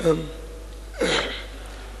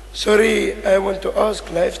 Sorry, I want to ask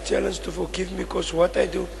Life Challenge to forgive me because what I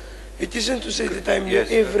do, it isn't to say that I'm here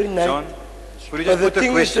every night. John, will you just put the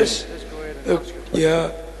question?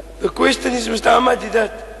 The question is, Mr. Ahmed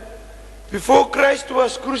Deedat, before Christ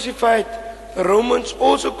was crucified, the Romans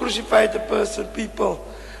also crucified the people.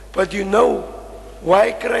 But you know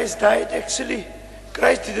why Christ died actually?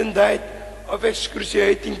 Christ didn't die of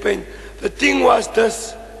excruciating pain. The thing was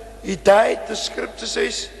this, he died, the scripture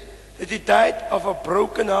says, that he died of a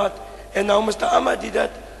broken heart. And now Mr. Ahmed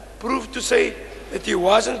Deedat proved to say that he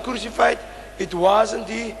wasn't crucified, it wasn't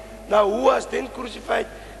he. Now who was then crucified?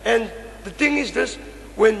 And the thing is this,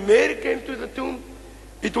 when Mary came to the tomb,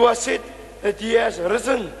 it was said that he has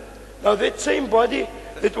risen. Now that same body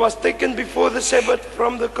that was taken before the Sabbath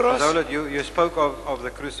from the cross. You spoke of the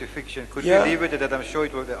crucifixion. Could you leave it at that? I'm sure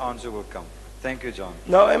the answer will come. Thank you, John.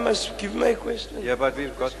 Now I must give my question. Yeah, but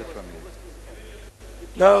we've got it from you.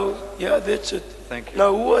 Now, that's it. Thank you.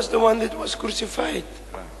 Now who was the one that was crucified?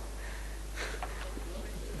 Right.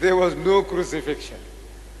 There was no crucifixion.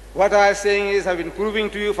 What I am saying is, I've been proving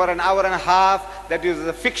to you for an hour and a half that it was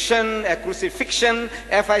a fiction, a crucifixion,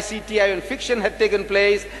 F-I-C-T-I-O-N, fiction had taken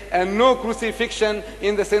place, and no crucifixion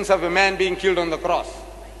in the sense of a man being killed on the cross.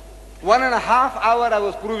 1.5 hours I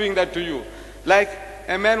was proving that to you. Like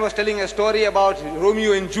a man was telling a story about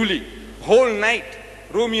Romeo and Julie, whole night,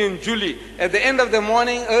 Romeo and Julie. At the end of the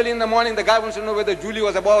morning, early in the morning, the guy wants to know whether Julie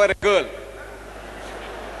was a boy or a girl.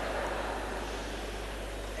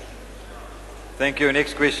 Thank you.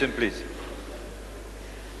 Next question, please.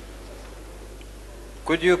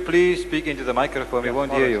 Could you please speak into the microphone? We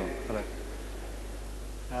won't hear you.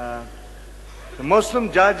 Hello. The Muslim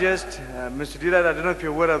Digest, Mr. Deedat, I don't know if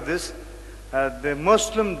you're aware of this. The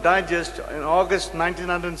Muslim Digest in August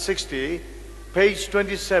 1960, page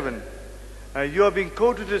 27. You are being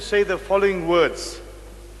quoted to say the following words.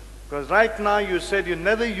 Because right now you said you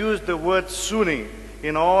never used the word Sunni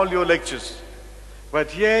in all your lectures. But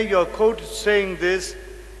here you are quoted saying this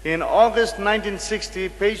in August 1960,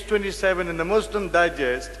 page 27 in the Muslim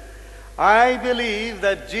Digest. I believe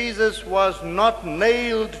that Jesus was not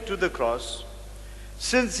nailed to the cross.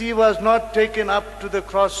 Since he was not taken up to the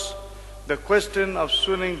cross, the question of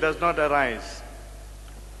swooning does not arise.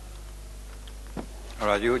 All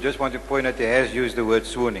right, you just want to point out he has used the word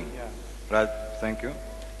swooning. Yeah. Right, thank you.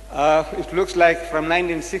 It looks like from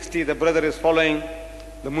 1960 the brother is following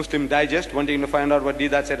the Muslim Digest, wanting to find out what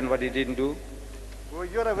Deedat said and what he didn't do. Well,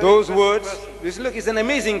 you're a very Those words, look, it's an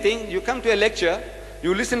amazing thing. You come to a lecture,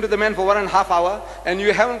 you listen to the man for 1.5 hours, and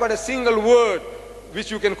you haven't got a single word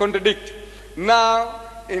which you can contradict. Now,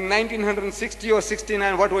 in 1960 or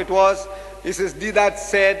 69, what it was, he says, Deedat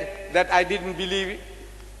said that I didn't believe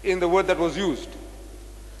in the word that was used.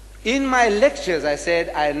 In my lectures, I said,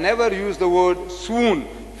 I never use the word swoon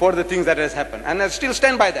for the things that has happened. And I still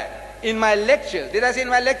stand by that. In my lectures, did I say in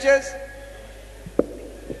my lectures?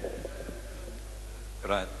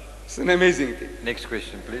 Right. It's an amazing thing. Next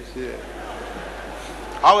question, please. Yeah.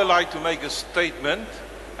 I would like to make a statement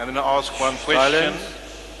and then ask one question.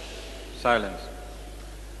 Silence.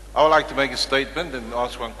 I would like to make a statement and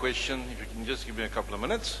ask one question. If you can just give me a couple of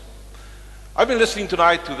minutes. I've been listening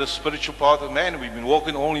tonight to the spiritual part of man. We've been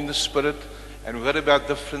walking all in the spirit, and we've heard about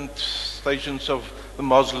different stations of the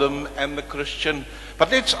Muslim and the Christian.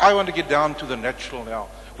 But I want to get down to the natural now.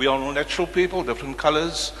 We are all natural people, different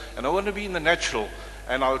colors, and I want to be in the natural.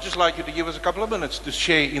 And I'll just like you to give us a couple of minutes to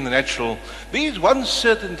share in the natural. There is one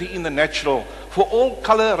certainty in the natural for all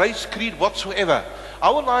color, race, creed, whatsoever. I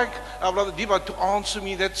would like our Brother Deedat to answer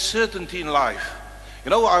me that certainty in life. You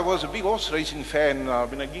know, I was a big horse racing fan. I've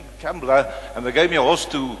been a gig gambler, and they gave me a horse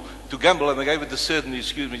to gamble, and they gave it the certainty,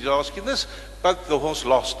 excuse me, just asking this, but the horse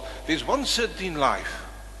lost. There's one certainty in life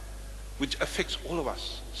which affects all of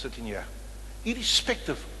us sitting here,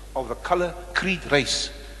 irrespective of the color, creed, race.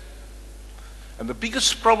 And the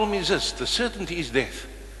biggest problem is this, the certainty is death.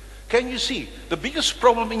 Can you see? The biggest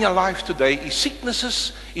problem in your life today is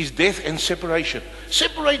sicknesses, is death and separation.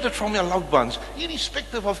 Separated from your loved ones,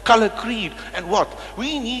 irrespective of color, creed, and what.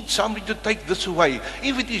 We need somebody to take this away.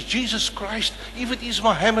 If it is Jesus Christ, if it is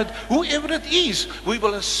Muhammad, whoever it is, we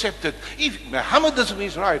will accept it. If Mohammedanism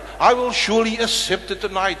is right, I will surely accept it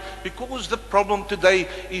tonight, because the problem today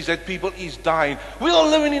is that people is dying. We are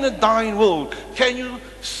living in a dying world. Can you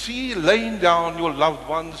see laying down your loved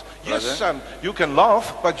ones? Yes, son, you can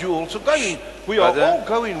laugh, but you're also going. We are all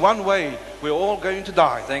going one way. We're all going to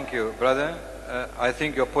die. Thank you, brother. I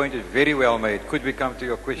think your point is very well made. Could we come to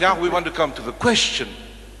your question? Now we want to come to the question.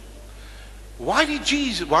 Why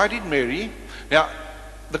did Mary? Now,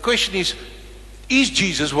 the question is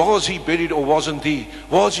Jesus, was he buried or wasn't he?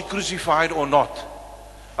 Was he crucified or not?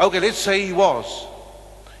 Okay, let's say he was.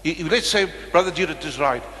 Let's say Brother Deedat is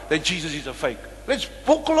right, that Jesus is a fake. Let's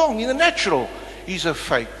walk along in the natural. He's a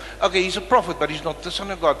fake. Okay, he's a prophet, but he's not the Son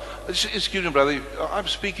of God. Excuse me, brother. I'm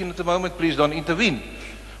speaking at the moment. Please don't intervene.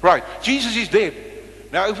 Right. Jesus is dead.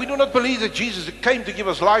 Now, if we do not believe that Jesus came to give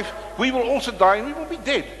us life, we will also die and we will be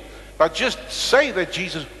dead. But just say that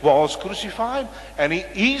Jesus was crucified and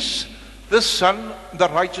he is the Son, the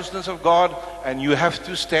righteousness of God, and you have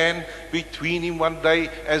to stand between him one day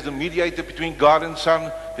as the mediator between God and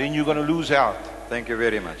Son, then you're going to lose out. Thank you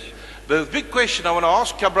very much. The big question I want to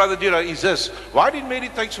ask your Brother Deedat is this. Why did Mary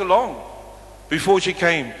take so long before she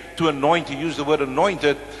came to anoint? He used the word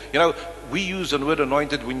anointed. You know, we use the word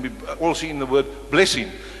anointed when we also in the word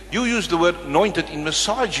blessing. You use the word anointed in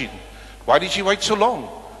massaging. Why did she wait so long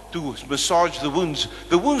to massage the wounds?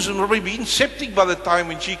 The wounds would already been septic by the time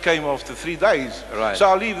when she came after 3 days. Right. So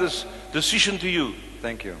I'll leave this decision to you.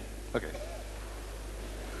 Thank you. Okay.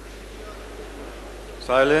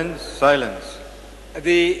 Silence, silence.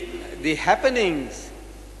 The happenings,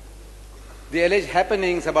 the alleged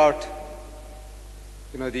happenings about,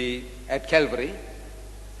 at Calvary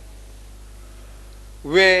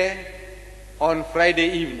were on Friday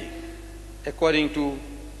evening, according to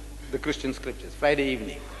the Christian scriptures, Friday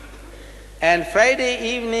evening. And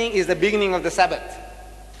Friday evening is the beginning of the Sabbath.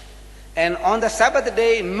 And on the Sabbath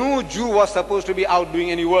day, no Jew was supposed to be out doing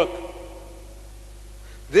any work.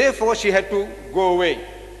 Therefore, she had to go away.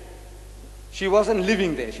 She wasn't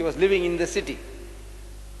living there. She was living in the city,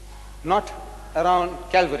 not around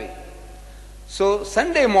Calvary. So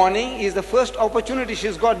Sunday morning is the first opportunity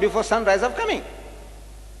she's got before sunrise of coming.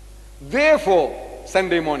 Therefore,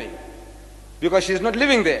 Sunday morning, because she's not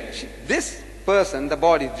living there. This person, the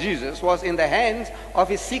body, Jesus, was in the hands of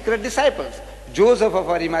his secret disciples, Joseph of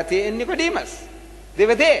Arimathea and Nicodemus. They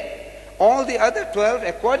were there. All the other 12,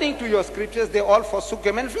 according to your scriptures, they all forsook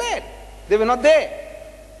him and fled. They were not there.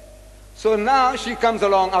 So now she comes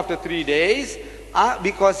along after 3 days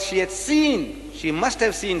because she must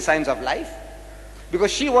have seen signs of life,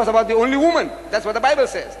 because she was about the only woman. That's what the Bible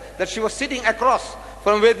says, that she was sitting across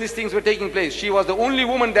from where these things were taking place. She was the only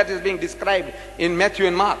woman that is being described in Matthew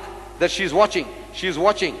and Mark, that she's watching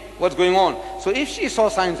what's going on. So if she saw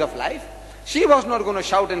signs of life, she was not going to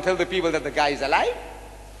shout and tell the people that the guy is alive.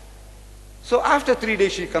 So after 3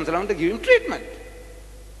 days she comes along to give him treatment.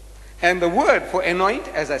 And the word for anoint,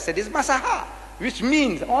 as I said, is masaha, which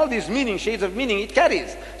means, all these meanings, shades of meaning it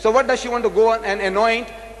carries. So what does she want to go on and anoint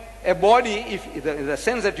a body, if in the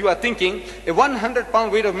sense that you are thinking, a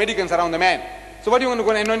 100-pound weight of medicines around the man. So what do you want to go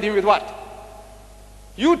and anoint him with what?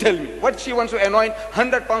 You tell me. What she wants to anoint,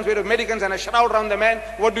 100 pounds weight of medicines and a shroud around the man,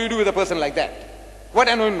 what do you do with a person like that? What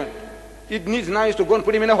anointment? It needs now is to go and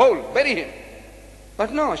put him in a hole, bury him.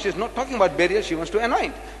 But no, she's not talking about burial, she wants to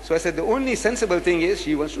anoint. So I said the only sensible thing is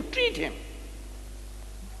she wants to treat him.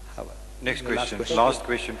 Next question, last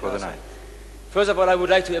question for the night. First of all, I would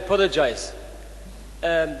like to apologize.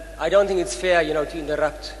 I don't think it's fair, to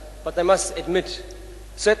interrupt, but I must admit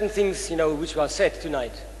certain things, which were said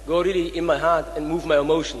tonight go really in my heart and move my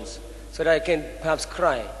emotions so that I can perhaps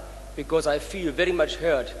cry because I feel very much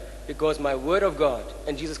hurt because my word of God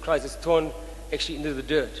and Jesus Christ is thrown actually into the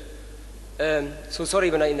dirt. So sorry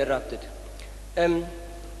when I interrupted.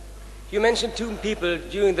 You mentioned two people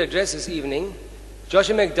during the address this evening,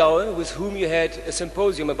 Joshua McDowell, with whom you had a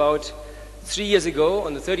symposium about 3 years ago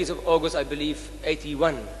on the 30th of August, I believe,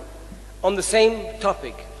 81, on the same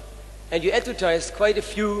topic. And you advertised quite a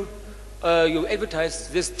few, you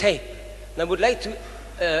advertised this tape. And I would like to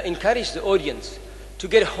encourage the audience to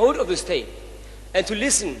get hold of this tape and to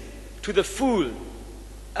listen to the fool,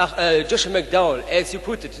 Joshua McDowell, as you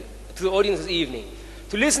put it to the audience this evening,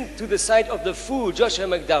 to listen to the side of the fool, Joshua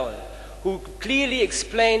McDowell, who clearly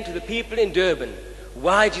explained to the people in Durban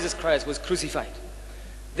why Jesus Christ was crucified.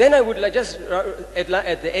 Then I would like just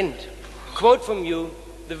at the end quote from you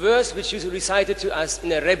the verse which you recited to us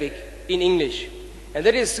in Arabic, in English, and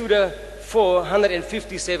that is Surah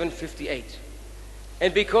 457-58.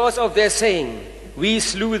 And because of their saying, we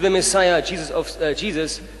slew the Messiah,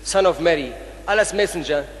 Jesus, son of Mary, Allah's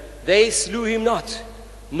messenger, they slew him not,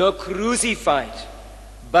 nor crucified,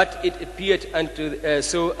 but it appeared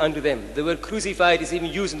so unto them. The word crucified is even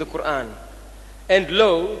used in the Quran. And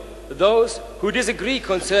lo, those who disagree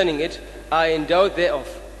concerning it are in doubt thereof.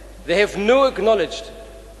 They have no knowledge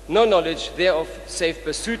thereof, save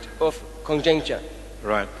pursuit of conjecture.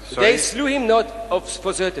 Right. They slew him not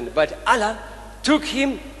for certain, but Allah took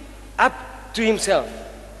him up to himself.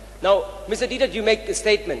 Now, Mr. Deedat, you make a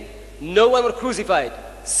statement. No one was crucified.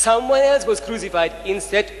 Someone else was crucified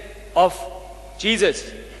instead of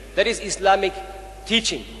Jesus. That is Islamic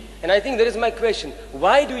teaching. And I think that is my question.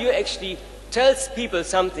 Why do you actually tell people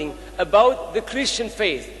something about the Christian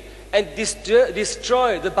faith and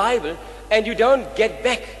destroy the Bible, and you don't get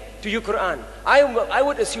back to your Quran? I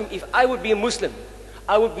would assume if I would be a Muslim,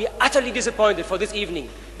 I would be utterly disappointed for this evening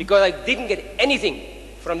because I didn't get anything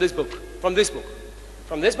from this book. From this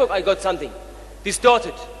book I got something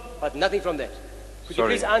distorted, but nothing from that. Could you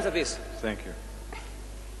please answer this? Thank you.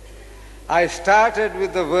 I started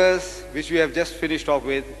with the verse which we have just finished off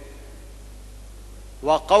with.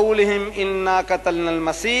 وَقَوْلِهِمْ إِنَّا قَتَلْنَا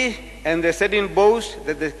الْمَسِيحِ, and they said in boast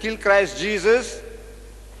that they killed Christ Jesus,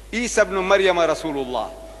 Isa ibn Maryam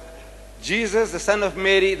Rasulullah. Jesus, the son of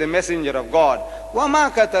Mary, the messenger of God.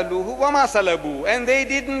 وَمَا قَتَلُوهُ وَمَا صَلَبُوهُ, and they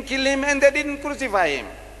didn't kill him and they didn't crucify him.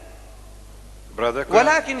 Brother,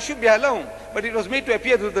 وَلَكِنْ شُبِّهَ لَهُمْ, but it was made to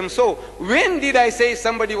appear to them so. When did I say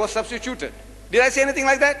somebody was substituted? Did I say anything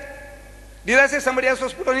like that? Did I say somebody else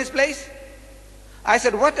was put on his place? I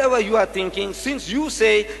said, whatever you are thinking, since you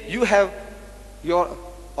say you have your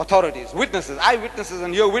authorities, witnesses, eyewitnesses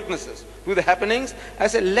and your witnesses to the happenings, I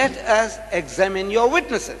said, let us examine your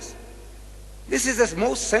witnesses. This is the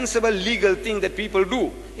most sensible legal thing that people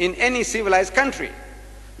do in any civilized country.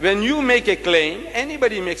 When you make a claim,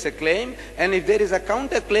 anybody makes a claim, and if there is a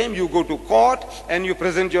counterclaim, you go to court and you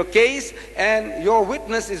present your case, and your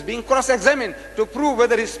witness is being cross-examined to prove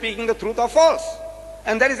whether he's speaking the truth or false.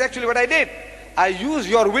 And that is actually what I did. I used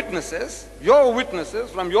your witnesses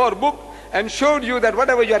from your book, and showed you that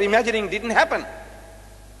whatever you are imagining didn't happen.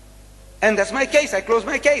 And that's my case. I close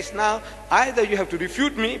my case. Now, either you have to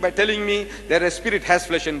refute me by telling me that a spirit has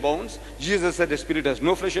flesh and bones. Jesus said a spirit has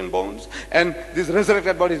no flesh and bones. And these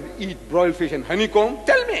resurrected bodies eat broiled fish and honeycomb.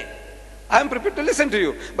 Tell me. I'm prepared to listen to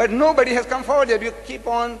you. But nobody has come forward yet. You keep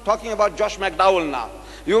on talking about Josh McDowell now.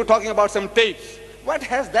 You're talking about some tapes. What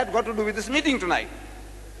has that got to do with this meeting tonight?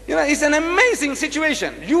 You know, it's an amazing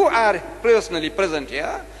situation. You are personally present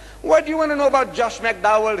here. What do you want to know about Josh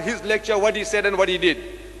McDowell, his lecture, what he said and what he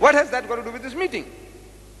did? What has that got to do with this meeting?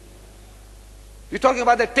 You're talking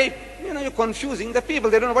about the tape. You know, you're confusing the people.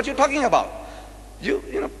 They don't know what you're talking about. You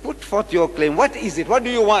put forth your claim. What is it? What do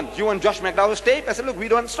you want? You want Josh McDowell's tape? I said, look, we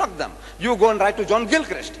don't instruct them. You go and write to John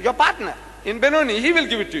Gilchrist, your partner in Benoni. He will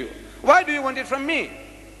give it to you. Why do you want it from me?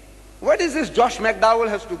 What is this Josh McDowell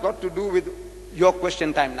has got to do with your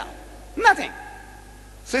question time now? Nothing.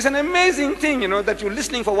 So it's an amazing thing, that you're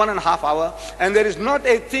listening for 1.5 hours, and there is not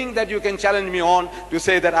a thing that you can challenge me on to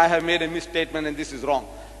say that I have made a misstatement and this is wrong,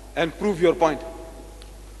 and prove your point.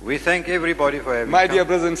 We thank everybody for having My come. dear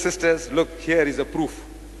brothers and sisters, look, here is a proof.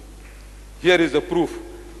 Here is the proof.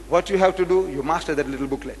 What you have to do, you master that little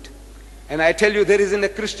booklet. And I tell you, there isn't a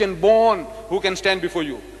Christian born who can stand before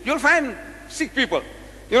you. You'll find sick people.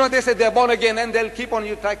 They say they're born again, and they'll keep on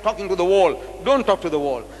talking to the wall. Don't talk to the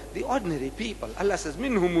wall. The ordinary people, Allah says,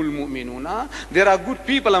 minhumul mu'minuna, there are good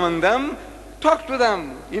people among them. Talk to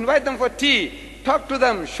them, invite them for tea, talk to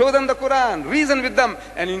them, show them the Quran, reason with them,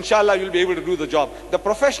 and inshallah you'll be able to do the job. The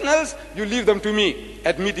professionals, you leave them to me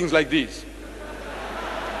at meetings like these.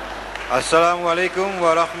 Assalamu alaikum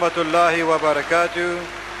wa rahmatullahi wa barakatuh.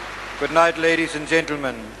 Good night, ladies and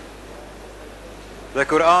gentlemen. The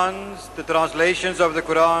Qur'ans, the translations of the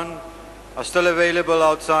Qur'an are still available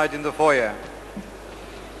outside in the foyer.